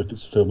listen to them if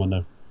it's a film I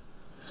know.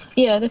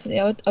 Yeah, definitely.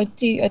 I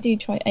do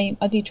try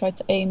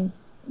to aim,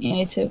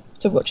 to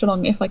watch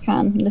along if I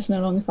can, listen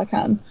along if I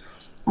can.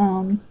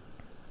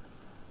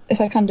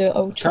 if I can do it,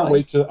 I'll try.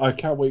 I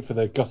can't wait for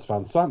their Gus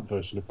Van Sant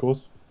version, of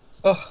course.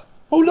 Ugh.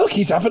 Oh look,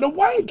 he's having a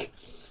wank.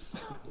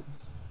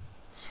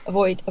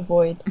 Avoid.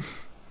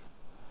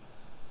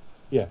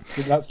 Yeah,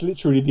 that's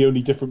literally the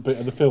only different bit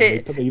of the film.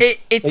 They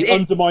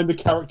undermine the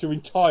character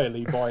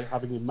entirely by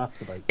having him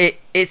masturbate.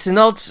 It's an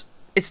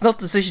odd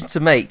decision to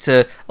make.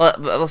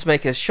 Let's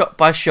make a shot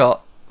by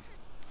shot,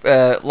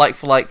 like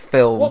for like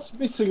film. What's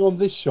missing on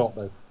this shot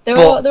though? There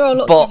are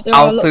lots of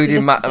I'll include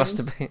in different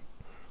masturbate.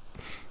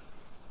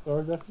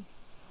 Sorry, Becky?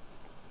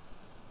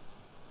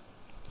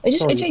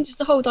 It changes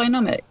the whole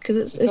dynamic because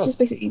it's just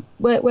basically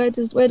where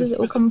does it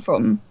all come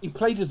from? He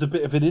played as a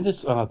bit of an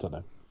innocent. I don't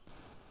know.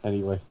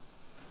 Anyway,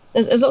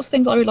 there's lots of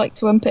things I would like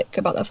to unpick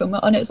about that film.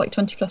 I know it's like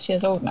 20+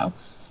 years old now.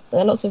 But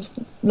there are lots of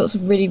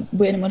really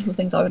weird and wonderful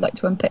things I would like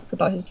to unpick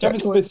about his Kevin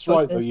directorial Smith's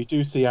right though. choices. You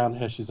do see Anne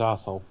Heche's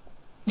arsehole.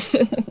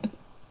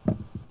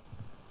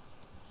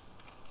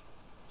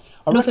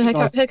 And also her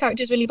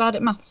character is really bad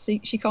at maths.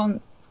 She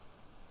can't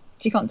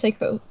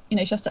take it. You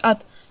know, she has to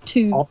add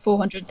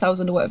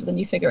 400,000 or whatever the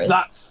new figure is.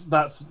 That's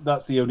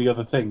the only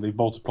other thing. They've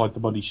multiplied the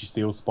money she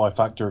steals by a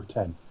factor of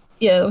 10.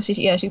 Yeah,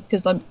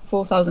 because like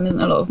 4,000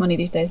 isn't a lot of money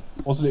these days.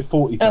 Wasn't it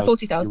 40,000?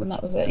 40,000,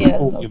 that was it. Yeah, it's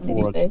a lot of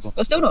money these days,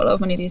 but still not a lot of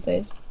money these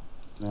days.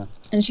 Yeah.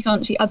 And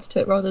she adds to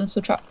it rather than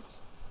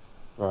subtracts.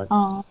 Right.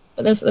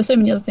 But there's so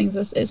many other things.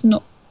 It's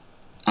not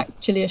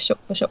actually a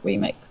shot-for-shot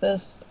remake.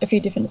 There's a few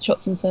different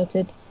shots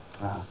inserted.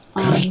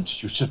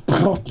 Great, you should have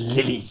brought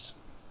lilies.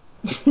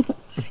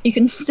 You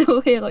can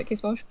still hear like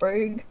his Welsh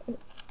brogue.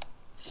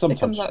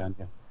 Sometimes you can,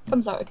 yeah.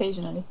 Comes out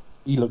occasionally.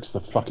 He looks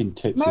the fucking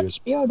tits.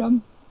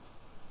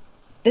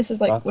 This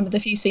is like one of the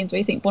few scenes where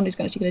you think Bond is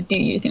actually going to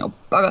do you. You think, oh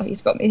bugger,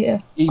 he's got me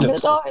here. He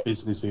looks like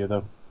business here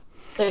though.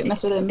 Don't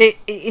mess with him.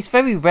 It's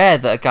very rare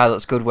that a guy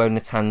looks good wearing a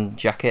tan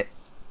jacket.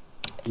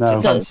 No.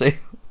 Tan suit.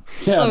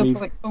 Yeah, I mean,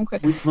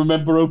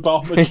 remember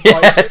Obama?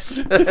 Yes.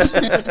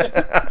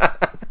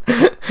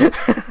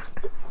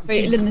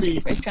 Very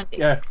trendy.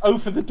 Yeah. Oh,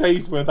 for the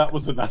days where that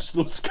was a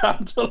national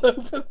scandal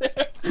over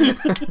there.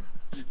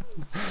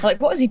 Like,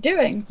 what is he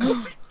doing?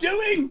 What's he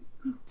doing?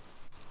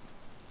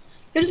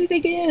 Who does he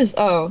think he is?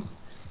 Oh.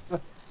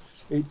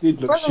 It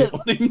did look shit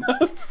on him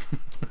though.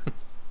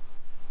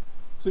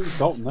 Sue's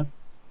Dalton though.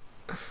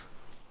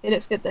 He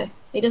looks good though.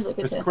 He does look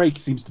good though. Craig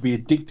seems to be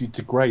addicted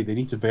to grey. They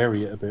need to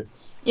vary it a bit.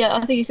 Yeah, I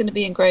think he's going to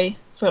be in grey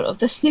for a lot of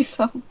this new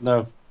film.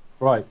 No.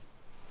 Right.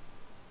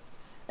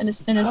 In a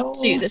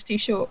suit that's too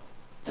short.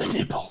 The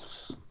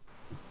nipples.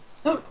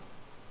 Oh,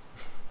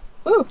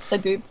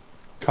 said boob.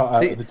 Cut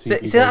out of the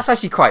TV. See, that's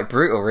actually quite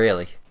brutal,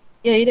 really.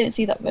 Yeah, you don't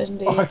see that version,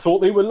 do you? Oh, I thought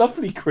they were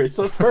lovely, Chris.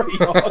 That's very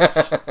harsh.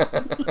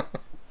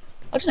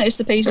 I just noticed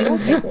the Paisley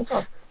wallpaper as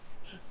well.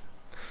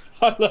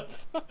 I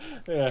love that.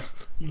 Yeah,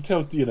 you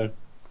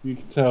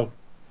can tell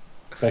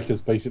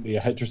Becca's basically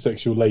a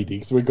heterosexual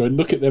lady, so we're going,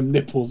 look at them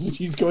nipples, and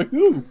she's going,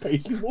 ooh,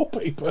 Paisley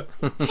wallpaper.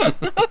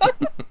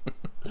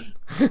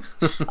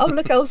 I'll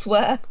look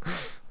elsewhere.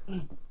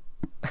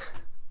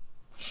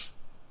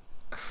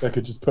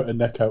 Becca just put her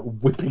neck out,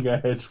 whipping her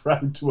head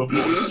round to a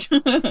point.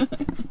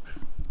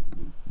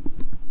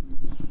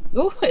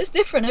 Oh, it's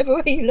different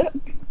everywhere you look.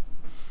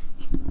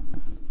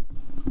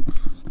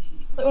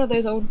 Like one of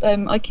those old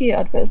IKEA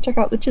adverts. Check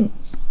out the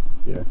chintz.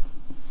 Yeah.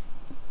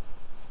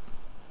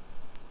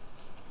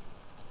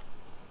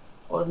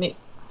 Or neat.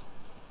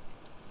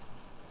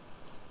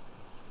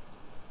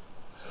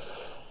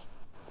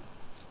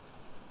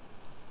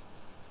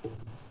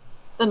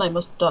 Then I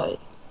must die.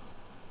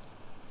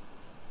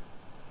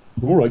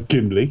 All right,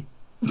 Gimli.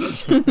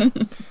 He's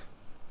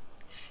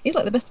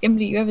like the best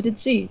Gimli you ever did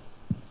see.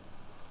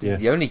 Yes.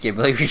 The only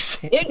Gimli we've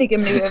seen. The only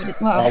Gimli we ever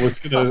did. Wow. I was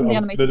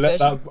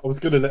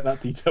gonna let that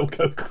detail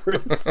go,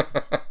 Chris.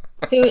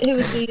 Who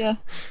was the?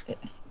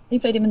 Who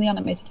played him in the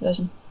animated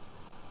version?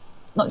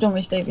 Not John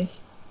Rhys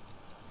Davies.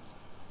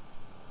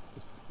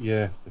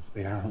 Yeah,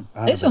 the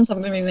those films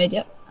haven't been remade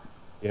yet.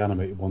 The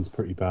animated one's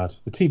pretty bad.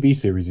 The TV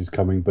series is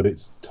coming, but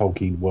it's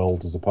Tolkien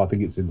World as a part. I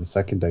think it's in the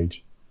Second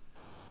Age.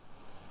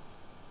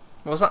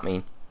 What does that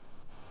mean?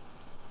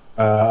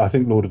 I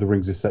think Lord of the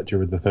Rings is set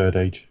during the Third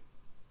Age.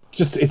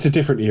 It's a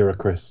different era,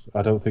 Chris.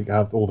 I don't think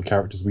all the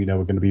characters we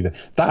know are going to be there.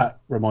 That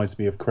reminds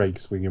me of Craig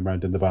swinging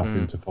around in the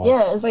bathroom to fight.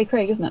 Yeah, it's very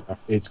Craig, isn't it?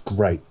 It's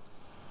great.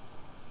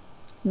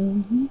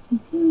 Mm-hmm.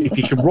 If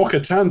he can rock a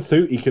tan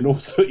suit, he can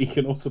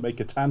also make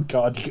a tan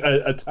card,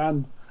 a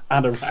tan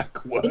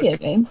anorak work. Video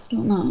game, I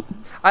don't know.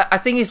 I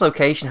think his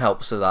location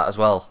helps with that as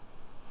well.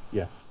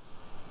 Yeah.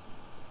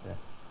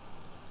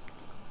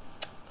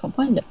 Can't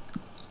find it.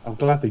 I'm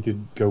glad they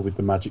didn't go with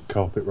the magic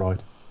carpet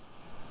ride.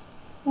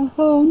 A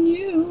whole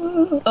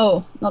new...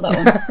 Oh, not that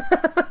one.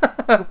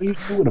 What are you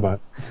talking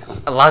about?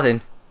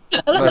 Aladdin.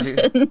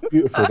 Aladdin.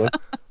 Beautiful though.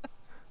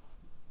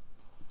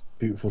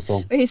 Beautiful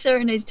song. Where he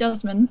serenades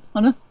Jasmine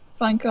on a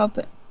fine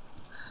carpet.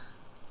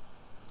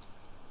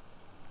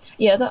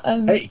 Yeah, that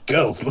Hey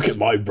girls, look at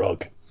my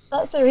rug.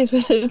 that series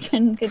would have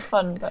been good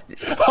fun, but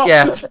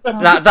Yeah,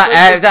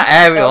 that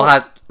Ariel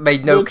had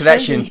made no Your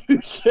connection. training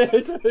you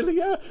shared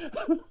earlier,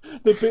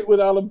 the bit with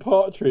Alan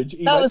Partridge.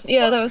 That was so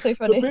The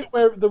funny. bit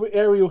where the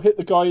Ariel hit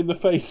the guy in the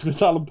face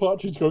was Alan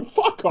Partridge going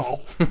 "fuck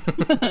off."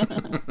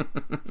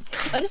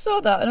 I just saw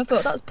that and I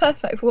thought that's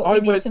perfect for what I we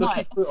need went looking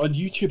tonight. for it on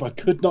YouTube. I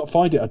could not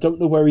find it. I don't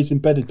know where he's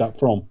embedded that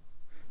from.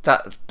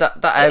 That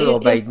Ariel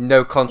made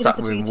no contact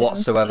to with him tweet him.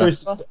 whatsoever.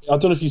 Chris, I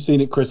don't know if you've seen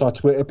it, Chris. Our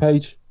Twitter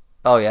page.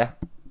 Oh yeah.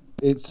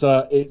 It's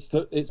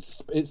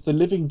the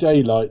Living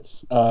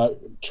Daylights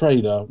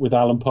trailer with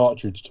Alan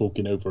Partridge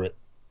talking over it.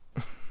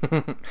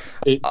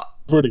 It's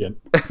brilliant.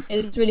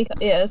 It's really,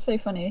 it's so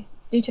funny.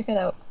 Do check it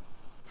out.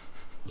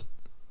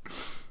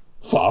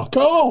 Fuck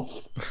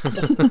off!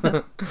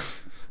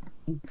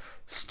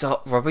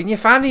 Stop rubbing your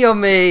fanny on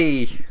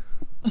me.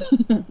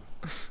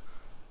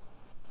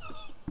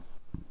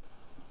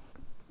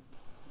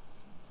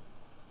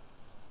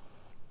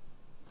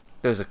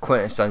 Those are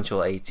quintessential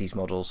 80s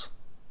models.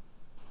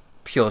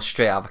 Pure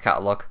straight out of a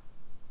catalogue.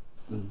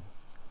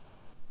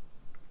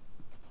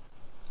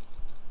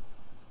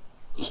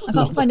 I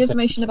can't find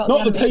information about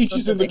Not the animated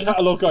pages in the things.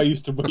 catalogue I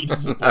used to read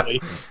as a boy,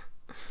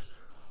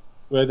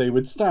 where they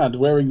would stand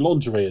wearing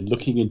lingerie and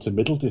looking into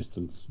middle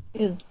distance.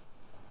 Is.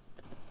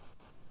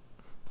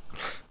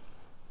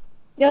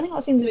 Yeah, I think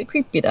that seems a bit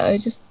creepy though. I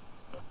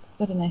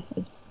don't know.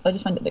 I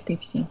just find it a bit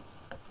creepy scene.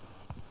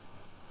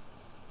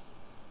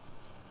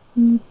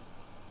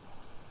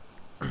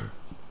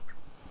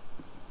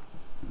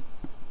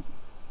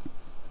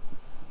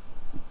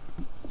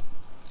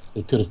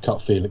 They could have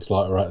cut Felix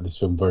Leiter out of this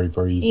film very,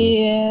 very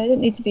easily. Yeah, I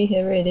didn't need to be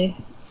here really.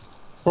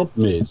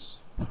 Problem is,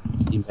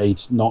 he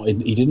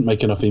didn't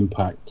make enough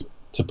impact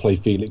to play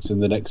Felix in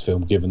the next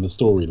film, given the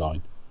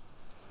storyline.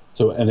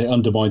 So, and it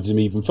undermines him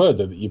even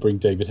further that you bring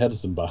David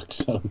Hedison back.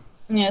 So,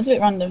 Yeah, it's a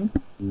bit random.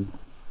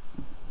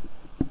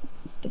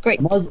 The great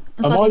Am I- and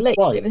am sadly I late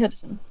right? David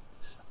Hedison.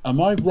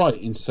 am I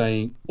right in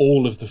saying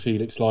all of the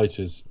Felix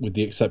Leiters, with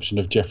the exception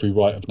of Jeffrey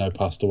Wright, have now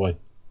passed away?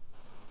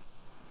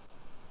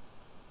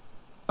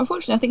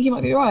 Unfortunately, I think he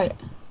might be right.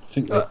 I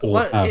think they all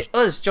have.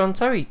 Us, John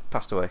Terry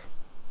passed away.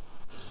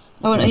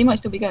 Oh no, he might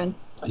still be going.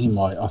 He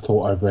might. I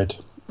thought I read.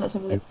 Let's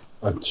have a look.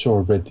 I'm sure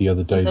I read the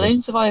other day. The that-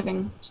 lone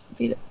surviving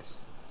Felix.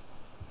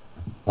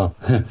 Oh.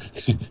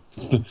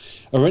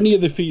 Are any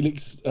of the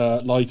Felix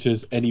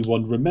Leiters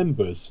anyone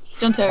remembers?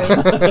 John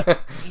Terry.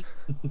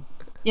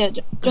 Yeah,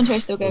 John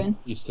Terry's still going.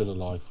 He's still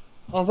alive.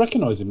 I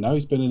recognise him now.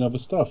 He's been in other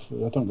stuff.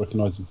 I don't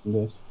recognise him from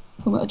this.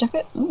 Full Metal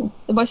Jacket. Oh,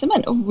 The By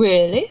Cement. Oh,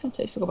 really? I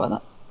totally forgot about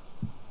that.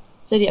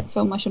 Zodiac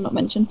film I should not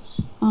mention.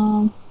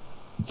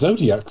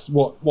 Zodiac's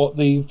what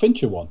the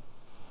Fincher one?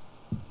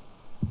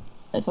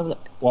 Let's have a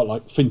look. What,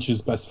 like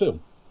Fincher's best film?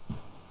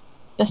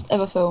 Best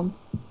ever film.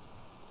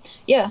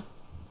 Yeah.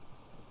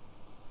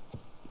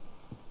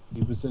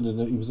 He was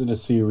in a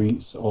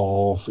series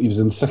of. He was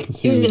in the second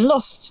He series. was in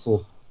Lost,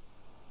 Oh,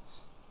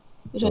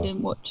 which I Lost.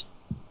 didn't watch.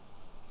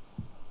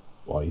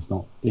 why he's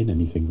not in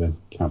anything then?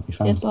 Can't be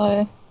found.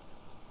 CSI.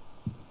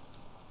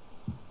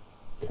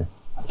 Okay.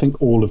 I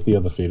think all of the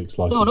other Felix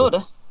Leiters. Law and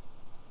Order.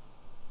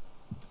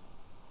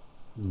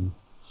 Hmm.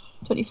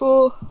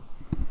 24.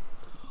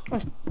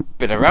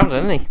 Been around,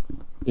 hasn't he?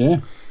 Yeah.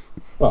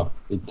 Well,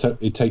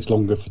 it takes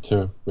longer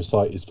to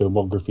recite his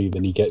filmography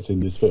than he gets in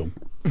this film.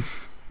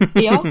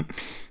 Yeah.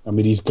 I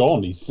mean, he's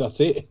gone. That's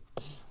it.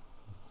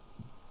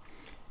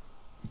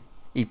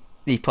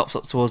 He pops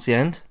up towards the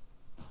end.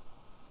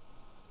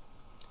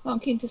 Well, I'm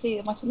keen to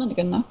see My Cement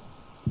again now.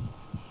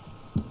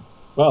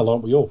 Well,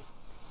 aren't we all?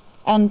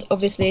 And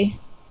obviously,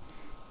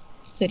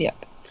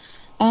 Zodiac.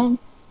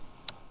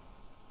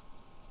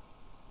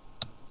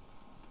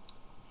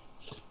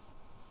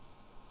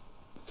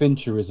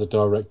 Fincher is a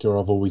director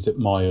I've always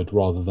admired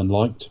rather than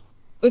liked.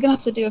 We're gonna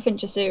have to do a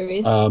Fincher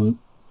series.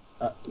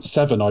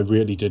 Seven, I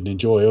really didn't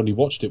enjoy. I only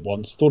watched it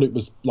once. Thought it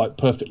was like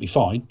perfectly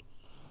fine,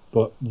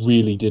 but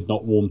really did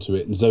not warm to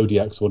it. And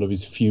Zodiac's one of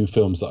his few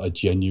films that I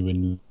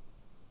genuinely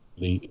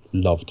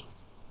loved.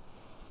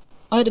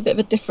 I had a bit of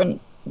a different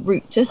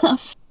route to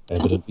that.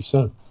 Evidently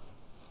so,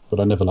 but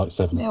I never liked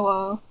Seven. Yeah,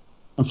 well,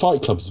 And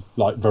Fight Club's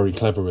like very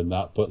clever in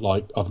that, but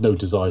like I've no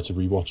desire to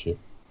rewatch it.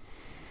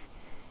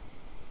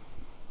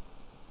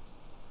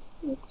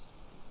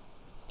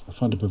 I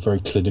find him a very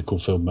clinical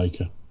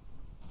filmmaker.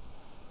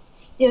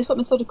 yeah, it's quite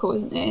methodical,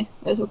 isn't it?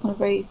 It's all kind of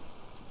very,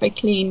 very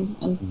clean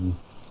and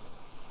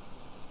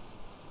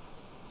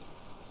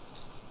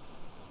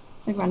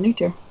very grand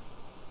neuter.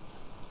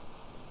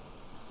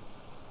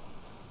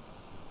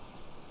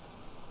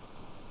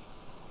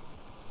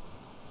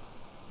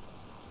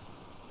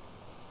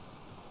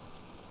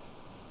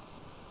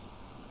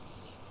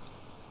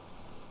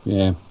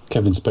 Yeah,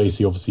 Kevin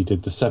Spacey obviously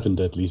did the 7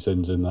 deadly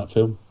sins in that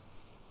film,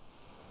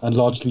 and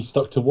largely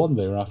stuck to one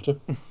thereafter.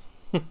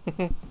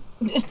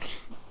 Just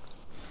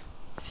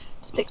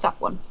pick that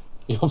one.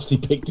 He obviously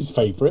picked his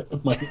favourite.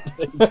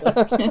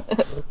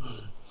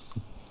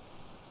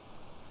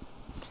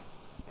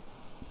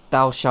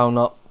 Thou shalt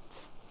not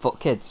fuck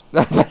kids.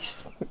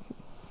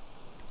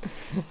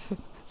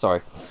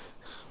 Sorry.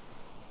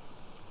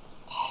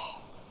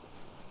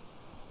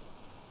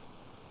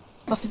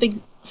 We'll have to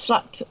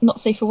slap not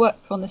safe for work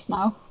on this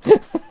now.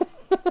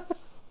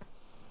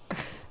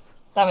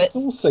 Damn it. It's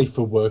all safe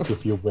for work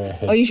if you wear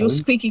headphones. Our usual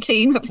squeaky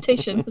clean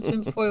reputation has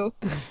been foiled.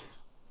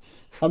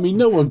 I mean,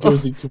 no one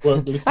goes into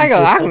work listening Hang to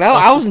on, a hang on,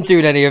 podcast. I wasn't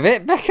doing any of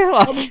it,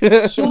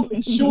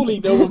 Becca. Surely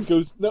no one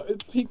goes. No,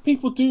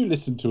 people do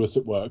listen to us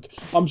at work.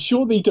 I'm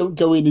sure they don't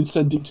go in and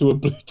send it to a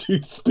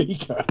Bluetooth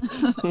speaker.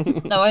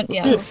 No,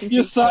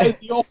 You're sat in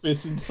the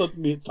office and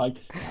suddenly it's like,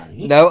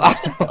 Harry? No,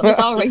 It's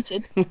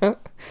R-rated.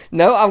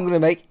 no, I'm going to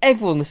make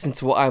everyone listen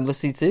to what I'm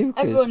listening to.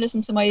 'cause- Everyone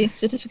listen to my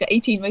Certificate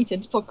 18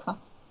 rated podcast.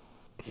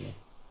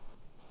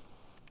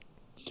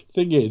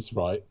 Thing is,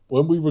 right,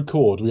 when we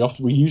record,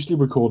 we usually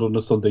record on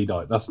a Sunday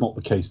night. That's not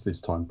the case this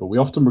time, but we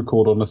often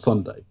record on a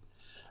Sunday.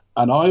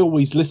 And I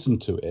always listen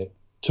to it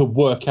to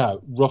work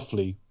out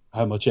roughly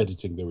how much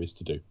editing there is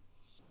to do.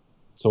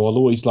 So I'll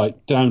always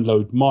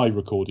download my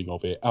recording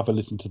of it, have a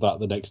listen to that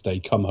the next day,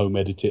 come home,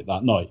 edit it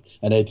that night.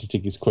 And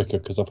editing is quicker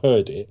because I've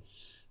heard it,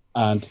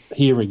 and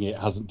hearing it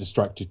hasn't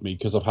distracted me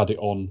because I've had it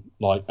on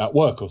at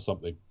work or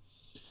something.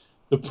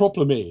 The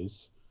problem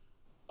is,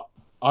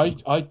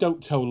 I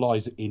don't tell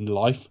lies in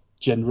life,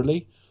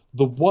 generally.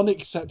 The one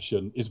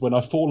exception is when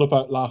I fall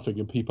about laughing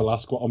and people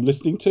ask what I'm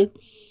listening to.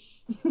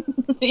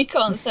 You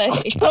can't say.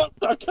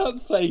 I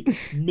can't say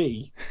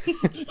me.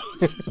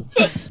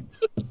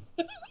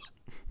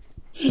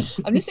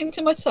 I'm listening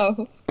to myself.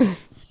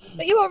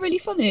 But you are really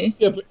funny.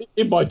 Yeah, but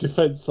in my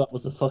defence, that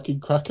was a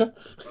fucking cracker.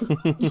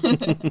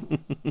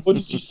 What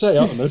did you say?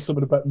 I don't know,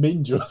 something about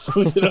Minge or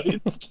something.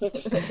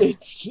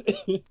 It's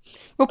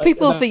Well,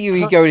 people think you'd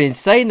be going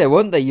insane, though,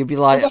 wouldn't they? You'd be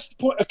like, that's the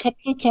point. A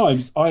couple of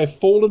times I have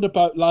fallen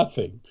about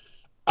laughing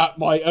at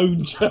my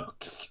own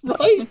jokes,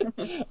 right?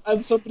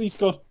 And somebody's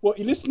gone, "What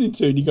are you listening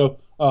to?" And you go,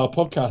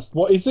 "Podcast.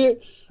 What is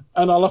it?"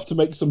 And I'll have to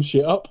make some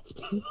shit up.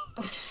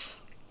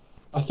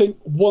 I think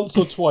once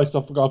or twice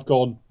I've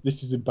gone,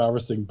 "This is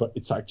embarrassing," but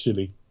it's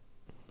actually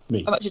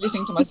me. I'm actually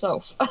listening to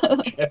myself.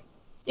 Yeah.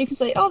 You can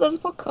say, there's a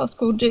podcast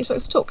called Do You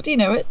Expect to Talk? Do you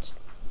know it?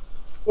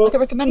 Well, I can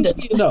recommend it.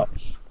 strangely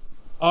enough,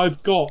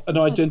 I've got an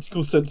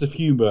identical sense of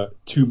humour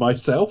to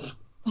myself.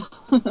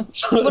 One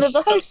of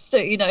the hosts,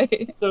 don't you know?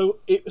 So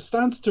it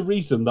stands to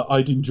reason that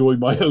I'd enjoy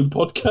my own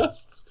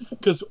podcasts,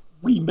 because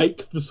we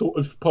make the sort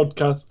of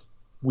podcast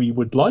we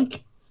would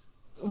like.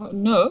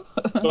 No.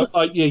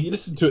 But you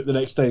listen to it the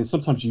next day, and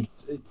sometimes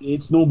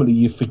it's normally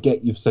you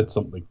forget you've said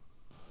something,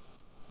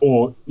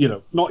 or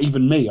not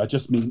even me. I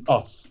just mean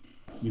us.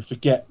 You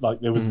forget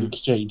there was an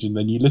exchange, and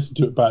then you listen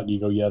to it back, and you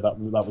go, "Yeah, that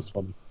was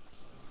funny."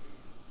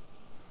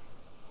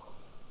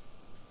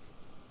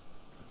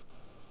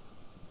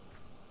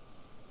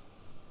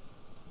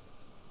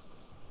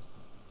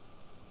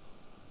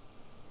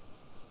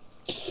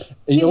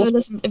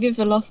 Have you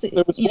ever lost it?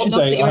 There was one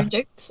laughed day at your own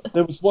jokes?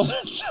 There was one.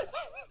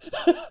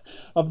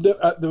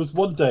 There was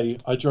one day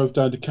I drove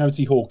down to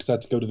County Hall because I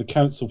had to go to the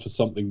council for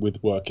something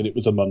with work, and it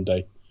was a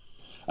Monday.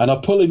 And I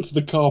pull into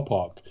the car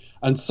park,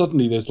 and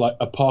suddenly there's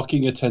a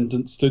parking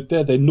attendant stood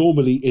there. There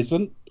normally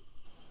isn't,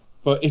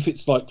 but if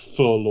it's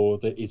full or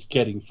that it's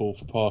getting full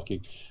for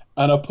parking,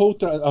 and I pulled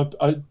down,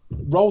 I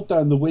rolled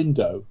down the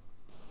window,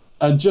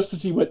 and just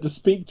as he went to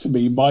speak to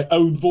me, my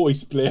own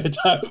voice blared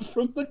out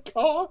from the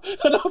car,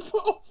 and I thought,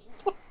 "Oh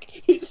fuck,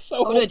 it's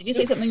so." Oh no! Did you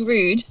say something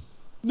rude?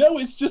 No,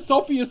 it's just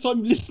obvious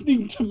I'm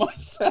listening to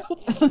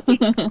myself.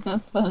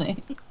 That's funny.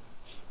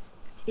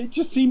 It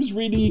just seems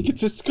really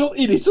egotistical.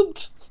 It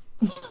isn't.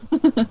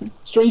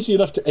 Strangely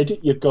enough, to edit,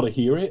 you've got to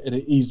hear it, and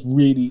it is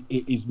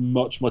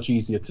much, much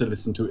easier to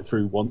listen to it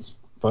through once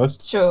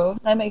first. Sure,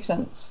 that makes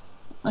sense.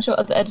 I'm sure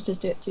other editors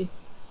do it too.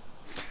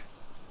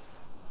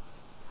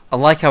 I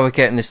like how we're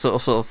getting this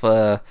sort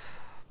of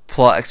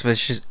plot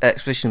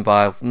exposition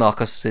by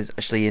Narcos is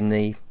actually in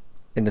the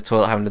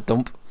toilet having a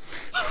dump.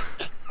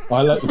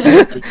 I like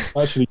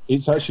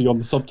it's actually on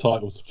the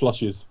subtitles.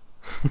 Flushes.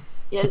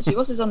 Yeah, she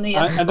was on the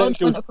and then it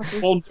goes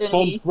Bond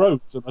Bond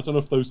Roads, and I don't know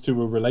if those two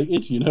are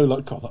related.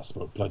 God, that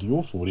smelled bloody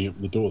awful when he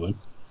opened the door then.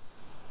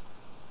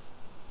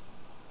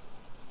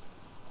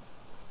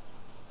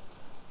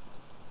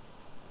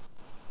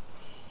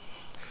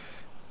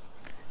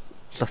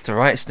 Left to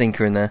right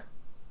stinker in there.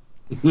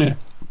 Yeah.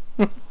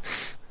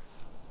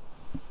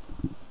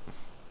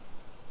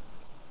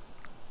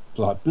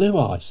 Like blue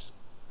ice.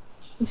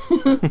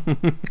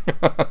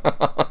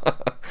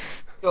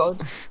 God.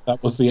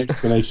 That was the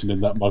explanation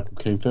in that Michael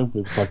Caine film.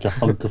 It was like a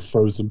hunk of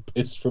frozen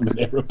piss from an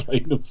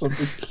aeroplane or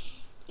something.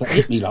 That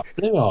hit me like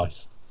blue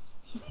ice.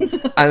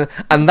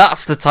 And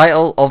that's the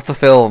title of the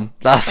film.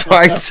 That's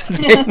right.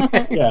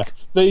 Yeah,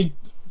 the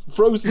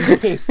frozen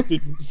piss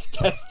didn't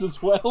test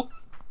as well.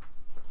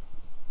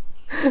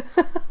 Oh,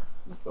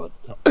 God.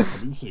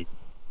 Coming soon,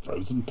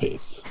 Frozen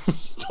Piss,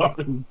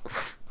 starring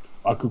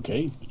Michael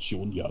Caine and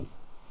Sean Young,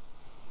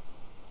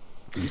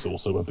 who's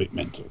also a bit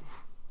mental.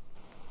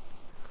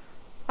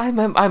 I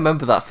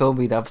remember that film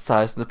being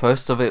advertised, and the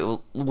poster of it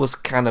was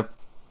kind of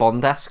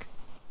Bond-esque.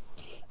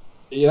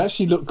 It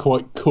actually looked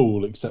quite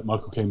cool, except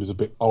Michael Caine was a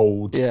bit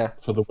old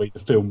for the way the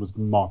film was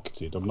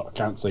marketed. I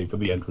can't say for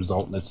the end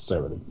result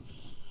necessarily.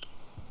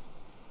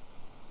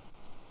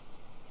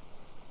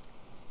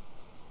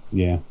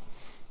 Yeah.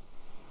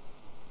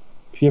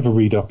 If you ever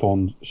read up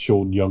on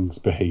Sean Young's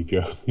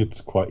behaviour,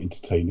 it's quite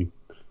entertaining.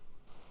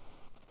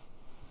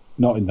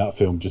 Not in that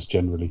film, just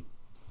generally.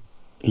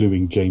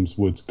 Gluing James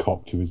Wood's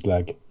cock to his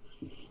leg.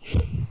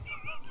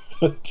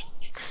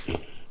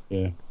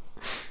 Yeah.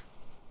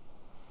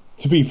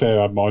 To be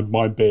fair,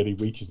 mine barely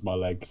reaches my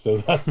leg, so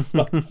that's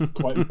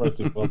quite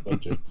impressive. Well done,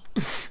 James.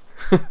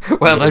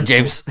 Well done,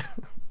 James.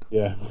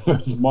 Yeah,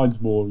 mine's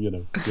more,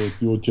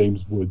 your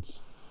James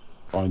Woods.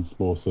 Mine's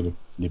more sort of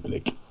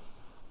nibbling.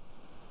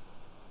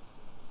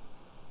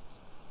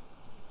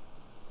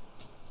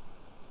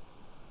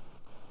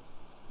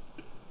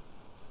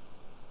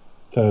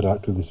 Third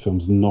act of this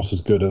film's not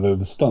as good, although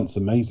the stunt's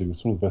amazing.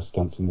 It's one of the best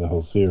stunts in the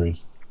whole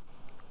series.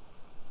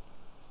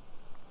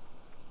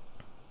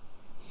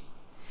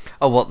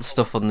 Oh, what, the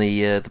stuff on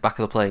the back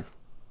of the plane?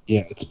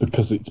 Yeah, it's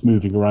because it's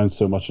moving around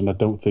so much, and I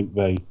don't think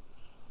they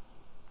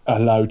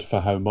allowed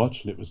for how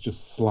much, and it was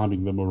just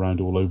slamming them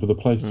around all over the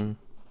place.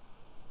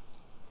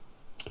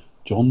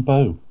 John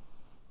Bowe.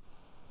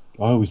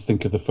 I always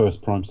think of the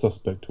first Prime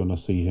Suspect when I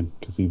see him,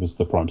 because he was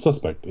the Prime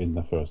Suspect in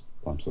the first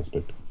Prime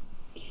Suspect.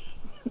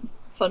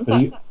 Fun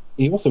fact.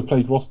 He also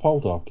played Ross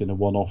Poldark in a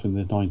one-off in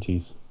the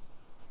 90s.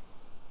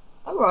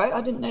 Oh, right.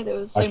 I didn't know there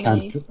was so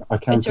many I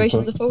can't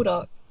iterations confirm. of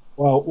Poldark.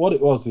 Well, what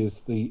it was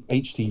is the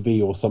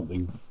HTV or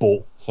something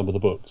bought some of the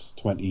books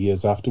 20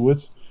 years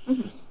afterwards,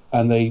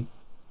 and they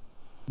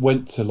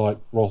went to like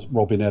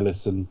Robin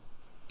Ellis and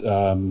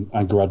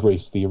Garad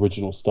Reese, the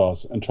original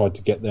stars, and tried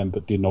to get them,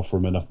 but didn't offer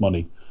them enough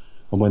money.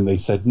 And when they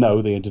said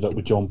no, they ended up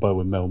with John Bowe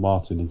and Mel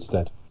Martin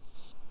instead.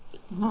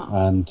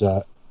 And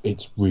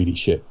it's really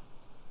shit.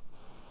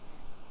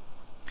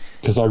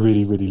 Because I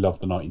really, really love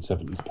the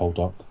 1970s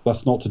Poldark.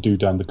 That's not to do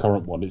down the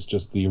current one. It's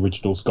just the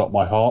original's got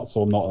my heart,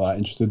 so I'm not that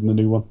interested in the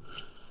new one.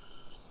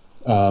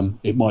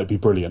 It might be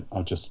brilliant.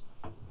 I'm just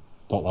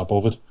not that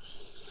bothered.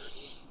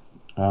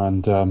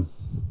 And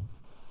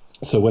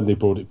so when they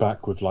brought it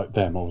back with like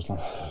them, I was like,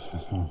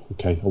 oh,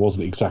 okay. I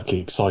wasn't exactly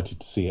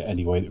excited to see it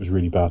anyway. It was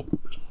really bad.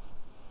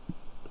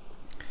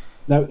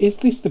 Now, is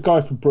this the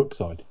guy from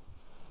Brookside?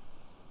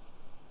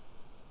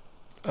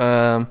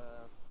 Don't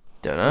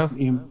know.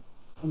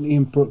 Wasn't he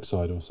in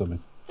Brookside or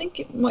something? I think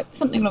it might be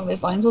something along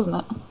those lines, wasn't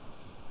it?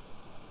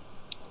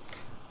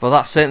 Well,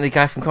 that's certainly the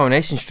guy from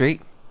Coronation Street.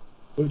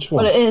 Which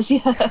one? Well, it is,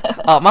 yeah.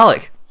 Art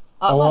Malik.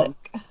 Malik.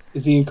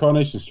 Is he in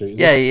Coronation Street?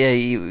 Yeah,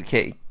 he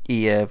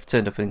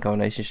turned up in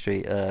Coronation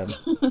Street. I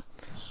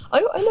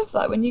love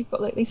that when you've got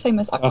like these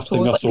famous actors, thing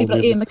I like saw people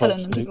like Ian Rivers McKellen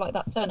Touch, and people like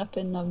that, turn up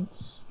in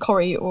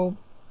Corrie or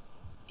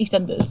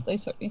EastEnders,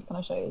 these kind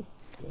of shows.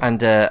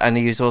 And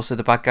he was also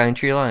the bad guy in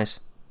True Lies.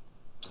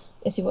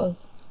 Yes, he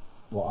was.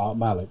 What, Art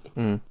Malik?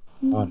 Mm.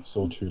 I only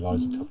saw True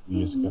Lies a couple of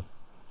years ago.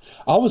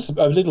 I was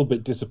a little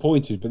bit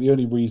disappointed, but the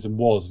only reason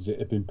was it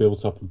had been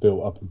built up and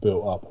built up and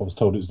built up. I was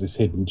told it was this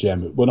hidden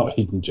gem. Well, not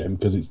hidden gem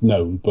because it's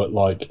known, but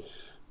like,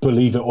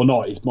 believe it or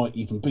not, it might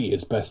even be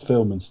his best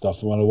film and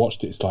stuff. And when I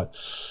watched it, it's like,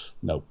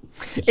 no,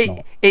 it's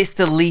not. It's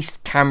the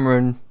least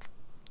Cameron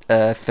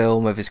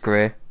film of his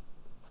career.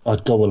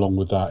 I'd go along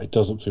with that. It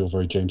doesn't feel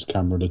very James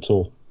Cameron at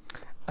all.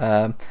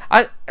 Part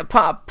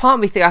of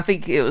me I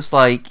think it was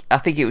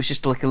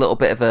just like a little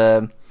bit of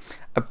a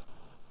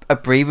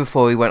breather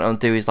before he went on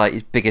to do his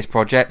biggest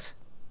project.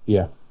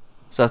 Yeah.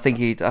 So I think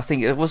it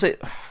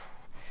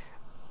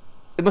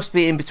must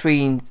be in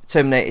between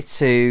Terminator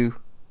 2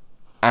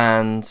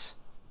 and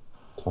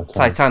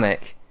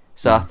Titanic.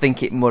 So I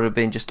think it would have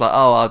been just like,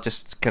 I'll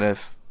just kind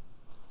of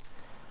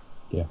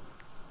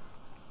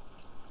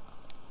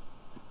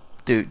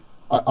do.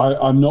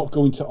 I'm not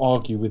going to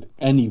argue with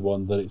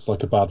anyone that it's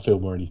like a bad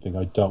film or anything.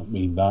 I don't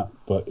mean that,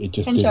 but it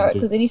just Ken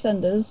Sharrock was in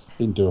EastEnders.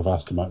 Didn't do a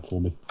vast amount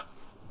for me.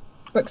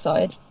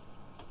 Brookside.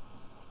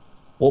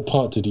 What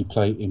part did he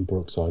play in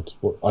Brookside?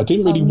 I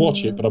didn't really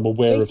watch it, but I'm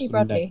aware of some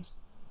Bradley. names.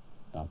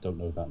 I don't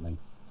know that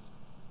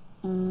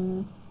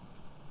name.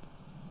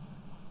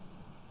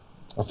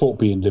 I thought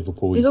being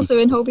Liverpool... He's also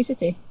in Holby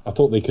City. I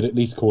thought they could at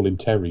least call him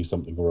Terry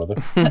something or other.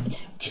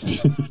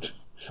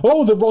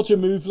 Oh, the Roger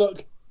move,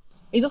 look!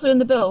 He's also in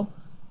The Bill.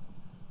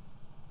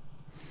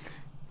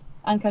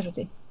 And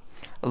Casualty.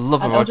 I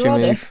love a And Roger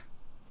Eldorado. move.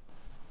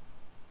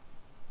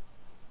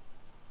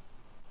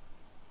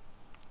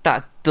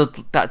 That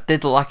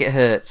did look like it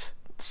hurt.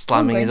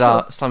 Slamming his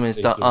arm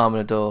in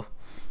a door.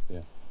 Yeah.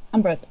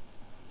 And Bread.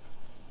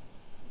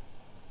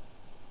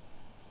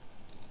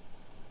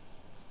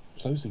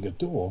 Closing a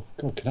door?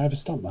 God, can I have a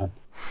stuntman?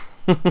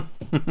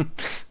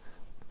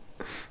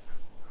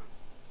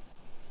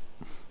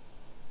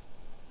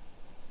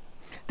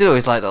 Did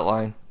always like that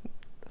line.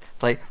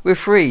 It's like, we're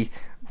free.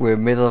 We're in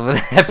the middle of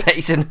an air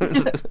basin.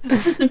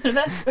 There's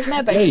an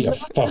air base. Yeah, you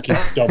fucking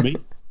dummy.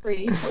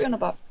 Free. What are you on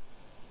about?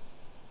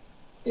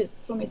 It's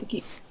for me to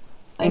keep.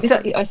 You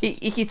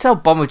can tell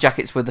bomber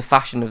jackets were the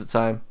fashion of the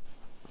time.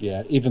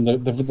 Yeah, even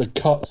the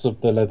cuts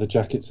of the leather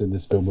jackets in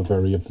this film were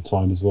very of the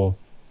time as well.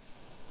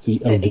 It's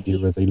the only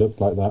era they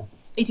looked like that.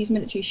 80s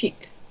military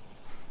chic.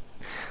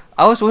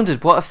 I always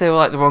wondered, what if they were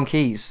like the wrong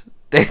keys?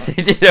 They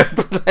did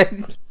open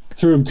them.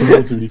 Threw him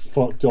towards him and he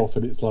fucked off,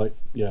 and it's like,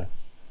 Yeah.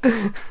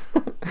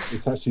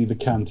 It's actually the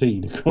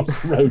canteen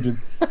across the road,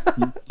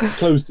 and it's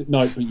closed at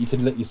night, but you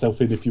can let yourself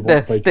in if you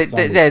want a bacon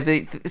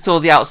sandwich. It's all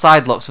the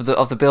outside locks of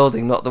the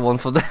building, not the one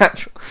for the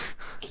actual.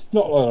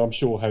 Not that I'm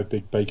sure how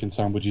big bacon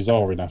sandwiches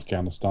are in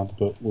Afghanistan,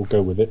 but we'll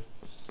go with it.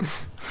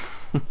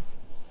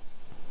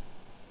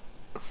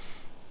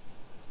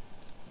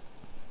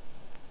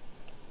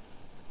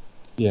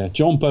 Yeah,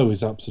 John Bowe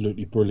is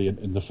absolutely brilliant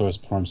in the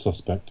first Prime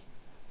Suspect.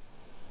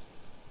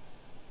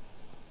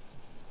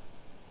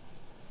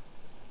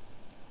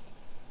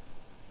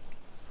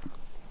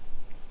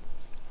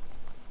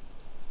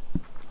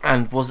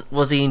 And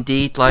was he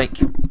indeed like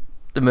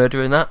the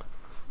murderer in that?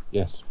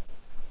 Yes.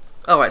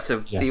 Oh right,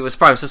 so Yes. he was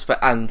prime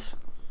suspect and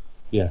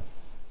Yeah.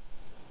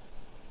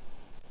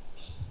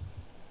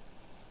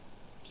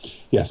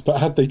 Yes, but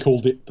had they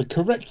called it the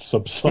correct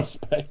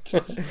sub-suspect,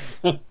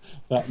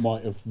 that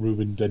might have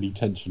ruined any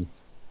tension.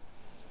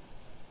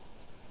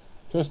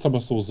 First time I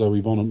saw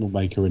Zoe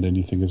Wanamaker in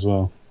anything as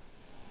well.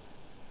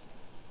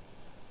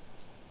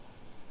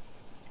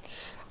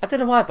 I don't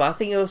know why, but I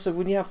think also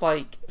when you have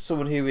like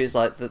someone who is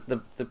like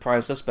the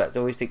prime suspect, I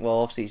always think,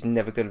 well, obviously it's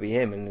never going to be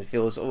him, and it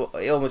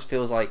almost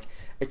feels like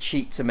a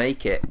cheat to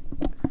make it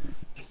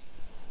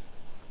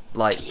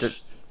like the.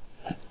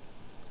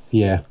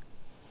 Yeah.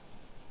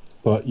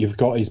 But you've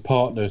got his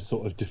partner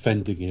sort of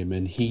defending him,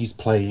 and he's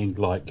playing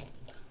like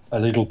a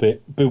little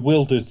bit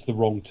bewildered's the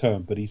wrong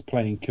term, but he's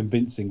playing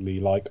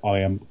convincingly like I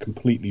am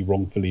completely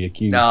wrongfully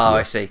accused. Oh, here.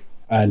 I see.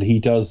 And he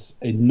does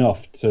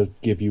enough to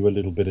give you a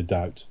little bit of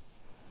doubt.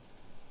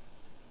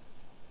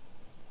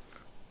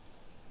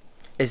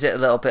 Is it a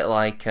little bit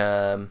like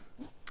Edward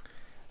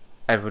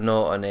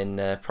Norton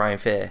in Prime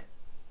Fear?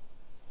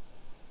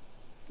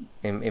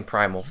 In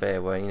Primal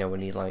Fear, where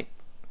when he like.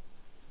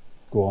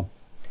 Go on.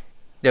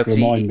 No, cause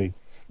Remind me.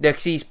 No,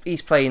 because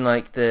he's playing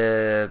like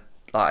a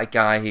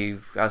guy who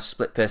has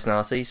split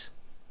personalities,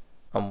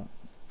 and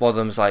one of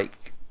them's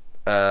like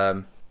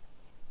supposed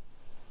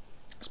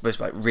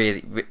to be like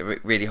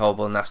really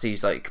horrible and nasty.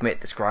 He's like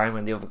commit this crime,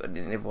 and the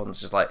other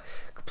one's just like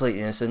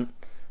completely innocent.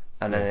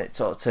 And then it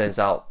sort of turns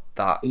out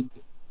that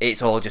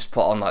it's all just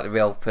put on, like the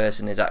real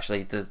person is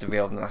actually the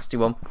real nasty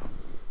one.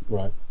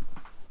 Right.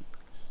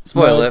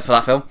 Spoiler alert for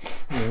that film.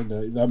 Yeah,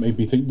 no, that made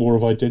me think more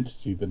of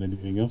Identity than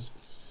anything else.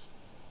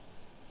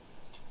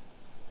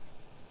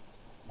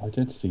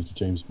 Identity's a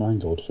James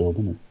Mangold film,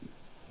 isn't it?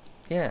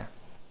 Yeah.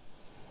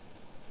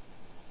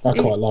 I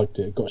quite liked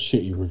it. It got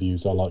shitty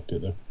reviews. I liked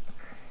it though.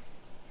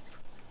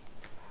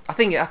 I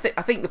think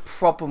the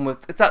problem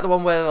with is that the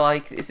one where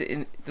like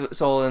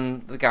it's all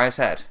in the guy's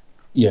head.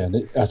 Yeah,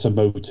 at a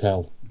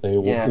motel,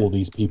 all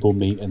these people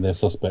meet and they're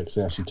suspects.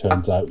 It actually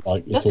turns out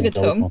like it's That's all a good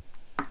going film. on.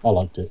 I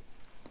liked it.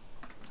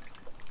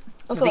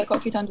 I saw that quite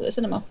a few times at the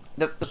cinema.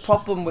 The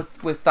problem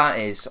with that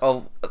is,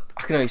 I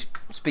can only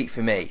speak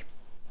for me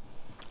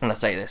when I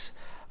say this,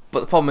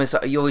 but the problem is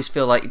that you always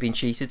feel like you've been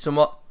cheated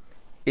somewhat.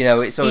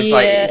 It's always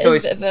it's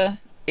always a bit of a,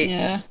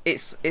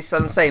 it's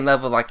on the same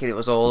level, like it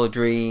was all a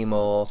dream,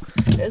 or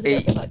it is a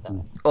bit like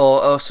that.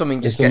 or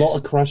something just There's gets. a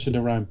lot of crashing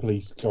around,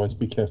 please, guys.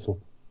 Be careful.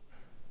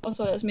 Oh,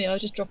 sorry, that's me. I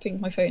was just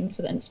dropping my phone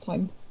for the nth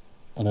time.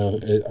 I know.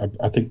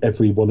 I think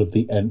every one of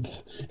the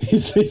nth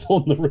is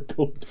on the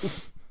record.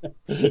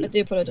 I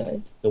do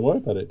apologise. Don't worry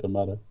about it. Don't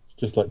matter. It's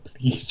just like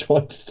please try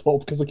to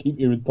stop because I keep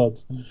hearing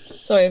thuds.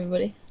 Sorry,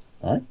 everybody.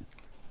 All right.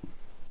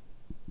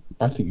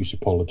 I think you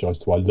should apologise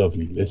to our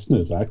lovely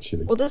listeners.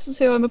 Actually. Well, this is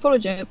who I'm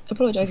apologising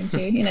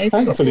to.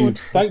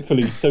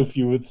 Thankfully, so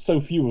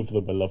few of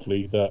them are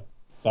lovely that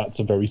that's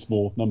a very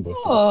small number.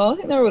 So. Oh, I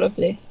think they're all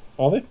lovely.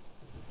 Are they?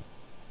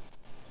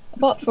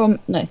 Apart from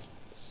no.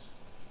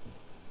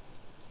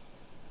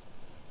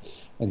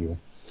 Anyway,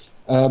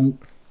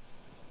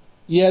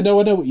 yeah, no,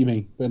 I know what you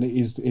mean, and it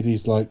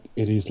is like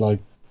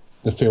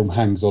the film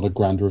hangs on a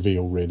grand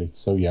reveal, really.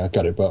 So yeah, I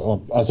got it.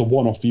 But as a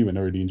one-off viewing,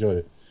 I really enjoyed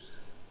it.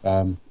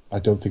 I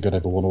don't think I'd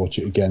ever want to watch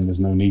it again. There's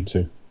no need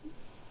to,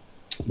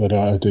 but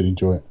I did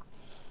enjoy it.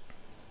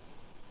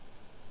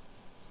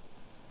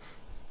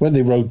 When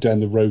they rode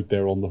down the road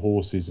there on the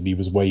horses and he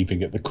was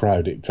waving at the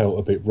crowd, it felt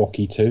a bit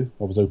Rocky too.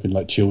 I was hoping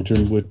like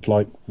children would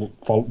like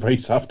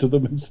race after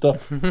them and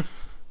stuff.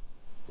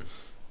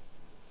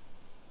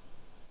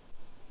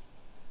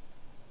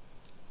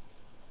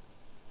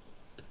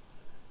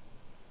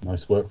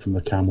 Nice work from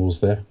the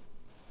camels there.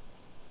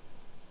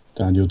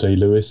 Daniel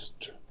Day-Lewis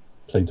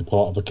played the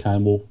part of a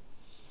camel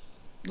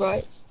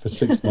Right. for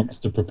 6 months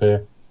to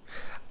prepare.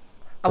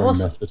 I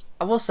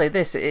will say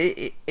this: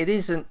 it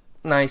is a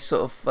nice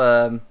sort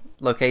of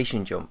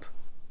location jump.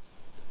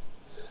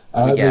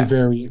 They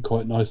vary it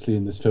quite nicely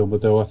in this film,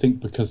 although I think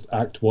because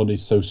Act 1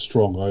 is so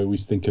strong, I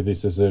always think of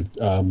this as a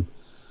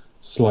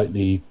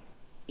slightly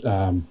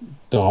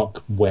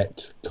dark,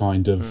 wet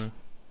kind of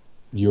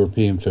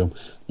European film.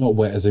 Not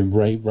wet as in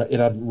rain. It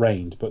hadn't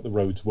rained, but the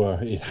roads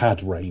were. It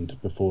had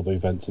rained before the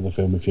events of the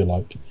film, if you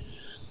like.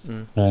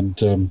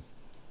 And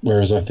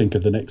whereas I think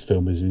of the next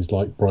film is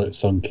like bright,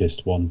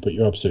 sun-kissed one. But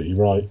you're absolutely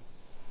right.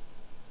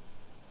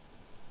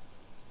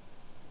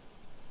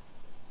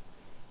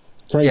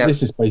 Frank,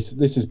 this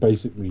is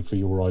basically For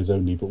Your Eyes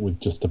Only, but with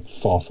just a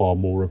far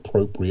more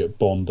appropriate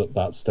Bond at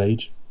that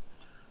stage.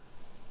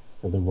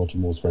 Although Roger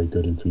Moore's very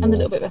good in For Your Eyes. And a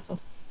little bit better.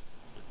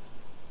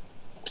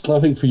 I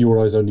think For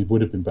Your Eyes Only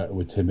would have been better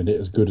with Tim in it,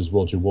 as good as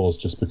Roger was,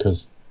 just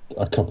because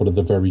a couple of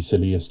the very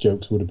silliest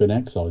jokes would have been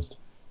excised.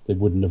 They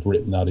wouldn't have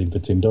written that in for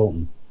Tim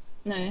Dalton.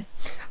 No.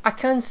 I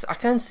can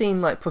see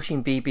him like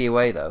pushing BB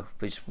away though,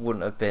 which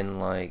wouldn't have been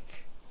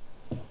like.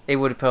 It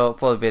would have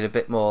probably been a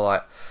bit more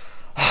like,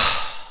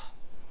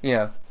 you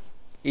know,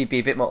 he'd be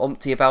a bit more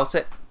umpty about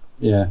it.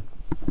 Yeah.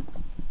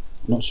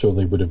 Not sure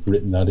they would have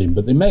written that in,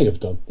 but they may have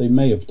done.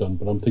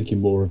 But I'm thinking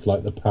more of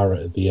like the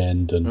parrot at the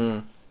end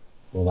and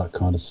all that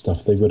kind of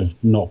stuff. They would have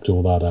knocked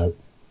all that out.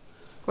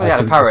 Well, they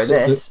had a parrot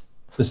in this.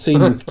 The scene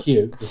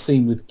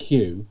with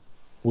Q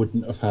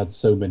wouldn't have had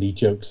so many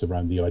jokes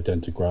around the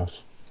identigraph.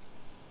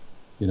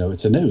 You know,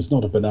 it's a nose,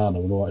 not a banana,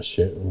 and all that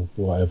shit, or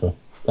whatever.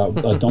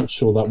 I'm not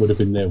sure that would have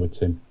been there with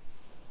Tim.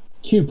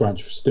 Q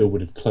Branch still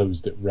would have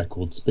closed at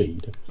record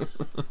speed.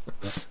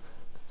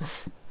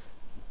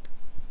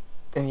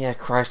 And yeah,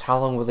 Christ, how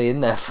long were they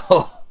in there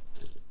for?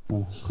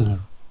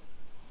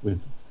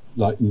 With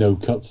like no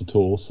cuts at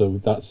all, so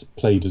that's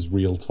played as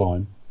real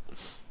time.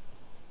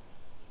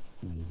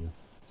 There you go.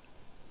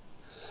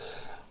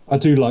 I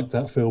do like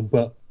that film,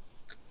 but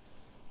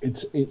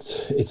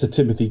it's a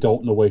Timothy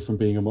Dalton away from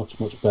being a much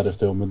better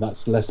film, and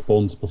that's less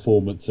Bond's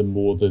performance and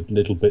more the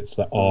little bits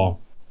that are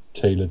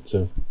tailored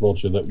to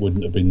Roger that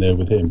wouldn't have been there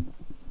with him.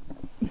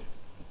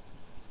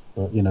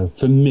 But you know,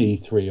 for me,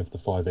 3 of the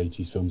 5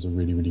 80s films are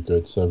really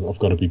good, so I've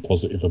got to be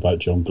positive about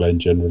John Glenn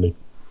generally.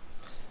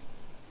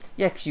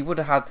 Yeah, because you would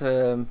have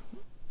had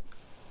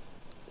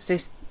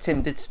since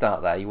Tim did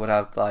start there, you would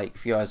have like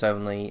For Your Eyes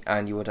Only,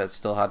 and you would have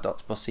still had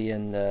Dr. Bussey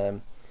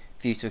and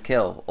View to a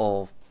Kill,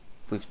 or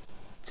with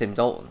Tim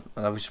Dalton,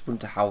 and I just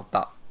wonder how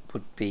that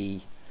would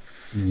be,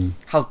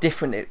 how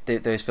different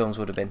those films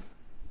would have been.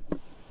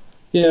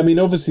 Yeah, I mean,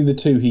 obviously the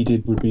 2 he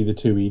did would be the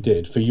 2 he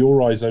did. For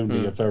Your Eyes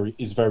Only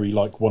is very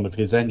like one of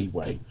his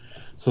anyway,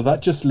 so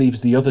that just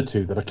leaves the other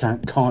 2 that I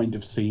can't kind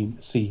of see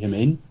him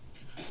in,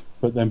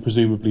 but then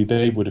presumably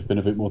they would have been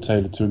a bit more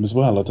tailored to him as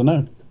well. I don't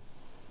know.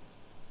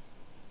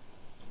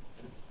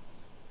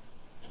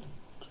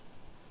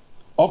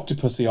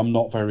 Octopussy I'm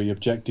not very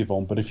objective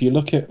on, but if you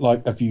look at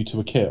like A View to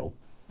a Kill,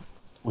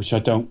 which I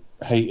don't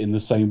hate in the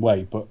same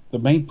way, but the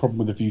main problem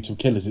with A View to a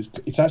Kill is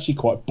it's actually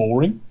quite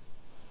boring.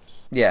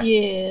 Yeah.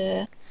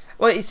 Yeah.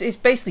 Well, it's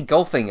basically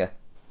Goldfinger.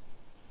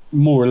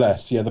 More or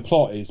less, yeah. The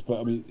plot is, but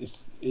I mean,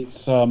 it's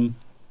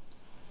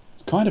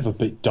kind of a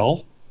bit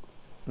dull.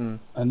 And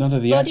none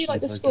of the. So I do like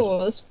the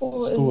score. Good. The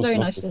score is very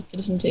nice to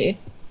listen to.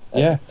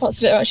 Yeah. Parts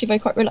of it are actually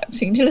quite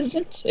relaxing to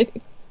listen to.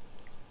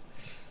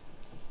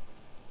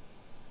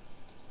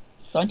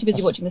 So I'm too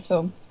busy watching this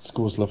film.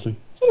 Score's lovely.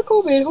 Don't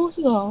call me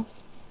horses off.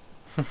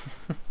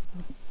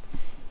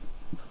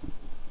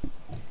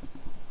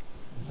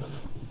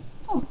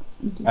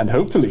 And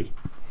hopefully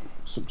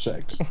some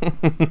sex.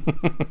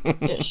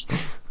 Yes.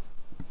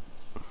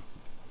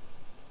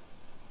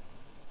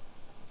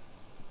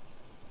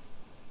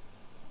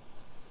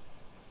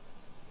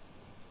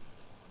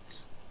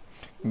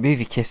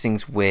 Movie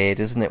kissing's weird,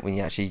 isn't it? When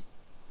you actually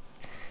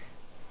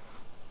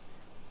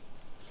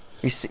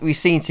we've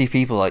seen 2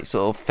 people like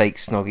sort of fake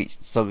snog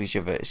each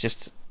other. It's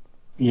just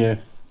yeah.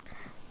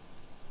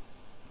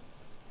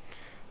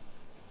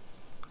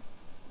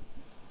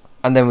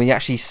 And then when you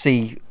actually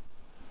see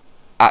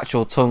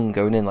actual tongue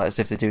going in, like as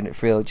if they're doing it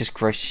for real, it just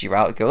grosses you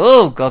out. You go,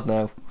 oh god,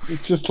 no!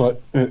 It's just like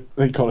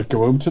they gotta go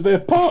home to their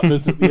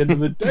partners at the end of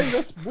the day.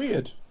 That's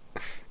weird.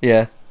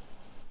 Yeah.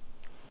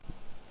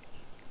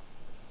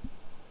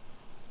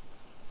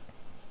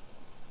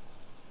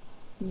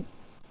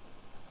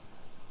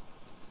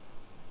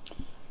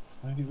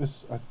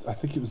 I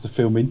think it was the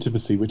film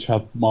Intimacy, which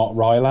had Mark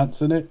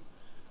Rylance in it,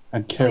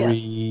 and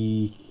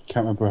Kerry,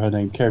 can't remember her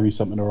name, Kerry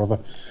something or other,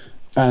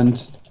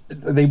 and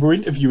they were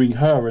interviewing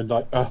her and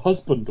like her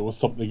husband or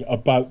something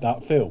about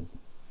that film,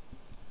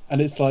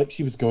 and it's like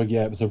she was going,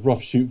 yeah, it was a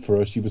rough shoot for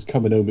her. She was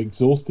coming home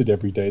exhausted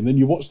every day, and then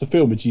you watch the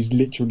film and she's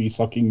literally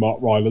sucking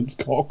Mark Rylance's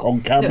cock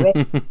on camera.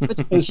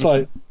 It's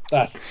like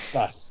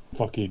that's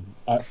fucking.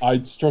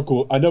 I'd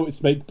struggle. I know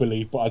it's make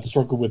believe, but I'd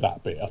struggle with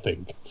that bit, I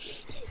think.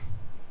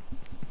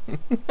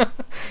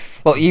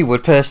 Well, you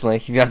would personally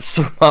if you had to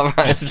suck Mark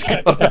Rylance's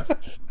cock.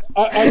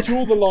 I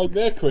draw the line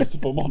there, Chris,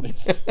 if I'm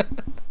honest.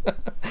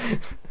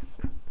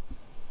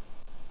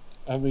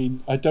 I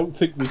mean, I don't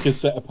think we can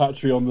set a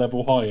Patreon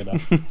level high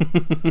enough.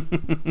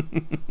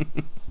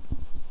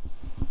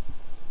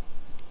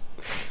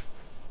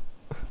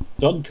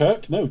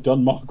 Dunkirk? No,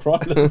 Mark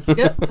Rylance.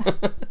 Yep.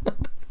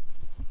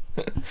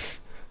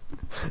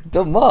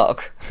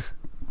 Mark?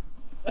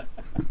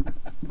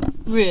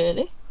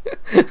 Really?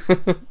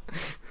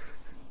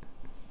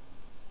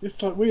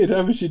 It's like weird.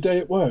 How was your day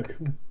at work?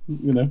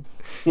 You know.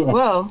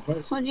 Well,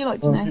 what'd you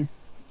like to know?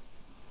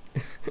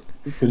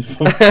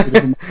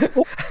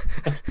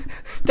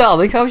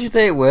 Darling, how was your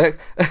day at work?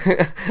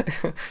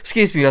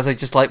 Excuse me as I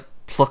just like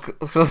pluck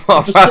some of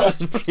my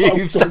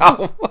pubes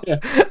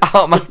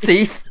out my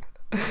teeth.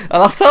 And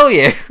I'll tell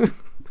you.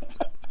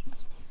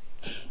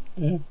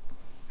 Yeah.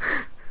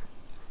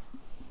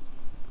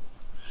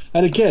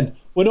 And again,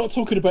 we're not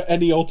talking about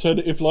any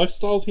alternative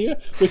lifestyles here.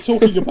 We're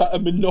talking about a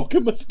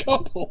monogamous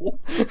couple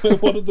where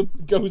one of them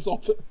goes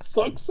off and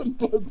sucks some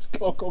bloke's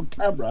cock on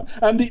camera,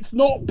 and it's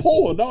not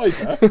porn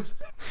either,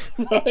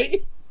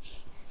 right?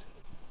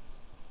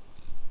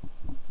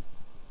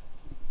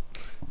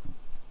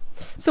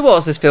 So what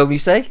was this film you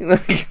say?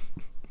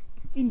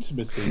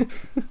 Intimacy.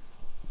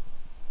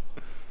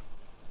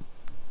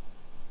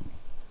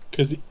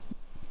 Because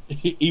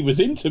he was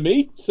into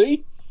me,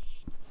 see?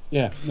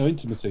 Yeah, no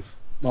intimacy.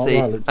 Mark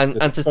See, Rylance is and the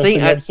to first think,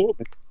 thing I saw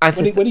him. and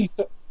to When he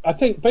I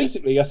think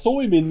basically I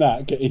saw him in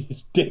that getting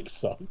his dick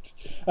sucked,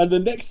 and the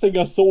next thing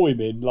I saw him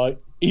in, like,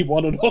 he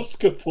won an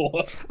Oscar for.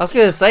 I was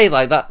going to say,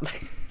 like, that.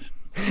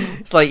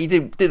 It's like he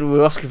didn't win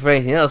an Oscar for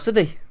anything else, did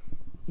he?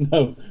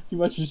 No, you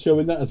imagine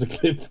showing that as a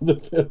clip for the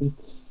film.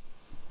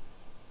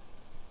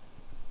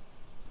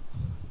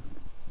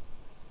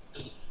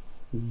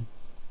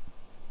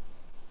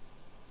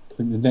 I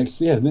think the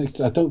next.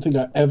 I don't think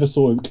I ever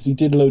saw him because he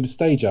did a load of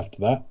stage after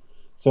that,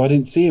 so I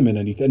didn't see him in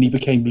anything, and he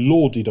became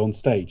lauded on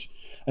stage.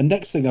 And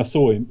next thing I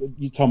saw him,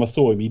 the time I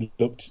saw him, he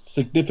looked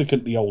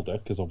significantly older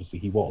because obviously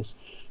he was,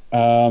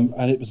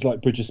 and it was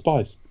like Bridge of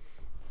Spies.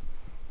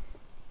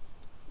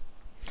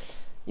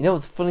 You know,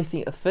 the funny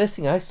thing, the first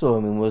thing I saw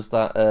him in was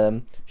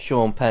that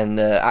Sean Penn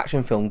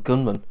action film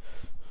Gunman.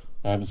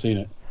 I haven't seen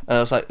it. And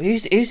I was like,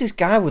 who's this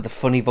guy with the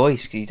funny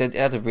voice? Because he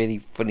had a really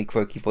funny,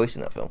 croaky voice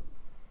in that film.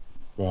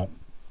 Right.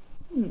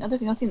 I don't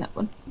think I've seen that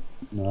one.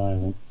 No, I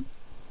haven't.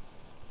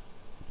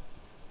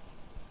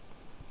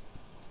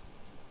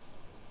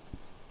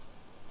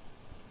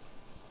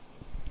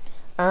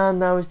 And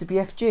now is the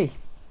BFG.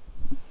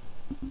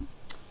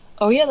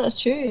 Oh yeah, that's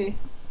true.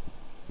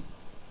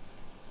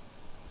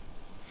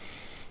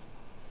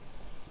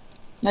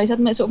 No, he's had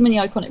sort of many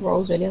iconic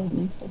roles, really, hasn't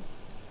he? So.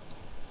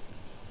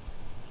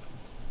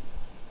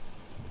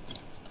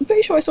 I'm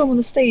pretty sure I saw him on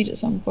the stage at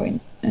some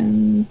point,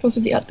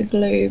 possibly at the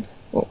Globe.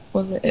 What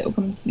was it? It'll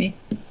come to me.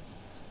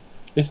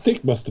 His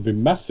dick must have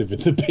been massive in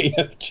the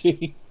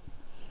BFG.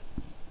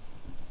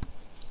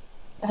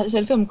 I had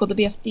a film called The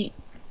BFD.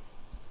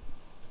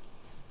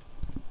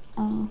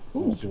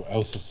 Let's see what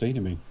else I've seen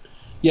him in.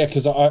 Yeah,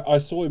 because I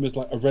saw him as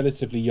like a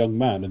relatively young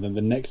man, and then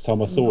the next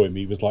time I saw him,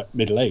 he was like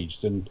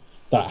middle-aged, and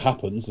that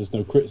happens. There's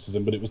no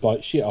criticism, but it was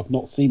like, shit, I've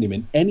not seen him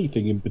in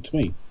anything in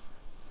between.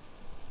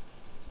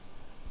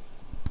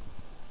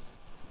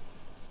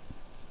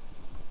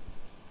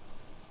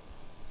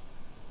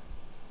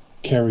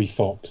 Kerry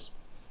Fox.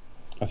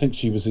 I think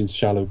she was in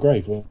Shallow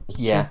Grave, wasn't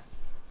she? Yeah.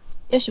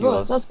 Yeah, she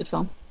was. That's a good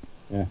film.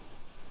 Yeah.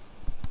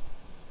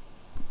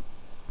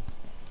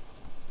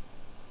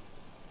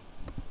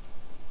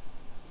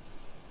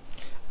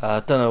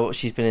 Don't know what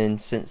she's been in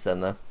since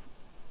then, though.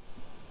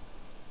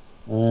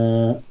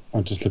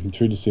 I'm just looking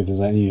through to see if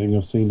there's anything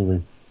I've seen her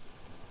in.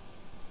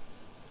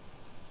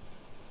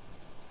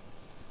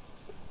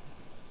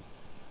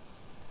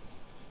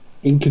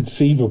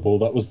 Inconceivable.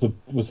 Was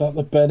that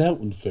the Ben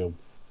Elton film?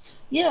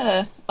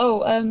 Yeah. Oh,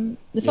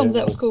 the film Yeah,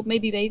 that was called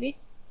Maybe Baby.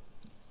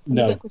 And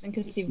the No, book was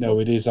Inconceivable. no,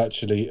 it is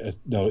actually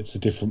no. It's a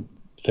different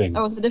thing.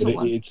 Oh, it's a different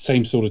But one. It's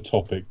same sort of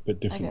topic, but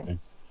different Okay. thing.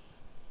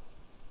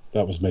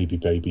 That was Maybe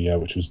Baby, yeah,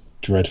 which was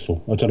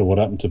dreadful. I don't know what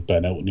happened to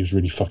Ben Elton. He was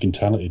really fucking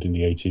talented in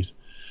the 80s.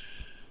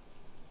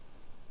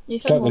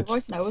 He's It's had like more they-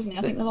 voice now, wasn't he?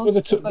 I think the Well,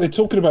 last. they're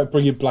talking about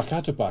bringing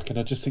Blackadder back, and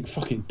I just think,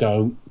 fucking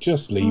don't.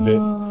 Just leave it.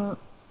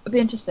 It'd be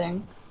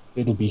interesting.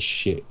 It'll be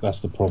shit. That's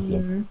the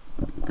problem.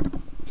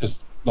 Mm. Because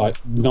like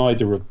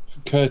neither him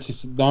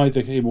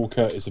or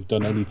Curtis have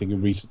done anything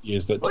in recent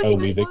years that What tell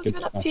was me he they been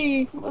could. up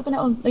to? I've done it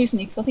on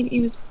recently because I think he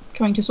was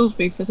coming to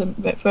Salisbury for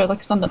like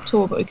a stand-up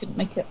tour, but we couldn't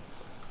make it.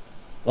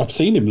 I've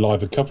seen him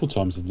live a couple of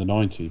times in the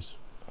 90s.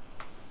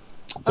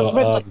 But I've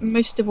read like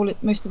most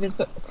of his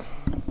books.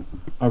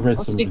 I read I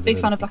was some. a of big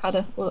his fan early- of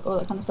Blackadder, all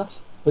that kind of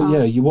stuff. But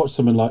yeah, you watch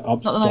something like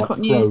Not the Upstart Nightclub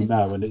Pro News.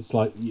 now, and it's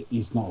like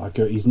he's not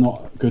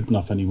good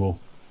enough anymore.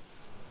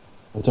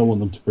 I don't want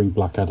them to bring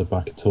Blackadder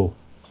back at all.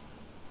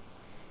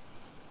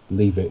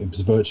 Leave it. It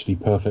was virtually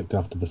perfect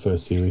after the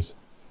first series.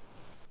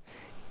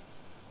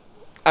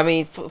 I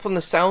mean, from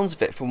the sounds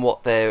of it, from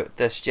what they're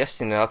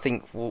suggesting, I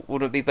think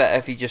wouldn't it be better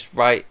if you just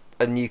write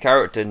a new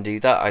character and do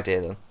that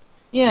idea then?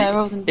 Yeah,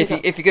 rather than do If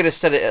that. you're gonna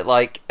set it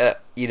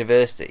at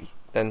university,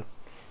 then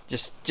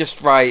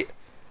just write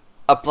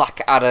a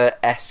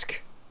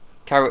Blackadder-esque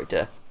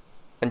character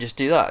and just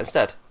do that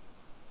instead.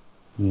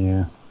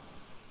 Yeah.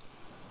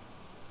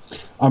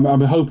 I'm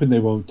hoping they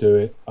won't do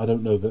it. I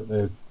don't know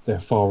that they're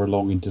far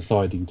along in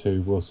deciding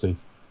to. We'll see.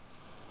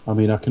 I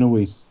mean,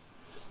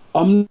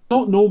 I'm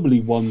not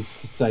normally one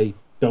to say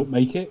don't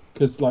make it,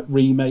 because like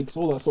remakes,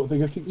 all that sort of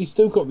thing. I think you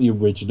still got the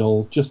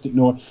original. Just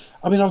ignore it.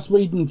 I mean, I was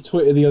reading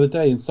Twitter the other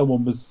day, and it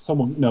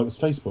was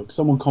Facebook.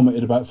 Someone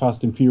commented about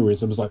Fast and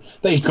Furious and was like,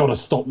 "They got to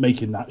stop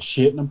making that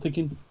shit." And I'm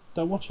thinking,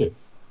 don't watch it.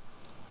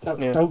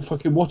 Don't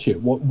fucking watch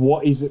it.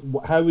 What is it?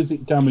 How is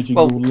it damaging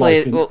your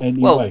life in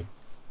any way?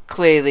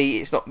 Clearly,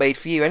 it's not made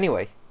for you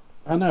anyway.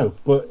 I know,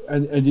 but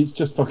and it's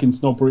just fucking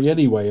snobbery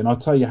anyway. And I'll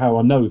tell you how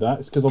I know that.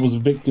 It's because I was a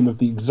victim of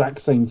the exact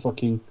same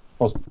fucking.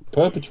 I was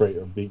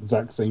perpetrator of the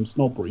exact same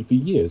snobbery for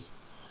years.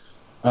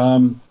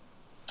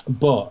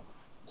 But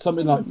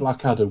something like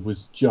Blackadder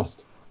was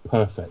just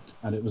perfect,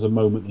 and it was a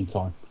moment in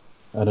time.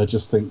 And I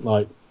just think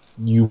like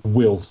you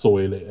will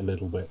soil it a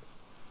little bit.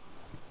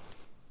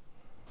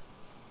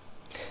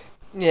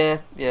 Yeah.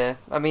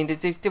 I mean,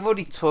 they've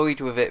already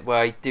toyed with it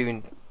by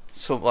doing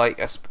some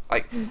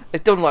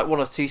they've done like 1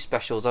 or 2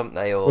 specials, haven't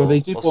they? Or Well, they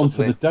did or one for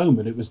something. the Dome,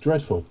 and it was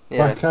dreadful.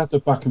 Yeah. Blackadder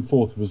back and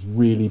forth was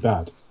really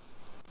bad.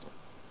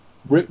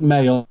 Rick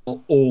Mayall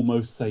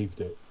almost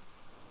saved it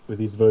with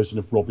his version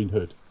of Robin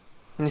Hood.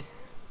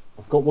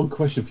 I've got one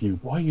question for you.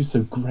 Why are you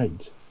so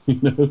great? You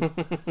know,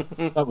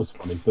 that was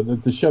funny,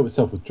 but the show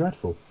itself was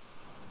dreadful.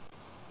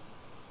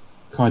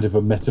 Kind of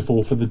a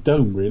metaphor for the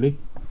Dome, really.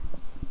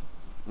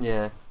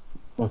 Yeah.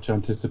 Much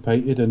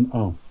anticipated, and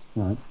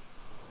right.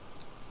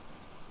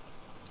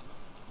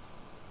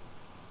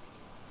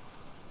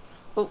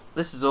 Oh,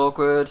 this is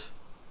awkward.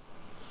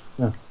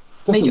 Yeah. Major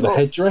Doesn't the Orcs.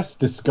 headdress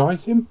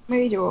disguise him?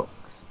 Major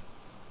Orcs.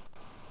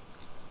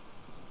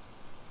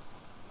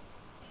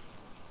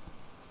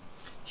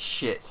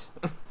 Shit.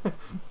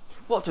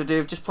 What do I do?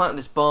 I've just planted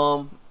this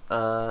bomb.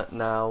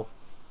 Now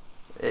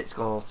it's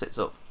gone all tits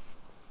up.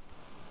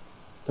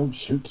 Don't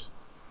shoot.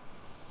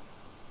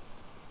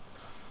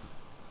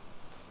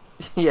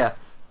 Yeah,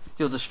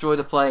 you'll destroy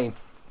the plane.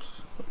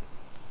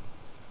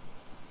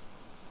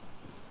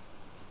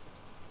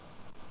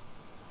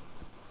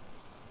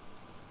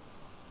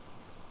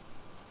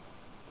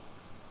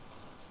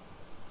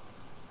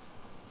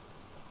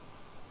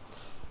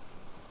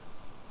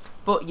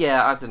 But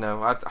yeah, I don't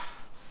know.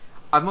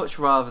 I'd much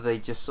rather they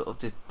just sort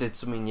of did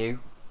something new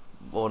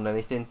more than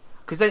anything.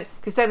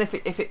 Because then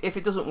if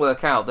it doesn't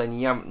work out, then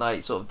you haven't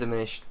like sort of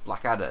diminished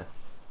Blackadder.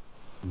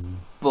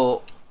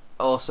 But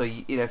also,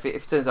 you know, if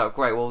it turns out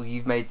great, well,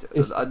 you've made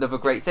another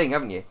great thing,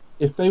 haven't you?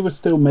 If they were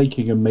still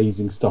making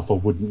amazing stuff, I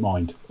wouldn't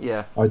mind.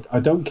 Yeah.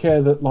 I don't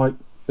care that like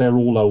they're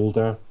all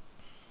older.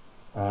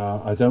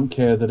 I don't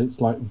care that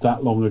it's like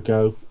that long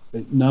ago.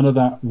 None of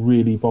that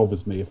really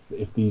bothers me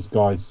if these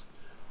guys,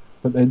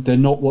 but they're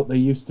not what they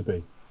used to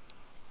be.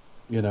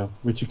 You know,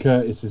 Richard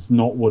Curtis is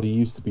not what he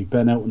used to be.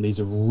 Ben Elton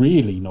is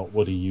really not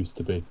what he used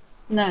to be.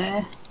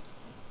 No.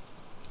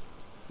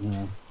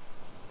 Yeah.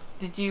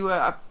 Did you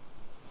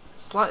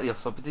slightly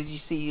off topic? Did you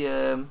see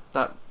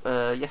that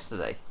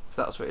yesterday? Because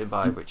that was written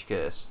by Richard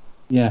Curtis.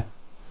 Yeah.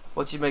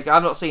 What do you make?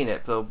 I've not seen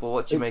it, but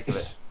what do you make of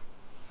it?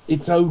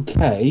 It's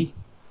okay,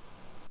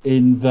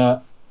 in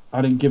that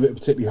I didn't give it a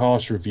particularly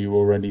harsh review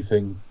or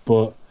anything,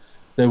 but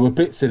there were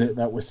bits in it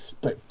that were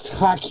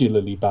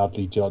spectacularly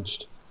badly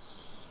judged.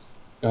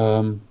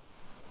 I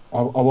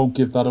won't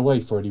give that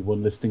away for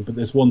anyone listening, but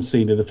there's one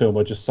scene in the film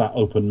I just sat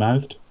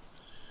open-mouthed.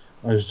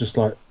 I was just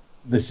like,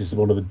 this is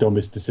one of the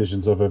dumbest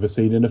decisions I've ever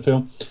seen in a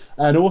film.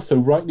 And also,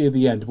 right near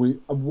the end,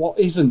 what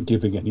isn't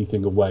giving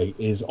anything away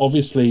is,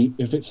 obviously,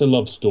 if it's a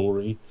love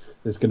story,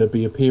 there's going to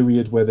be a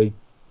period where they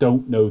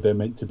don't know they're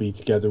meant to be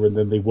together, and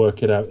then they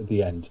work it out at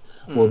the end.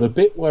 Well, the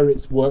bit where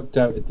it's worked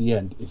out at the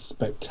end is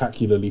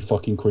spectacularly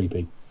fucking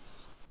creepy.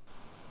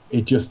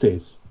 It just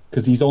is.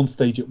 Because he's on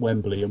stage at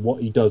Wembley, and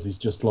what he does is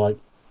just like,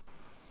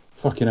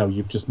 fucking hell,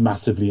 you've just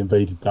massively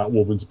invaded that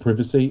woman's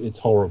privacy. It's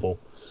horrible.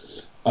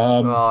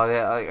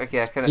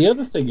 The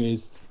other thing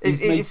is...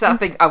 It's that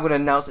thing, I'm going to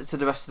announce it to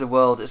the rest of the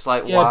world. It's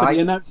like, yeah, why? But he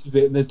announces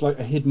it, and there's like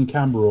a hidden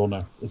camera on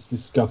her. It's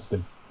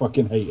disgusting.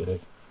 Fucking hated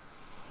it.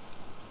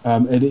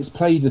 And it's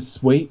played as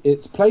sweet.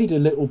 It's played a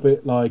little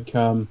bit like...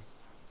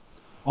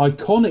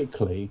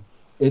 iconically,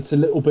 it's a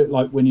little bit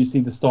like when you see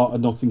the start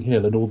of Notting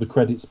Hill and all the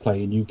credits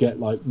play, and you get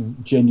like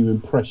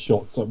genuine press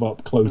shots of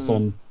up close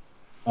on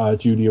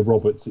Julia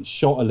Roberts. It's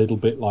shot a little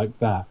bit like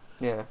that.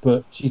 Yeah.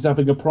 But she's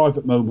having a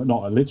private moment,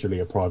 not literally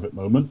a private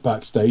moment,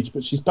 backstage,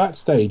 but she's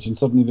backstage and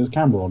suddenly there's a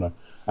camera on her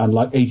and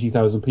like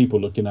 80,000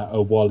 people looking at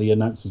her while he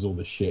announces all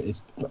this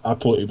shit. I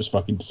thought it was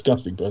fucking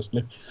disgusting,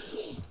 personally.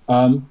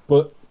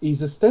 But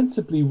he's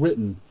ostensibly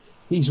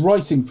he's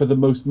writing for the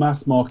most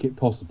mass market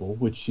possible,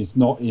 which is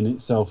not in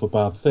itself a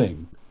bad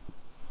thing.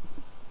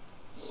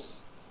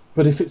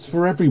 But if it's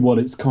for everyone,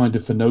 it's kind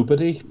of for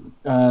nobody.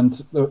 And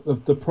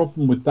the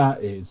problem with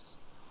that is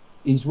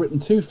he's written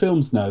 2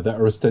 films now that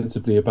are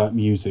ostensibly about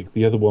music,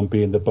 the other one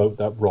being The Boat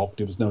That Rocked.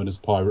 It was known as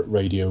pirate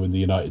radio in the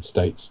United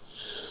States.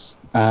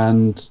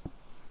 And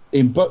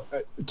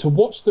to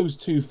watch those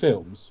 2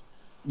 films,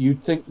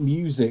 you'd think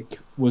music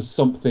was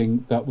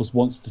something that was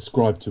once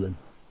described to him,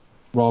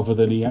 rather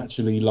than he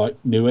actually like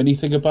knew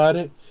anything about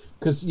it.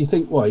 Because you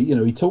think, well, you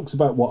know, he talks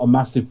about what a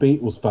massive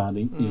Beatles fan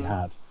he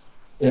had.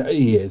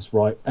 He is,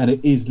 right? And it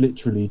is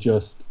literally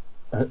just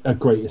a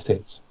greatest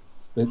hits.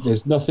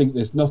 There's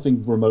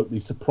nothing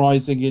remotely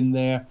surprising in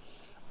there,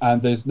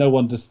 and there's no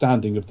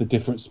understanding of the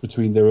difference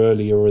between their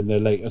earlier and their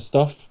later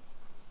stuff.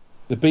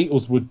 The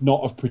Beatles would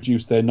not have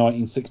produced their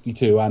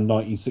 1962 and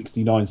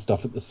 1969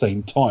 stuff at the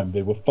same time.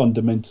 They were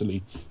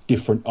fundamentally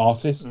different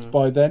artists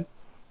by then.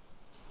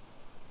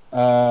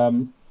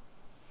 And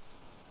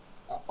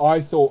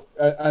I thought,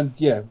 and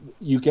yeah,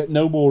 you get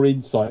no more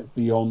insight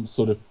beyond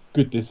sort of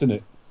goodness,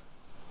 innit?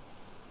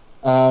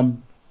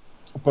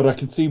 But I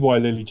can see why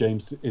Lily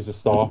James is a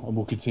star and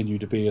will continue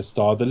to be a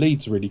star. The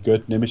lead's really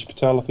good. Nimish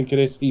Patel, I think it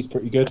is. He's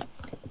pretty good.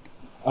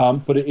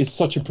 But it is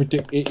such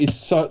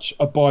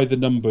a by the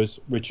numbers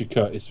Richard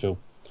Curtis film.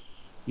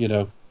 You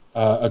know,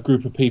 a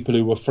group of people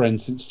who were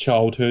friends since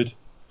childhood.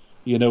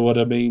 You know what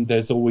I mean?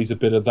 There's always a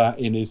bit of that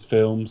in his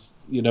films.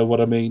 You know what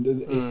I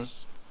mean?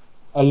 It's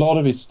a lot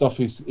of his stuff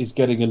is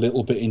getting a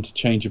little bit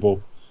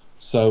interchangeable.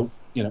 So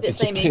you know,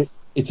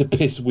 it's a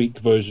piss weak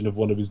version of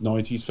one of his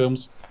 90s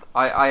films.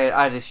 I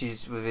had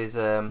issues with his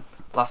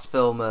last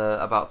film,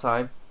 About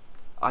Time.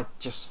 The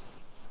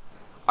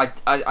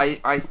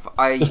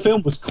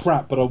film was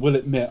crap, but I will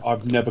admit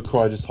I've never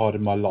cried as hard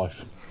in my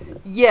life.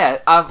 Yeah,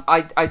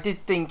 I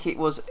did think it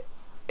was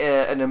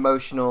an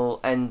emotional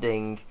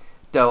ending,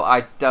 though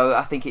I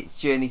think its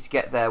journey to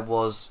get there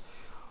was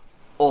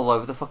all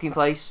over the fucking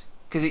place,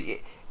 because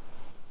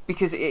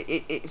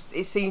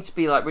it seemed to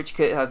be like Richard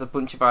Curtis had a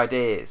bunch of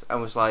ideas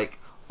and was like,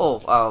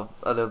 and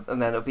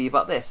then it'll be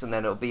about this, and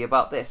then it'll be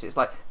about this. It's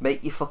like,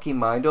 make your fucking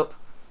mind up,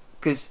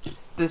 because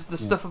there's the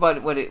stuff about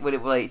it when it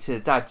related to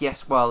Dad.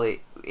 Yes, while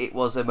it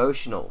was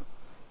emotional,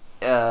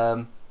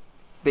 but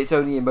it's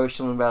only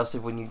emotional and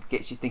relative when you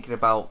get you thinking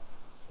about,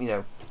 you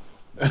know,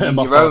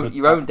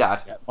 your own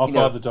dad. Yeah, my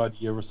father died a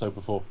year or so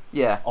before.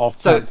 Yeah,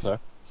 of cancer.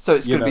 So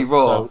it's going to be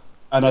raw.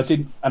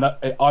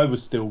 I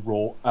was still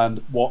raw.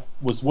 And what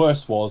was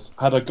worse was,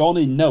 had I gone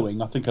in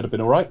knowing, I think I'd have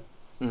been all right.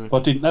 But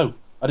I didn't know.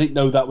 I didn't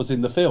know that was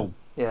in the film.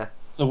 Yeah.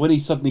 So when he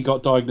suddenly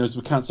got diagnosed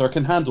with cancer, I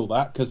can handle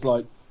that, because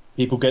like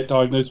people get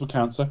diagnosed with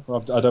cancer.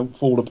 I don't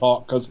fall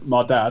apart because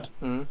my dad.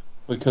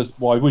 Because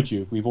why would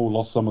you? We've all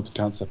lost someone to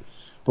cancer.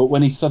 But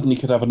when he suddenly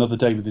could have another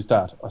day with his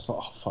dad, I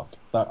thought, oh fuck,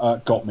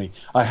 that got me.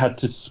 I had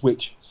to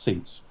switch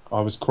seats.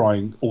 I was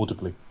crying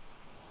audibly.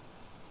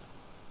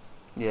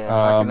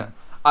 Yeah,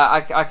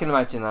 I can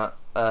imagine that.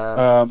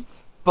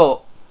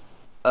 But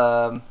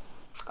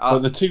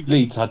the two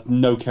leads had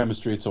no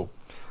chemistry at all.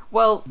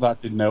 Well,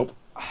 that didn't help.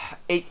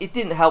 It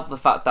didn't help the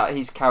fact that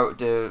his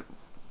character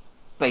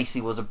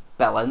basically was a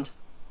bellend.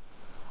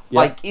 Yeah.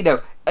 Like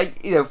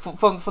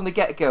from the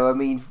get go. I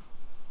mean,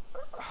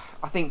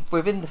 I think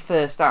within the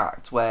first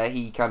act where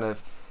he kind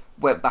of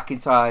went back in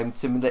time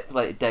to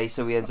manipulate a day,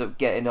 so he ends up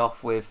getting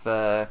off with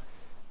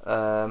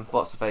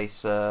what's the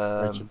face?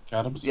 Rachel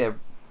McAdams.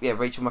 Yeah,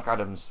 Rachel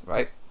McAdams,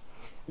 right?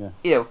 Yeah.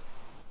 You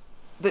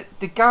know,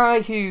 the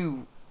guy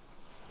who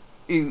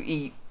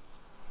he,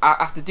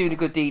 after doing a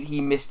good deed, he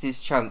missed his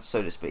chance,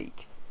 so to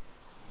speak.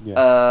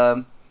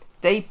 Yeah.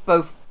 They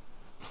both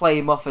play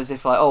him off as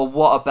if like, oh,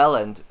 what a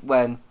bellend,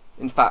 when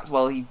in fact,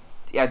 well, he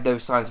had no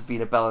signs of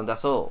being a bellend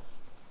at all.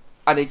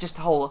 And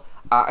the whole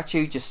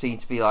attitude just seemed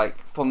to be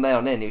like, from there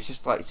on in, it was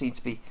just like, it seemed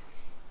to be,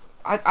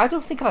 I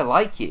don't think I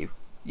like you.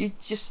 You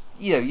just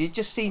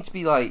seem to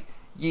be like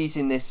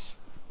using this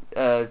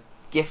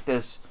gift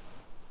as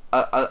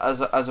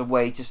a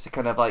way just to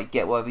kind of like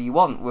get whatever you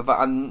want with it,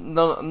 and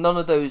none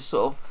of those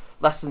sort of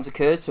lessons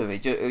occurred to him.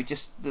 It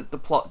just the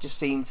plot just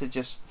seemed to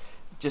just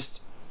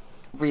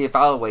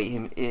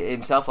reevaluate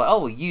himself, like, oh,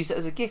 well, use it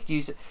as a gift,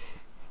 use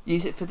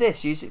it for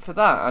this, use it for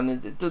that,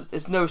 and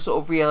there's no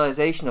sort of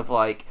realization of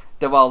like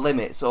there are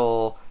limits,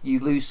 or you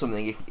lose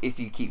something if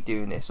you keep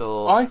doing this,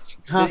 or I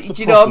think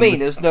do you know what I mean?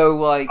 There's no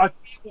like.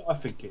 I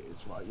think it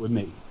is right with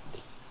me.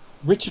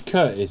 Richard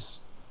Curtis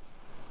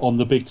on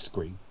the big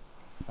screen,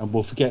 and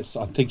we'll forget.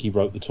 I think he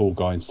wrote The Tall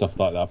Guy and stuff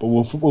like that. But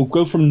we'll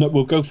go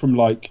from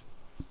like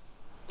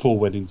Four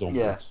Weddings onwards.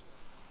 Yeah.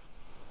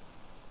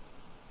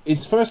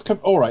 His first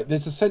all right.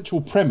 There's a central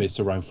premise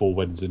around Four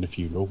Weddings and a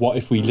Funeral. What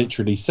if we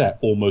literally set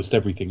almost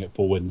everything at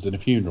Four Weddings and a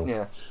Funeral?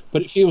 Yeah.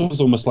 But it feels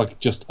almost like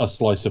just a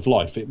slice of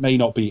life. It may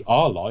not be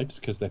our lives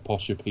because they're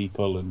posher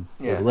people and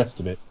all the rest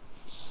of it.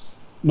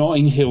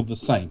 Notting Hill the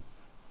same.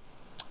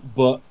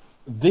 But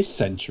this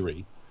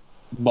century,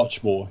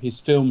 much more. His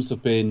films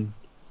have been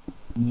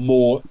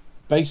more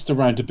based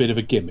around a bit of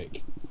a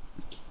gimmick.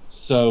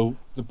 So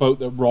The Boat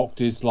That Rocked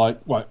is like,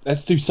 right,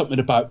 let's do something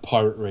about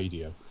pirate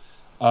radio.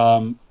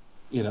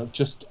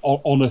 Just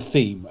on a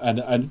theme,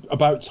 and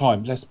About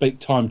Time, let's make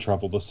time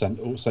travel the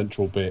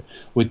central bit.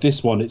 With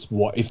this one, it's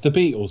what if the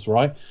Beatles,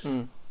 right?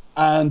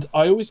 And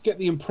I always get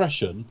the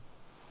impression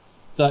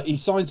that he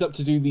signs up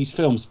to do these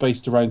films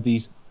based around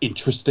these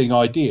interesting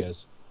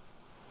ideas,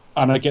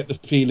 and I get the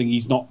feeling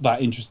he's not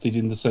that interested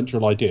in the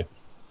central idea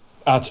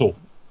at all.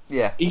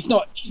 Yeah, he's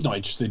not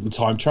interested in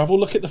time travel.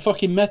 Look at the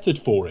fucking method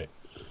for it.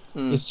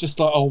 It's just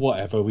like, oh,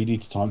 whatever, we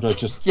need to time travel.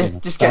 Just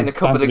just get in a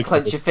cupboard and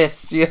clench your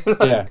fists.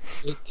 Yeah.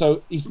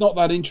 So he's not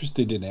that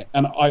interested in it,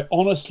 and I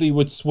honestly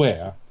would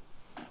swear,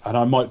 and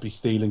I might be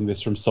stealing this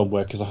from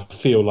somewhere because I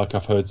feel like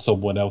I've heard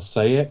someone else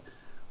say it,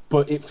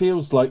 but it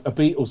feels like a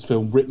Beatles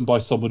film written by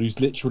someone who's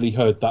literally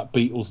heard that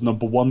Beatles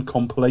 #1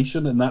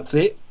 compilation, and that's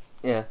it.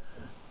 Yeah.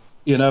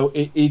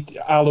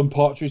 Alan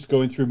Partridge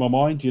going through my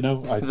mind.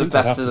 The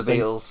best of the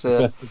Beatles. The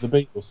best of the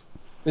Beatles.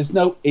 There's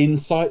no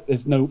insight.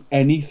 There's no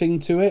anything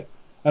to it.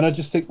 And I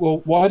just think,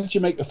 well, why did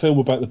you make a film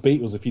about the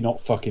Beatles if you're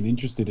not fucking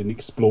interested in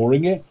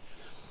exploring it?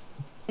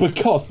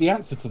 Because the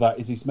answer to that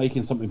is he's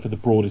making something for the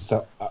broadest,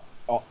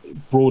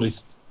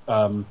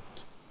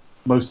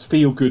 most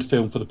feel-good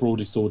film for the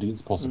broadest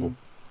audience possible.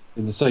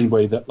 In the same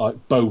way that like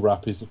Bo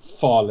Rap is a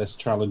far less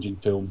challenging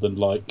film than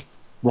like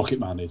Rocket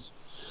Man is.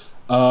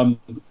 And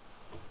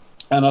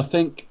I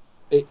think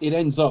it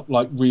ends up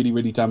like really,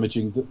 really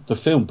damaging the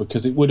film,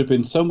 because it would have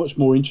been so much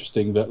more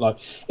interesting that like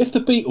if the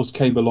Beatles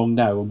came along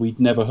now and we'd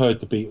never heard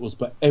the Beatles,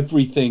 but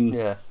everything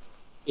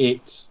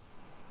it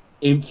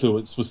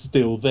influence was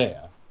still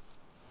there.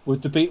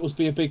 Would the Beatles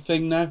be a big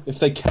thing now? If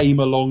they came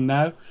along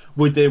now,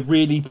 would there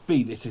really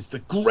be, this is the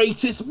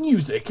greatest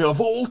music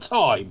of all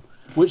time?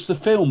 Which the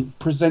film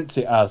presents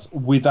it as,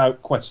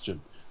 without question,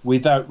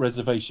 without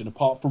reservation,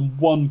 apart from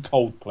one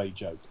Coldplay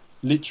joke,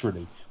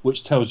 literally,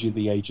 which tells you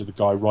the age of the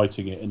guy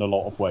writing it in a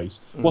lot of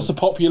ways. What's a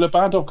popular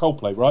band? Oh,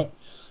 Coldplay, right?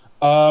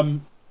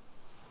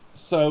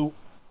 So,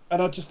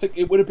 and I just think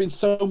it would have been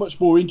so much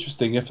more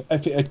interesting if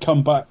it had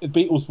come back, the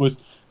Beatles were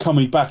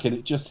coming back and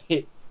it just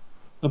hit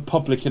the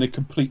public in a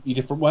completely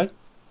different way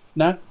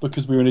now,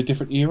 because we're in a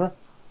different era.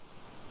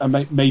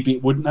 And maybe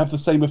it wouldn't have the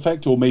same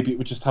effect, or maybe it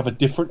would just have a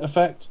different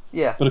effect.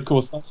 Yeah. But of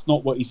course, that's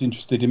not what he's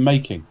interested in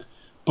making.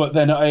 But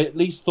then I at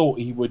least thought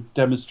he would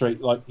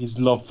demonstrate like his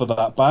love for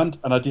that band,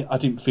 and I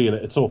didn't feel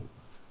it at all.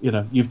 You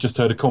know, you've just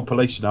heard a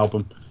compilation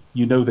album.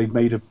 You know they've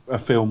made a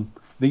film.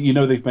 You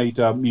know they've made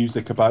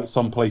music about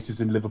some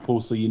places in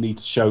Liverpool, so you need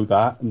to show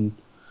that. And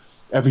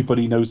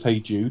everybody knows Hey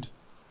Jude.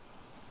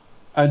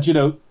 And you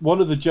know, one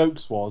of the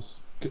jokes was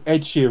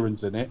Ed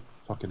Sheeran's in it.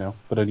 Fucking hell.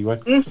 But anyway.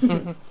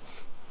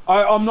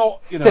 I'm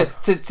not, you know...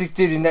 To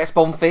do the next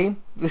Bond theme?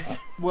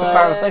 Well,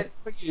 apparently.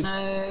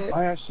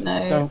 I actually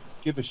don't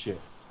give a shit.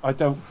 I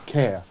don't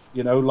care.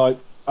 You know, like...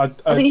 I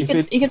think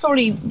he could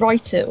probably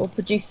write it or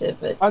produce it,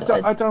 but...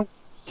 I don't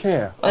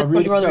care. I'd I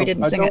really rather he don't.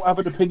 didn't I sing don't it. have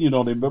an opinion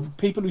on him, but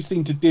people who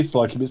seem to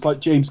dislike him, it's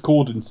like James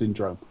Corden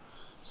syndrome.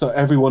 So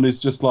everyone is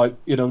just like,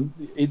 you know,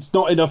 it's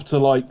not enough to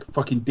like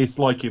fucking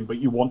dislike him, but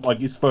you want like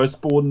his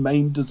firstborn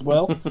maimed as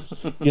well,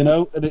 you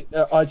know. And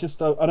I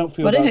don't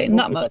feel. I don't hate him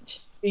that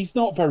much. He's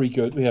not very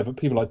good. Yeah, but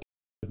people like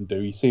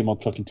do. You see him on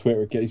fucking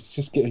Twitter. He's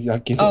just give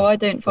it. Oh, I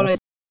don't follow.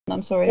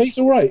 I'm sorry. He's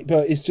all right,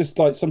 but it's just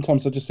like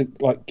sometimes I just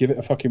think like give it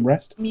a fucking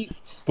rest.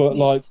 Mute. But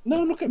Mute. like,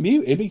 no, look at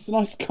mute him. He's a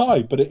nice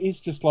guy, but it is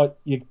just like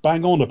you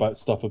bang on about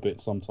stuff a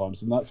bit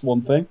sometimes, and that's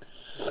one thing.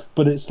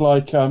 But it's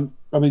like, I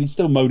mean, he's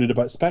still moaning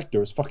about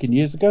Spectre. It's fucking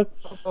years ago.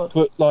 Oh,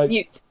 but like,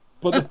 mute.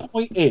 But the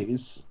point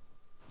is,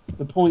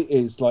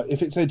 like,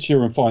 if it's Ed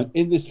Sheeran, fine.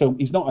 In this film,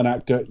 he's not an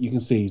actor. You can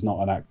see he's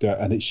not an actor,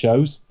 and it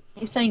shows.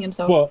 He's playing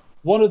himself. But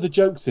one of the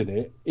jokes in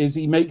it is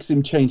he makes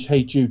him change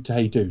Hey Jude to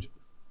Hey Dude,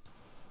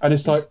 and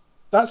it's like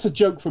that's a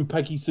joke from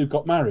Peggy Sue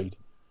Got Married.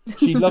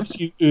 She loves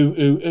you, ooh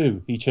ooh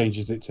ooh. He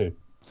changes it to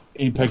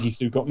in Peggy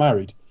Sue Got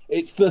Married.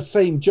 It's the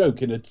same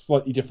joke in a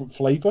slightly different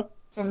flavour.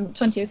 From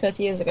 20 or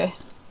 30 years ago.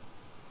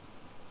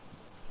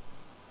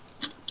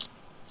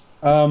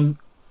 Will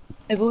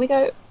we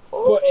go?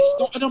 But it's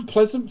not an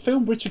unpleasant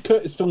film. Richard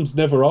Curtis films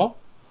never are.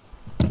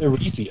 They're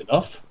easy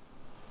enough.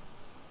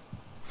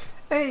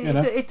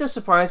 It does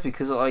surprise me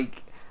because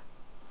like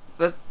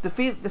the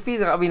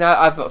feeling. I mean,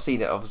 I've not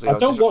seen it obviously. I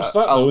don't watch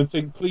that though and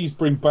think please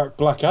bring back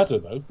Blackadder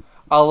though.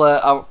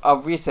 I'll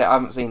reiterate I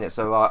haven't seen it,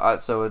 so I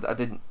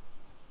didn't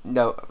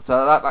know.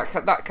 So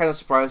that kind of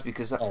surprised me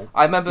because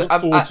I remember.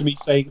 Look forward to me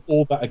saying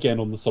all that again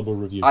on the summer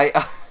review.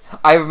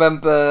 I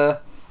remember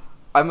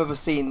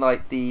seeing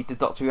like the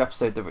Doctor Who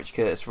episode that Richard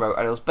Curtis wrote,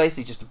 and it was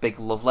basically just a big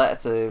love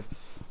letter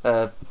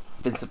to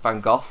Vincent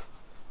van Gogh,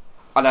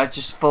 and I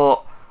just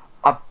thought,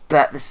 I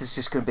bet this is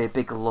just going to be a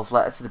big love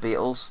letter to the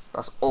Beatles.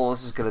 That's all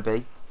this is going to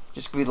be.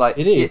 Just be like,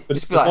 it is, but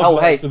just it's be like, love oh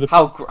hey, letter to the...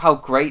 how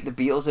great the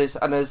Beatles is,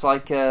 and there's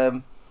like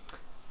apparently,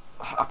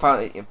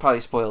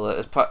 probably spoiler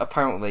it.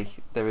 Apparently,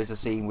 there is a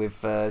scene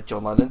with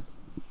John Lennon.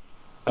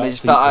 And I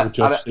just felt, I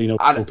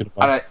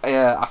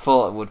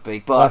thought it would be,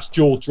 but that's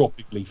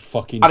jaw-droppingly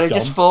fucking. And I dumb.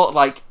 just thought,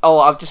 like,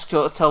 I've just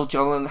got to tell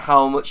John Lennon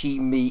how much he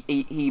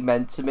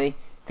meant to me,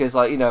 because,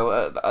 like, you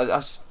know, I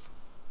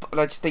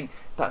just think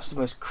that's the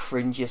most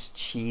cringiest,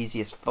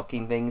 cheesiest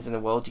fucking things in the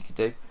world you could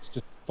do. It's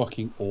just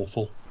fucking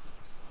awful,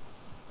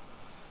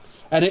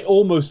 and it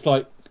almost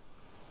like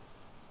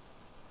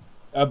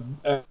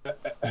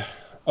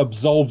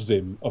absolves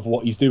him of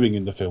what he's doing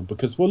in the film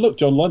because, well, look,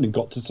 John Lennon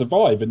got to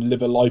survive and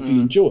live a life he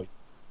enjoyed.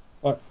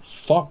 Like,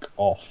 fuck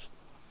off.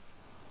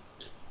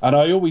 And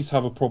I always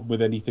have a problem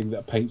with anything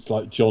that paints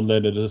like John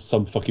Lennon as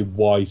some fucking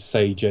wise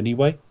sage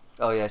anyway.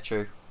 Oh yeah,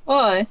 true.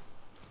 Why?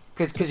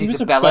 Because he's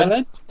a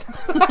bellend.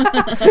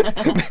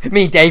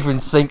 Me and Dave were in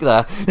sync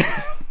there.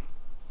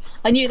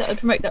 I knew that would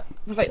provoke that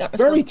response.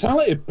 Very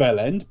talented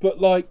bellend, but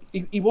like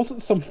he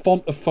wasn't some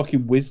font of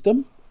fucking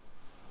wisdom.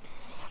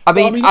 I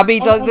mean,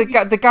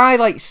 the guy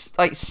like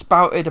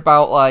spouted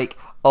about like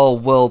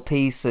world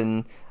peace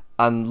and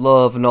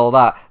love and all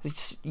that.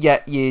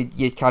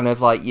 You kind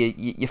of like you.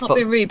 Not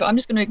being rude, but I'm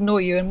just going to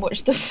ignore you and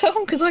watch the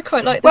film because I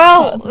quite like.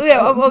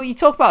 Well, you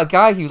talk about a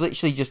guy who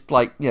literally just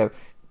like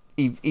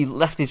he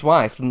left his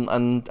wife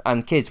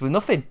and kids with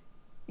nothing.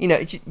 You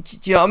know, do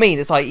you know what I mean?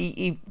 It's like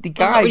the I'm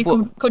guy. not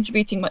really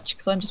contributing much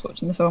because I'm just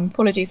watching the film.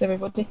 Apologies,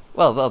 everybody.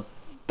 Well,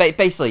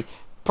 basically,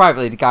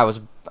 privately, the guy was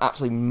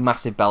absolutely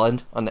massive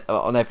bellend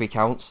on every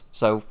count.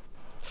 So,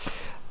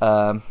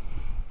 there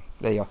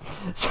you are.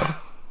 So,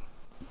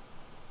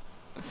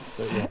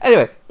 Yeah.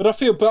 anyway, But I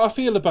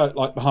feel about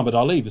like Muhammad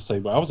Ali the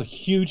same way. I was a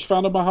huge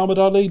fan of Muhammad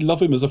Ali,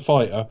 love him as a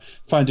fighter,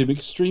 found him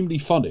extremely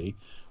funny.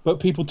 But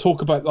people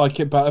talk about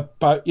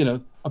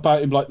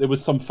about him like there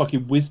was some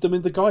fucking wisdom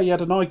in the guy. He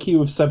had an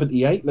IQ of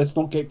 78. Let's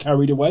not get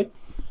carried away.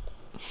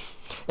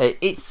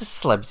 it's the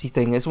celebrity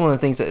thing. It's one of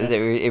the things that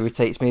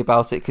irritates me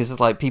about it, because it's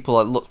like people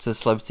like look to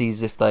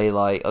celebrities if they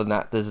like, and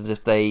actors as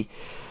if they.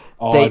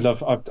 Oh, They-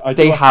 I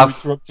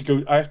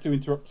have to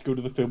interrupt to go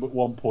to the film at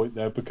one point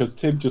there because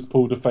Tim just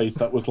pulled a face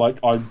that was like,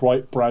 I'm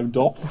right browned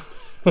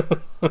off. Compared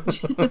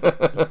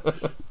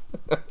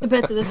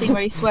to the scene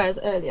where he swears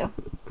earlier.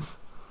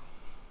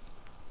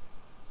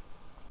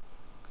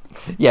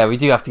 Yeah, we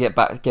do have to get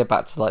back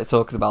to like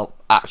talking about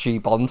actually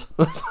Bond.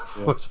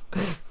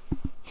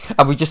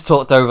 And we just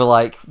talked over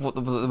like what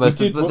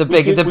the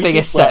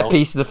biggest set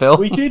piece of the film.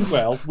 We did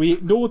well. We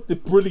ignored the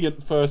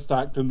brilliant first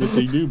act and the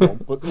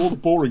denouement, but all the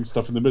boring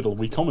stuff in the middle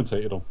we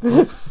commentated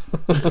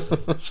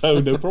on. So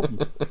no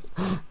problem.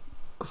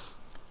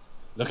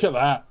 Look at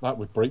that. That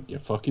would break your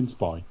fucking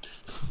spine.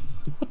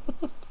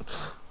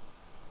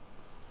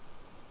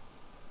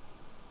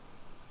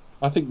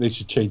 I think they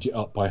should change it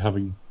up by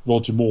having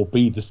Roger Moore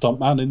be the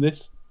stuntman in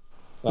this.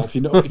 If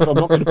I'm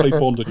not going to play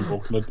Bond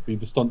anymore, can I be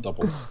the stunt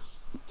double?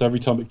 So every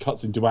time it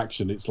cuts into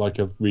action, it's like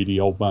a really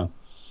old man.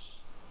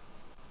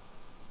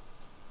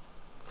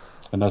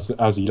 And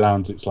as he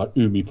lands, it's like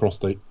Umi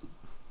prostate.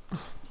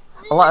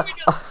 I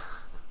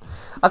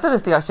don't know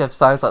if they actually have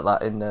sounds like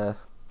that in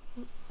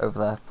over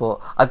there, but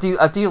I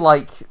do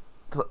like.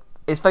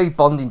 It's very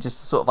bonding just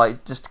to sort of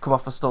like just come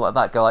off a stunt like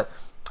that, go like,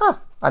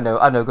 I know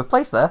a good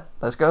place there.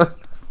 Let's go.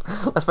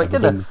 Let's make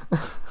dinner.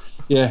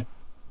 Yeah,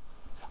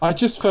 I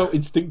just felt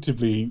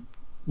instinctively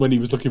when he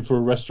was looking for a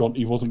restaurant,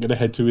 he wasn't going to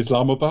head to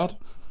Islamabad.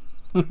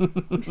 Not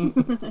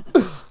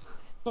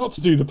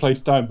to do the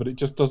place down, but it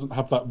just doesn't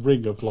have that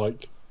ring of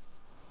like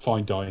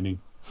fine dining.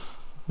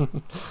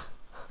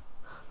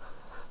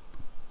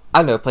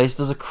 I know a place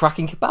that does a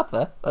cracking kebab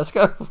there. Let's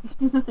go.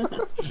 There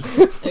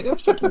you go,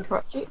 straight in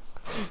Karachi.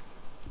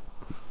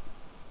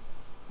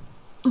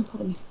 Oh,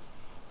 pardon me.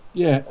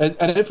 Yeah, and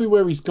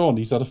everywhere he's gone,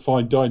 he's had a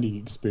fine dining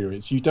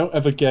experience. You don't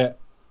ever get,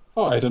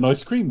 I had an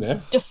ice cream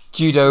there. Just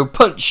Judo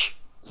punch.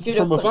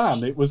 From a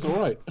van, it was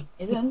alright.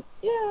 isn't.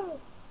 Yeah.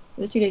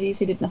 The two ladies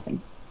who did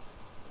nothing.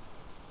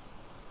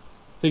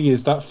 Thing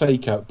is, that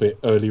fake out bit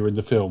earlier in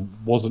the film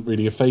wasn't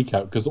really a fake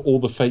out because all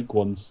the fake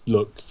ones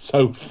look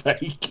so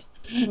fake.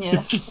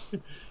 Yeah.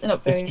 They're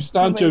not very. If you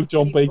stand not very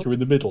John believable. Baker in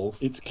the middle,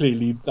 it's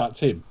clearly that's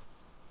him.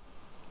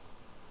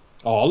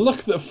 Oh, look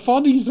at the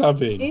fun he's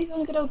having. He's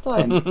on a good old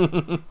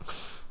time.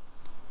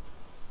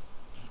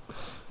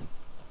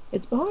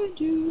 It's behind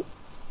you.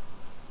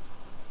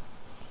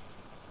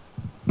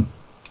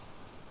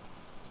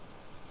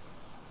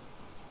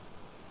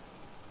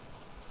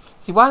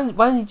 See, why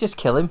didn't he just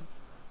kill him?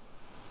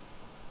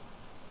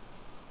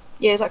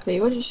 Yeah, exactly.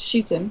 Why did you just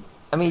shoot him?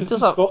 I mean, he Because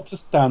does he's that. got to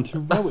stand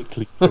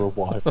heroically for a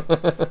while.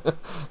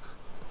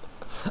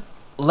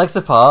 Legs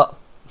apart.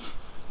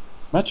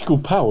 Magical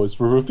powers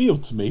were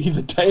revealed to me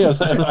the day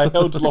I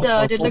held aloft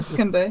I did legs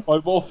akimbo. my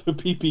wolf for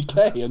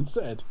PPK and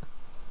said,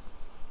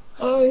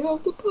 I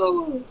have the power.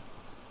 Oh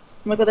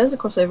my god, there's a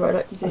crossover I'd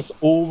like to see. that's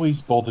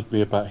always bothered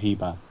me about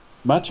He-Man.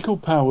 Magical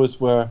powers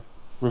were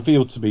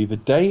revealed to me the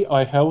day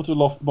I held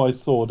aloft my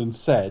sword and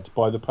said,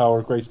 by the power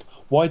of grace.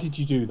 Why did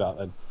you do that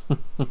then?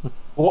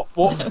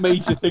 What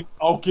made you think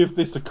I'll give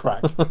this a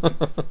crack?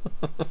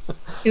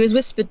 It was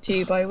whispered to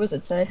you by a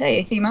wizard, said,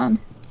 hey man,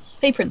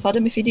 hey Prince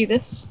Adam, if you do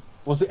this,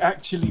 Was it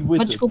actually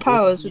wizard? magical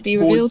powers would be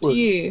revealed to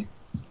you.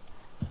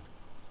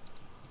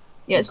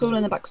 Yeah, it's all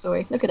in the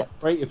backstory. Look it up.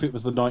 Great if it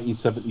was the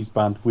 1970s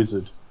band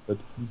Wizard that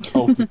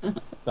told you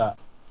that.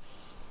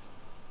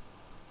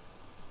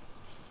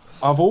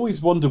 I've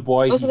always wondered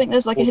why. I also think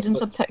there's like a he's- hidden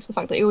subtext, the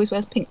fact that he always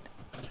wears pink.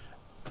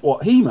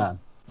 What, He-Man?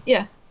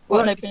 Yeah. Well,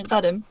 Well, no, it's- Prince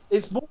Adam.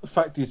 It's more the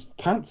fact his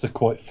pants are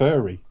quite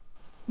furry.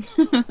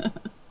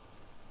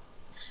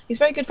 He's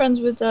very good friends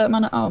with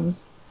Man at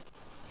Arms.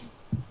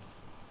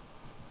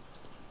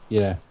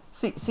 Yeah.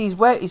 See, he's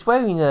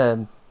wearing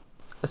a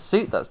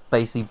suit that's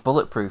basically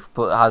bulletproof,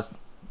 but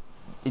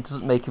it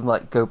doesn't make him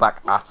like go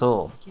back at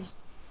all.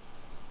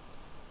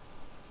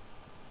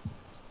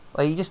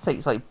 Like he just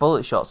takes like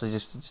bullet shots and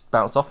just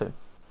bounce off him.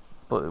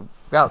 But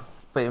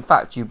in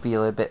fact, you'd be a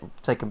little bit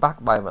taken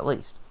back by him at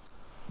least.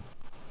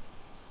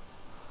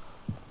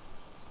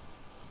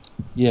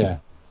 Yeah.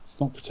 It's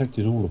not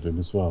protected all of him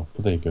as well,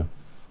 but there you go.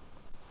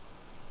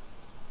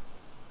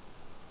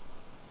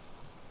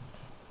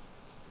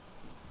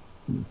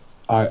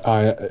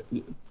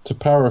 To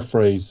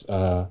paraphrase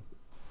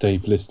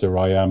Dave Lister,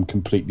 I am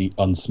completely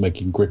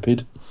unsmoking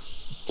gripped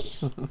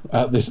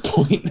at this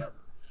point.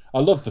 I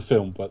love the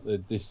film, but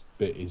this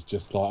bit is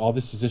just like, oh,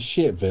 this is a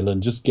shit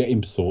villain. Just get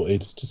him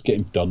sorted. Just get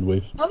him done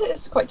with. I think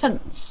it's quite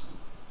tense.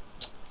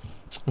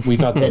 We've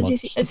had The them. edgy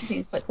scene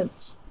is quite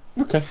tense.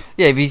 Okay.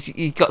 Yeah, but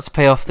he's got to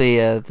pay off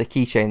the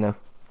keychain though.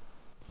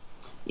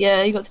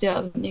 Yeah, you got to do that,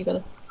 haven't you?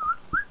 Gotta.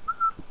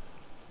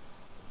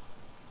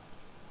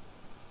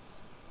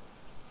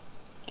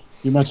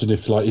 You imagine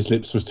if like his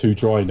lips was too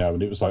dry now,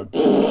 and it was like.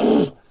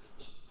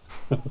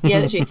 Yeah,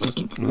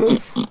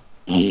 literally.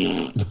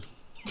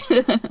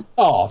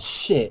 Oh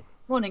shit!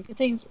 Warning,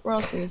 contains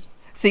raspberries.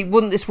 See,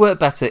 wouldn't this work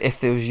better if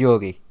there was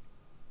Yogi?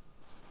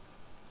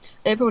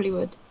 It probably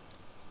would.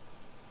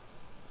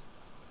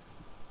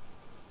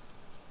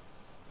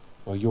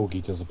 Well,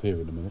 Yorgi does appear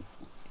in a minute.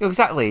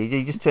 Exactly.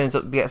 He just turns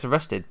up and gets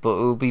arrested. But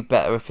it would be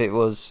better if it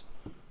was.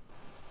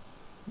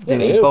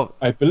 Hello,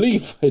 I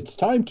believe it's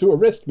time to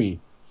arrest me.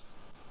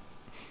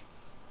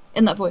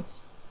 In that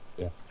voice.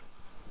 Yeah.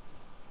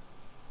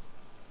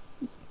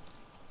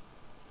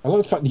 I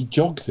like the fact he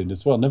jogs in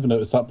as well. Never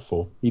noticed that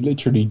before. He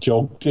literally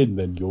jogged in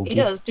then, Yorgi. He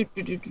does. Do.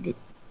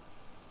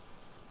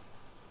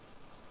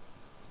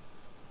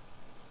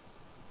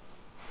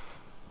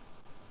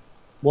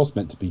 Was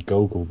meant to be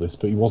Gogol this,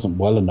 but he wasn't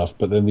well enough.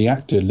 But then the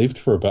actor lived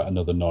for about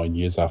another 9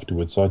 years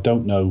afterwards, so I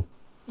don't know.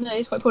 No,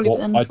 he's quite poorly, but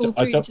then pulled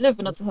through to live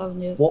another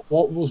 1,000 years.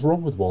 What was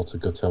wrong with Walter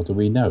Guttel? Do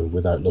we know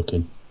without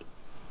looking?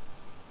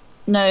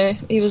 No,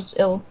 he was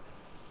ill.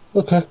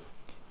 Okay.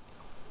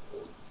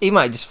 He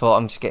might have just thought,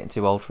 I'm just getting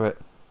too old for it.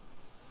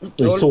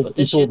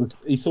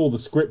 He saw the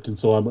script and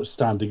saw how much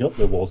standing up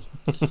there was.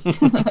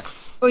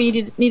 Or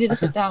you needed to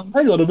sit down.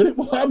 Hang on a minute,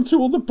 what happened to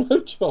all the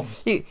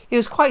blowjobs? He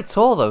was quite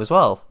tall though as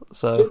well.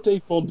 So Get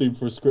Dave Bond in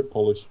for a script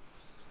polish.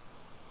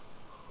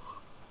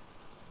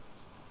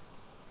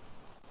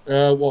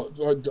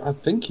 I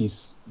think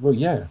he's... Well,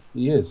 yeah,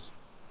 he is.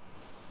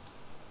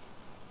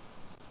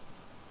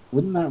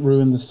 Wouldn't that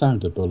ruin the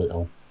sound of Bullet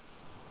Hole?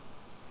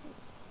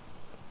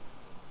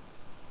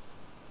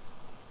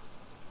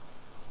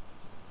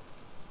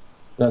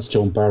 That's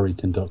John Barry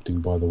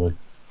conducting, by the way.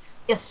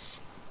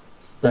 Yes.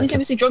 I think he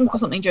was drunk or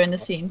something during the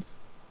scene.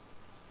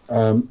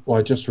 Well,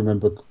 I just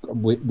remember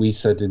we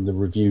said in the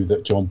review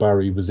that John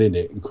Barry was in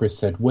it, and Chris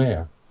said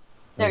where.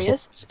 There he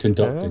is. He's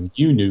conducting. Yeah.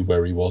 You knew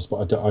where he was,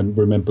 but I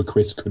remember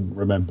Chris couldn't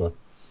remember.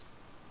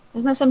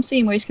 Isn't there some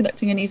scene where he's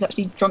conducting and he's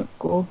actually drunk,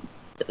 or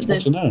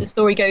the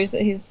story goes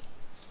that he's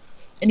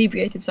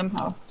inebriated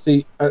somehow?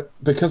 See,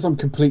 because I'm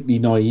completely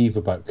naive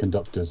about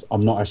conductors,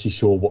 I'm not actually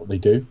sure what they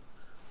do.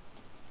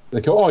 They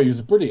go, oh, he was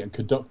a brilliant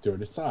conductor,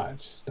 and it's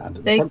just stand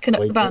at the front. They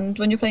conduct the band.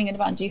 When you're playing in a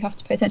band, you have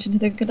to pay attention to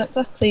the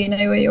conductor, so you know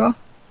where you are.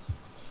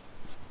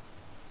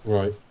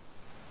 Right.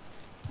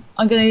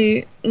 I'm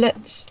going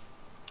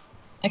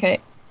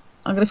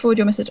to forward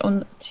your message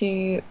on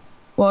to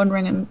Warren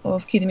Ringham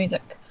of Cue the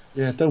Music.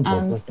 Yeah, don't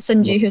bother. And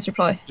send you his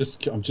reply.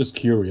 I'm just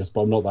curious,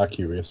 but I'm not that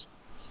curious.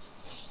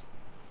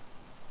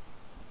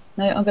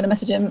 No, I'm going to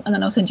message him, and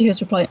then I'll send you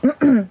his reply.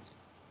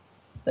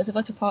 There's a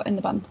vital part in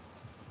the band.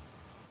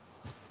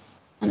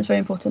 And it's very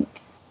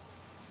important.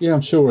 Yeah,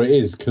 I'm sure it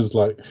is, because,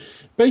 like,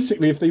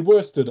 basically, if they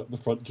were stood up the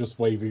front just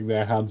waving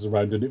their hands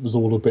around and it was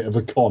all a bit of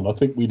a con, I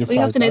think we'd have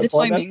you have to know the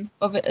timing then.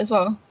 of it as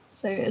well.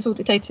 So it's all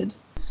dictated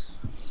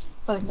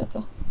by the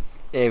conductor.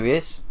 Here he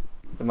is.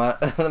 The man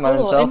He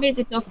himself. made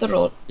it after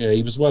all. Yeah,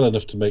 he was well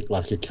enough to make,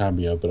 like, a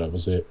cameo, but that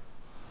was it.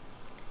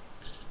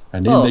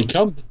 And in they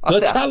come. The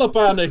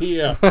Taliban are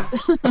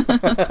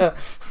here!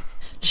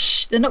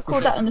 Shh, they're not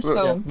called that in this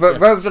film.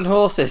 Road and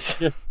horses.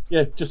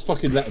 Yeah, just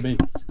fucking let them in.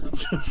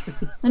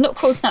 They're not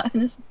called that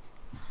in this.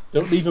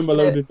 Don't leave them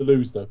alone in the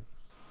loos, though.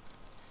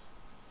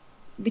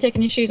 You'll be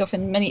taking your shoes off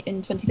in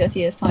 20, 30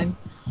 years' time.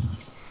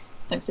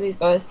 Thanks to these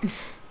guys.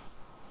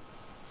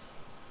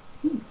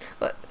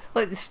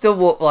 Like they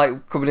still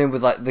coming in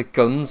with like the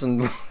guns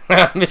and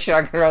ammunition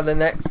hanging around their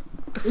necks.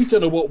 We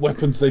don't know what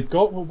weapons they've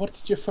got. Well, what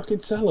did you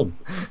fucking sell them?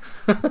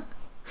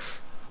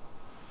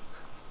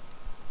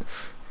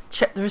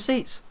 Check the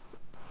receipts.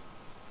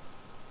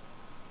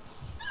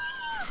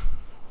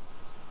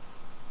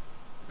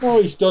 Oh,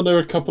 he's done her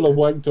a couple of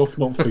wanked off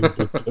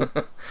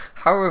non-fingered.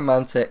 How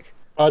romantic.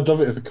 I'd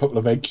love it with a couple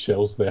of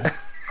eggshells there.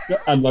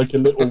 And like a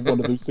little one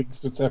of those things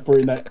for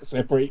separating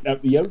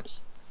out the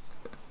yolks.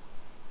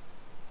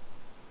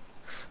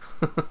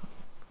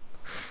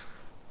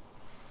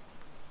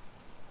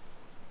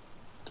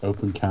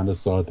 Open can of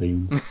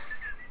sardines.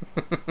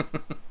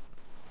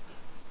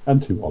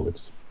 And 2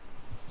 olives.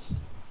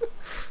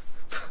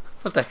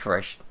 For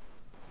decoration.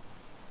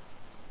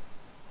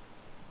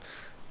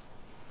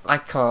 I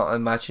can't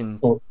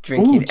imagine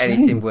drinking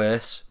anything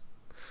worse.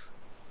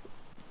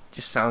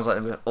 Just sounds like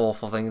the most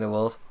awful thing in the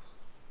world.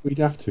 We'd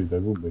have to, though,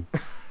 wouldn't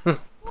we?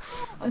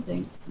 I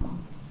think.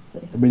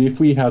 I mean, if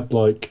we had,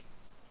 like,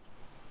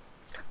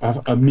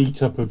 a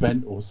meet-up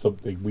event or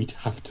something, we'd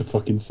have to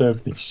fucking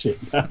serve this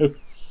shit now.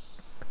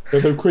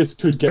 Although Chris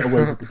could get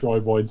away with the dry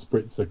wine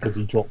spritzer because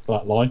he dropped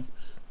that line.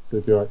 So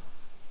it'd be alright.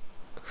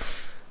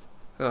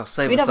 I'll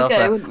save myself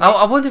there.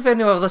 I wonder if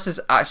anyone else has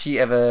actually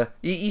ever...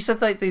 You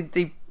said like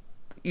they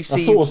You I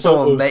see, saw a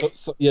someone photo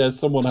of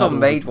someone someone had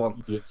made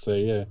one. So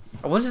yeah,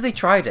 I wonder if they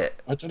tried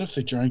it. I don't know if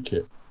they drank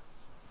it.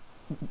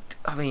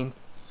 I mean,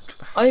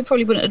 I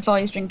probably wouldn't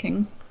advise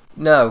drinking.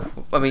 no.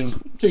 I mean, It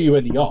wouldn't do you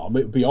any harm.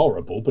 It would be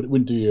horrible, but it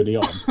wouldn't do you any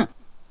harm.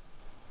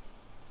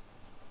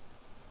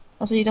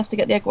 Also, you'd have to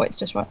get the egg whites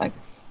just right, I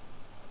guess.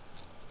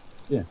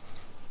 Yeah.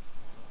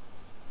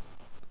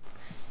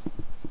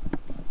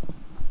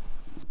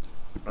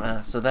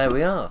 So there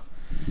we are.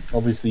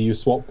 Obviously, you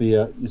swap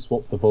the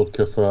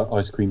vodka for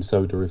ice cream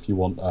soda if you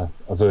want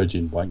a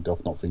virgin wanked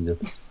off, not fingered.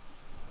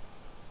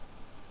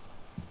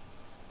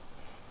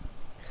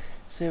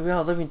 So here we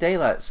are, Living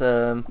Daylights.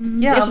 You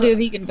Yeah, have to do a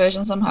vegan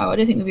version somehow. I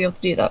don't think we'll be able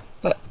to do that,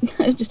 but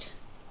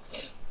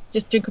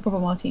just drink a proper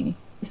martini.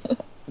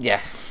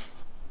 yeah.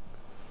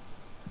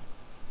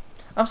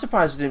 I'm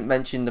surprised we didn't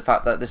mention the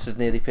fact that this is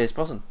nearly Pierce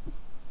Brosnan.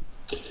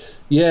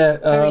 Yeah,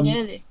 Very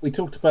nearly. we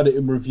talked about it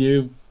in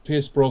review.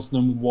 Pierce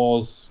Brosnan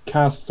was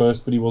cast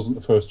first, but he wasn't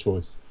the first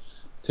choice.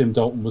 Tim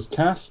Dalton was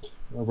cast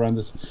around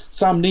this.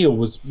 Sam Neill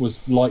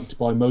was liked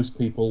by most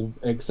people,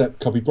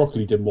 except Cubby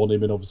Broccoli didn't want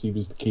him, and obviously he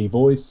was the key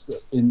voice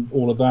in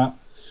all of that.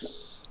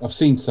 I've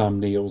seen Sam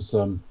Neill's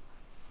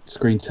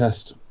screen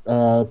test.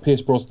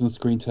 Pierce Brosnan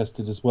screen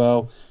tested as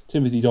well.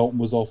 Timothy Dalton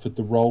was offered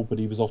the role, but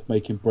he was off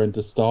making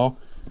Brenda Starr,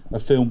 a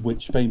film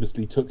which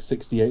famously took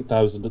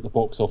 68,000 at the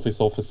box office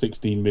off a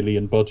 16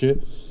 million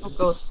budget. Oh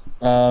god.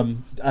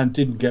 And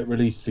didn't get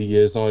released for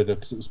years either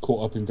because it was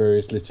caught up in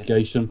various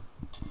litigation.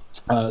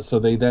 So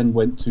they then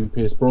went to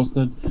Pierce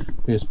Brosnan.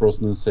 Pierce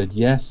Brosnan said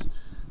yes,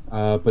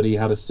 but he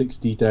had a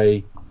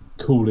 60-day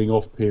cooling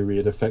off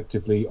period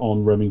effectively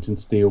on Remington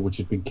Steele, which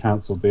had been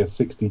cancelled. They had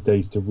 60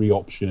 days to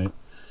re-option it,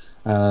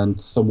 and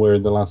somewhere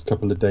in the last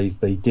couple of days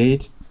they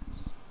did,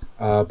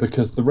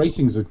 because the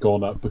ratings had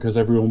gone up because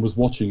everyone was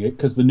watching it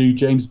because the new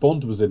James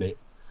Bond was in it.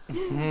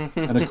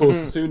 And of course,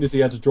 as soon as he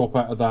had to drop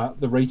out of that,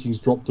 the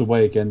ratings dropped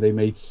away again. They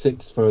made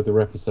 6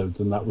 further episodes,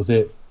 and that was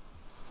it.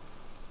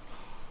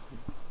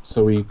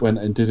 So he went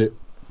and did it,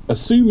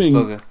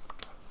 assuming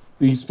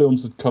these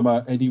films had come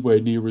out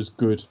anywhere near as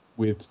good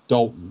with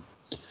Dalton.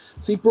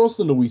 See,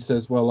 Brosnan always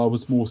says, well, I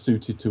was more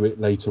suited to it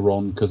later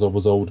on because I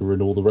was older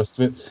and all the rest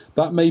of it.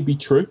 That may be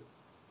true,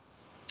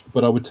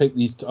 but I would take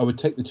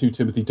the 2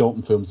 Timothy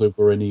Dalton films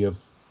over any of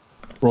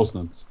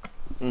Brosnan's.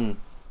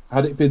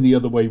 Had it been the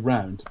other way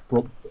round,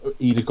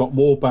 he'd have got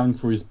more bang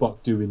for his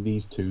buck doing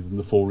these 2 than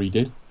the 4 he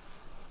did.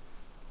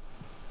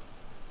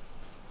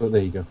 But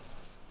there you go.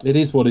 It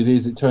is what it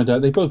is. It turned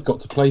out they both got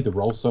to play the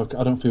role, so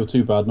I don't feel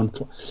too bad.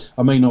 And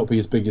I may not be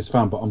his biggest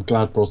fan, but I'm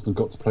glad Brosnan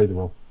got to play the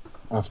role.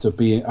 After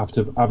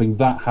having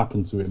that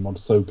happen to him, I'm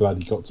so glad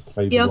he got to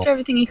play the role. After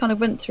everything he kind of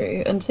went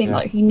through, and think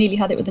like he nearly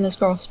had it within his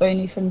grasp,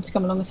 only for him to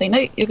come along and say,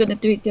 "No, you're going to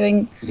be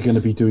doing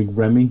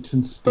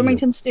Remington Steele."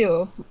 Remington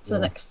Steele for the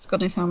next God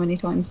knows how many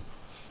times."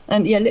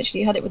 And yeah, literally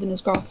he had it within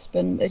his grasp,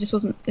 and it just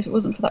wasn't. If it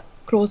wasn't for that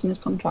clause in his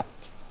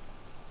contract.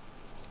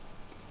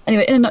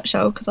 Anyway, in a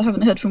nutshell, because I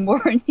haven't heard from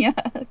Warren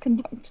yet,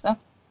 conductor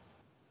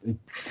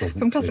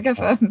from Classic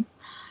FM,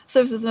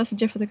 serves as a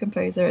messenger for the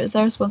composer. It's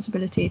their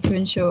responsibility to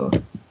ensure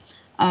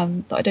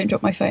that I don't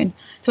drop my phone,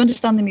 to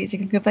understand the music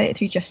and convey it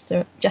through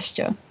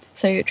gesture,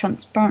 so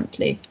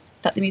transparently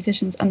that the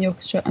musicians and the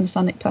orchestra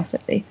understand it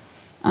perfectly.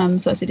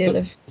 So it's a deal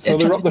of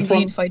transmitting a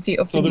unified view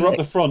of the music. So they're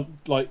up the front,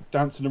 like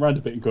dancing around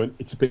a bit and going,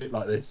 "It's a bit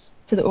like this."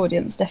 To the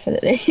audience,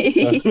 definitely.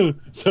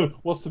 So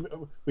what's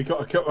the?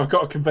 I've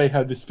got to convey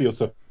how this feels.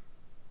 So, a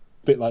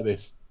bit like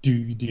this.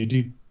 Do.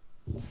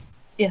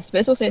 Yes, but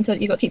it's also you've got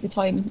to keep the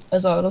time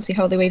as well. And obviously,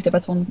 how they wave the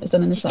baton is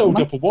done in a Just certain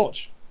hold up a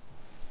watch.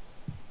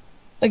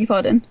 Beg your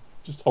pardon?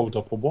 Just hold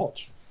up a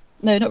watch.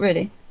 No, not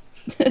really.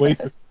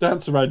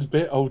 Dance around a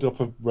bit, hold up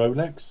a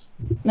Rolex.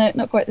 No,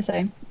 not quite the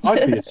same.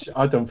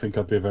 I don't think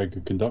I'd be a very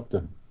good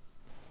conductor.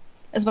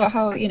 It's about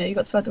how you've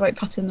got to find the right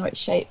pattern, the right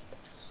shape.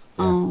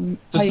 Does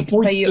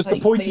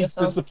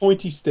the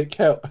pointy stick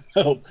help?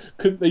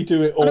 Couldn't they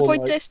do it all? On a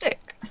pointy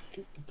stick.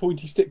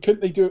 Pointy stick.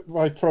 Couldn't they do it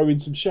by throwing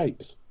some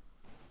shapes?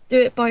 Do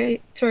it by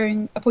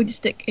throwing a pointy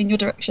stick in your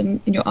direction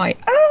in your eye.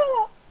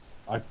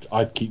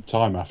 I'd keep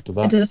time after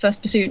that. Into the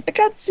first bassoon. I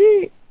can't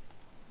see.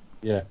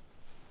 Yeah.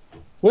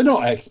 We're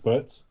not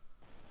experts.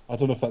 I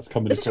don't know if that's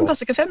coming This is from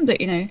Classic FM, don't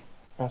you know?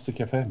 Classic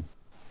FM.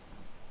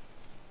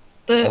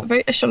 The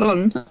very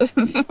echelon.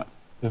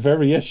 The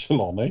very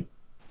echelon, eh?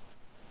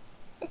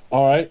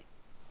 All right.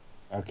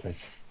 Okay.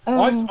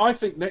 I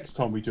think next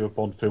time we do a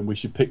Bond film, we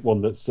should pick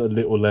one that's a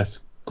little less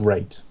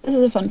great. This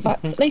is a fun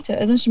fact. Later,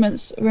 as more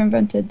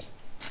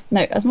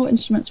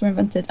instruments were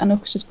invented and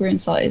orchestras grew in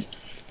size,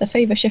 the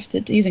favour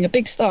shifted to using a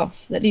big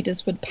staff that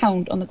leaders would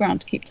pound on the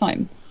ground to keep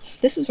time.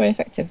 This was very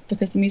effective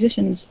because the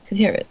musicians could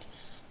hear it,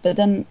 but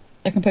then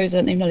a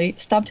composer named Nully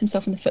stabbed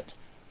himself in the foot,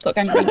 got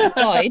gangrene and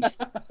died.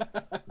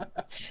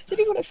 So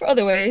people look for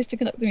other ways to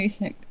conduct the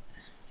music.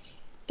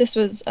 This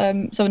was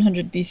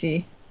 700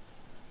 BC.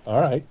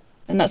 All right.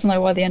 And that's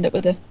why they end up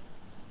with a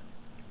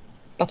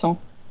baton.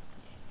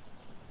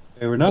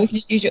 Fair enough. You can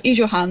just use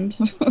your hand,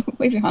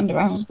 wave your hand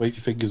around. Just wave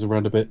your fingers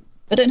around a bit.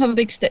 But don't have a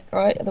big stick,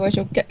 alright? Otherwise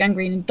you'll get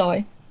gangrene and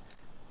die.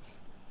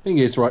 Thing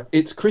is, right,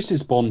 it's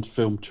Chris's Bond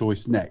film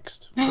choice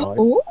next, right?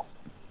 Oh,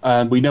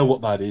 And we know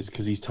what that is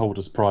because he's told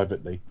us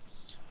privately.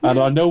 And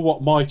I know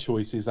what my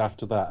choice is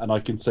after that, and I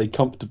can say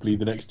comfortably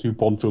the next two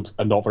Bond films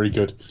are not very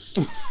good.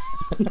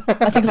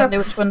 I think I know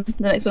which one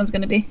the next one's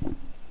going to be.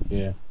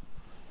 Yeah.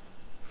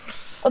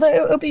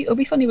 Although it'll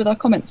be funny with our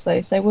comments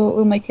though, so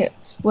we'll make it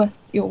worth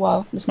your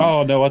while listening.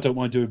 Oh no, I don't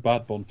mind doing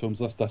bad Bond films.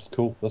 That's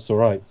cool. That's all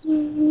right.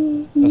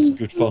 That's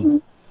good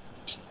fun.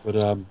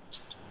 But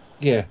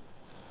yeah.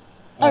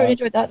 I really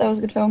enjoyed that. That was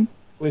a good film.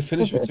 We're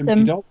finished with It's,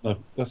 Timothy Dalton, though.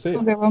 That's it.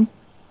 Can't go wrong.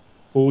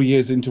 4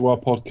 years into our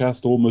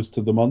podcast, almost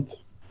to the month,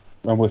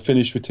 and we're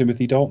finished with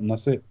Timothy Dalton.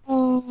 That's it.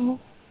 Oh,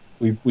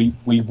 We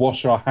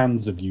wash our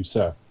hands of you,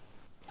 sir.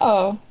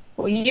 well,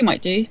 you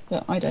might do,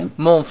 but I don't.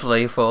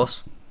 Mournfully, of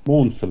course.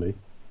 Mournfully.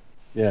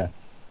 Yeah.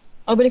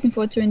 I'll be looking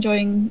forward to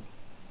enjoying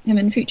him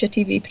in future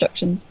TV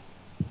productions.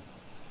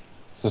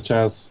 Such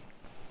as.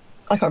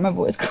 I can't remember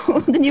what it's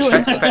called. The new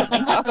one's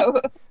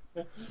called.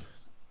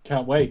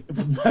 Can't wait.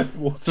 Mouth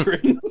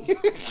watering.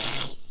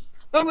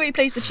 One where he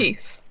plays the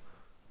chief.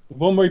 The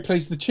one where he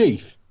plays the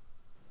chief.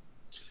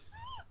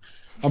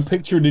 I'm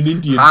picturing an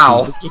Indian.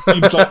 How? It just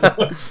seems like the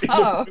worst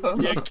Oh.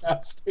 Indian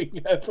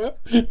casting ever.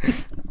 I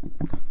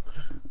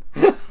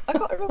can't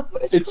remember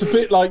what it's It's a called.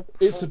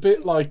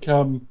 bit like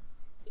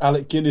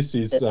Alec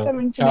Guinness's It's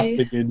coming to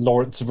casting me. in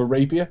Lawrence of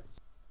Arabia.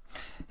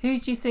 Who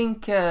do you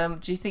think? Do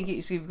you think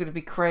it's either going to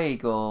be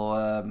Craig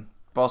or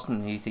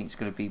Brosnan? Who you think is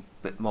going to be a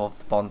bit more of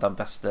the Bond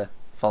ambassador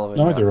following?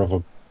 Neither of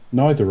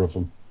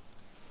them.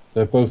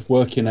 They're both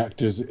working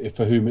actors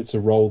for whom it's a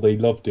role they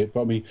loved it.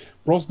 But I mean,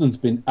 Brosnan's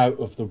been out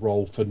of the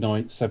role for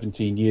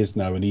 17 years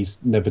now, and he's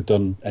never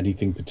done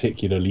anything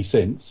particularly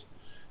since.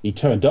 He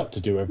turned up to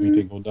do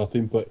everything or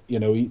nothing, but you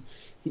know, he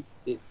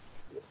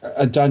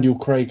and Daniel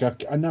Craig.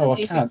 I know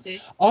I can't.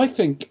 I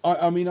think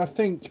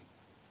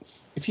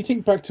if you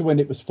think back to when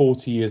it was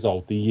 40 years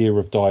old, the year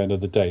of Die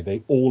Another Day,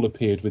 they all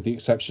appeared, with the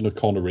exception of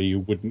Connery, who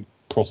wouldn't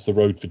cross the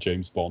road for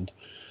James Bond.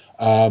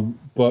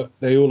 But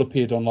they all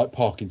appeared on like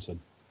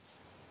Parkinson,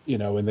 you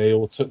know, and they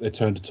all took their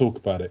turn to talk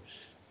about it.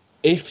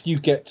 If you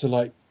get to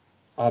like,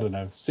 I don't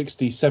know,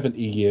 60,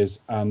 70 years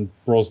and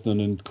Brosnan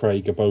and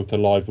Craig are both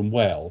alive and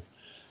well,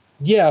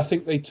 yeah, I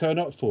think they turn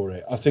up for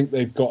it. I think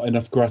they've got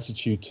enough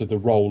gratitude to the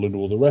role and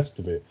all the rest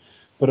of it.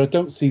 But I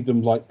don't see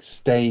them like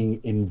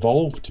staying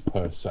involved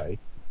per se.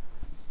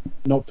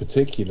 Not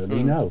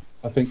particularly, no.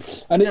 I think,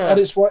 and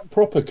it's right and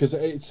proper because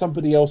it's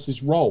somebody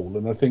else's role,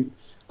 and I think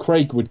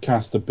Craig would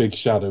cast a big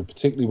shadow,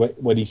 particularly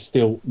when he's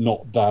still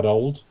not that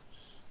old.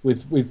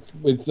 With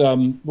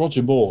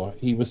Roger Moore,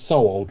 he was so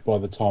old by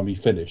the time he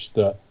finished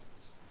that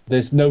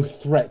there's no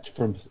threat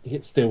from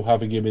still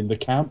having him in the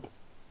camp.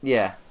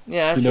 Yeah,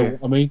 You true. know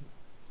what I mean?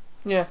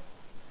 Yeah.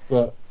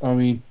 But I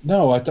mean,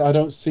 no, I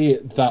don't see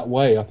it that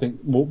way. I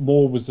think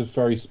Moore was a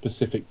very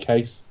specific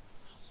case,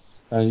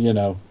 and you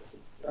know,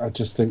 I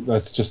just think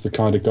that's just the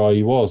kind of guy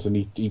he was,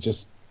 and he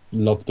just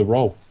loved the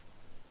role.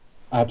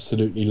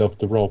 Absolutely loved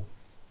the role,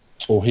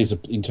 or his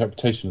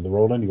interpretation of the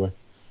role anyway.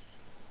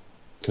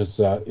 Because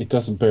it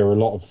doesn't bear a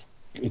lot of...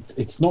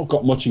 It's not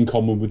got much in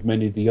common with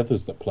many of the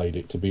others that played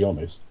it, to be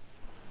honest.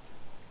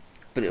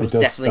 But it was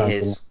does definitely stand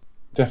his.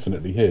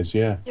 Definitely his,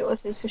 yeah. It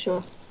was his for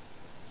sure.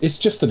 It's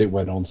just that it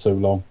went on so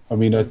long. I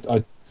mean,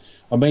 I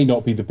may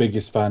not be the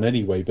biggest fan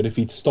anyway, but if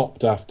he'd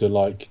stopped after,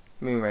 like,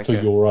 Moonraker. For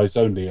Your Eyes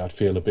Only, I'd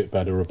feel a bit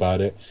better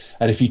about it.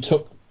 And if you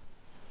took...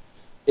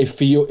 If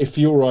for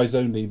your eyes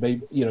only,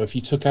 maybe, you know, if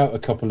you took out a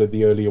couple of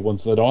the earlier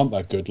ones that aren't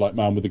that good, like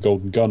Man with the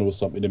Golden Gun or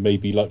something, and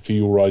maybe like For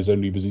Your Eyes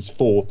Only was his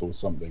fourth or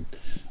something,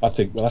 I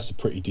think, well, that's a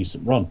pretty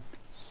decent run.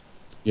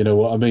 You know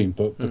what I mean?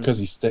 But because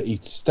he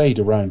stayed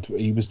around,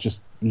 he was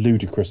just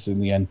ludicrous in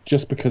the end.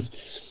 Just because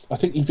I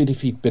think even if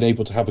he'd been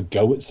able to have a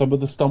go at some of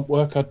the stunt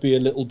work, I'd be a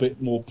little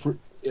bit more.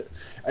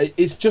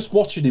 It's just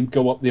watching him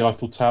go up the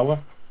Eiffel Tower,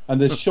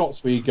 and there's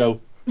shots where you go,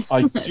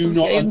 I do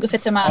not.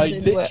 I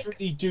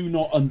literally do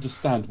not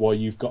understand why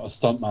you've got a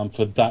stuntman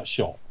for that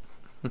shot.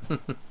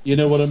 You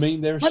know what I mean?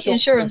 There are might be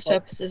insurance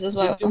purposes as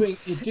well.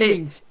 You're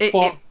doing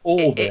fuck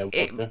all there.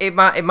 It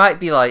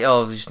might be like,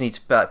 oh, we just need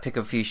to pick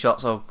a few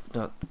shots. Roger's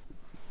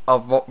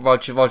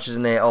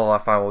in there. Oh, I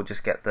find we'll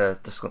just get the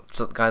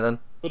stunt guy then.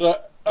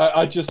 But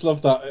I just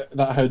love that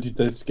How Did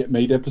This Get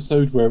Made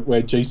episode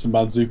where Jason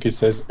Mantzoukas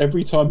says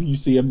every time you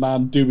see a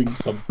man doing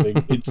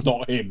something, it's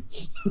not him.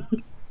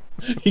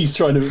 He's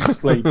trying to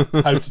explain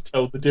how to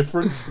tell the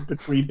difference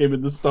between him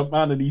and the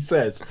stuntman, and he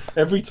says,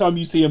 every time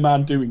you see a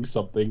man doing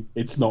something,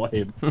 it's not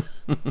him.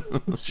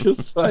 It's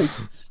just like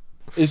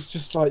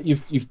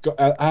you've got,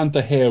 and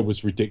the hair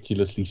was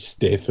ridiculously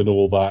stiff and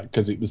all that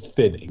because it was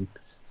thinning,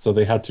 so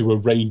they had to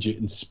arrange it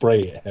and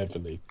spray it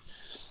heavily.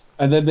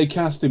 And then they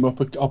cast him up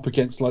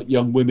against like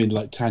young women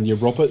like Tanya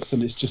Roberts,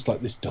 and it's just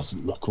like, this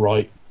doesn't look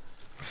right.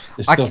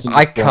 I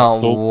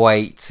can't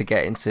wait to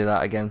get into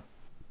that again.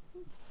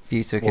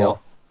 View to a Kill. What?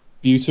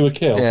 View to a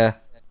Kill? Yeah.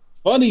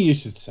 Funny you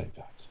should say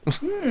that.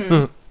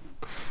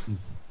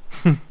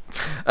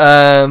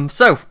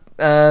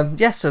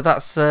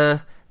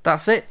 So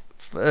that's it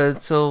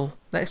until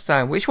next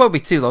time, which won't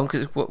be too long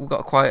because we've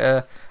got quite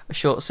a a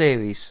short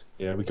series.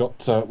 Yeah, we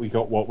got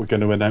what we're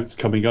going to announce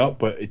coming up,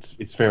 but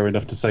it's fair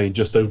enough to say in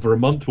just over a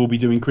month we'll be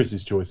doing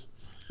Chris's choice.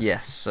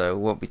 Yes, so it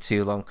won't be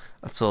too long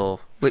at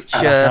all. Which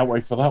And I can't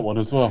wait for that one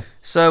as well.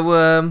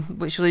 So,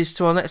 which leads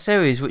to our next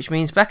series, which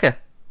means Becca.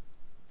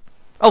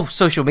 Oh,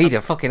 social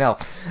media, fucking hell.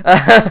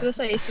 I was gonna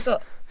say you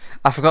forgot.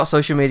 I forgot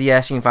social media.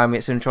 Yes, you can find me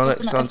at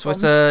Cinematronics Open on that F1.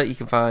 Twitter. You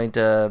can find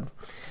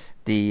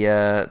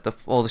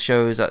all the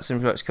shows at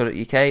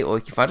cinematronics.co.uk, or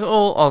you can find it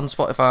all on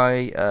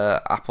Spotify,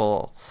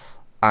 Apple,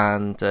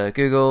 and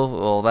Google.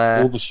 All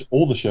there. All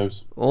the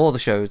shows. All the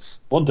shows.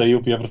 One day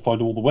you'll be able to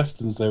find all the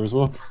westerns there as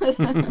well.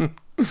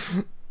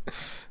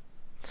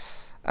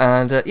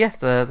 And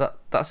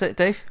that's it,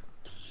 Dave.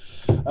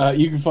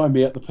 You can find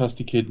me at the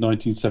Pasty Kid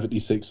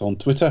 1976 on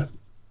Twitter.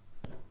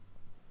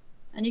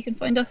 And you can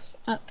find us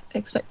at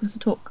Expect Us to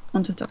Talk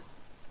on Twitter.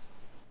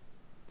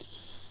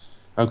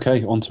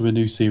 Okay, on to a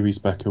new series,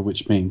 Becca,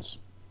 which means...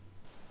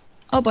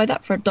 I'll buy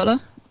that for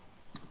 $1.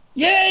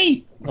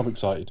 Yay! I'm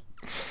excited.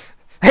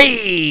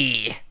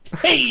 Hey!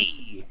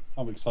 Hey!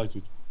 I'm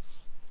excited.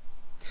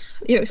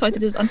 You're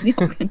excited as Anthony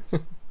Hopkins.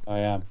 I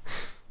am.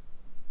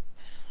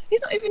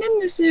 He's not even in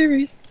this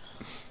series.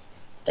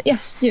 But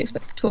yes, Do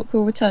Expect Us to Talk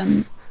will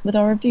return with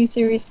our review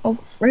series of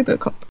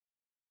RoboCop.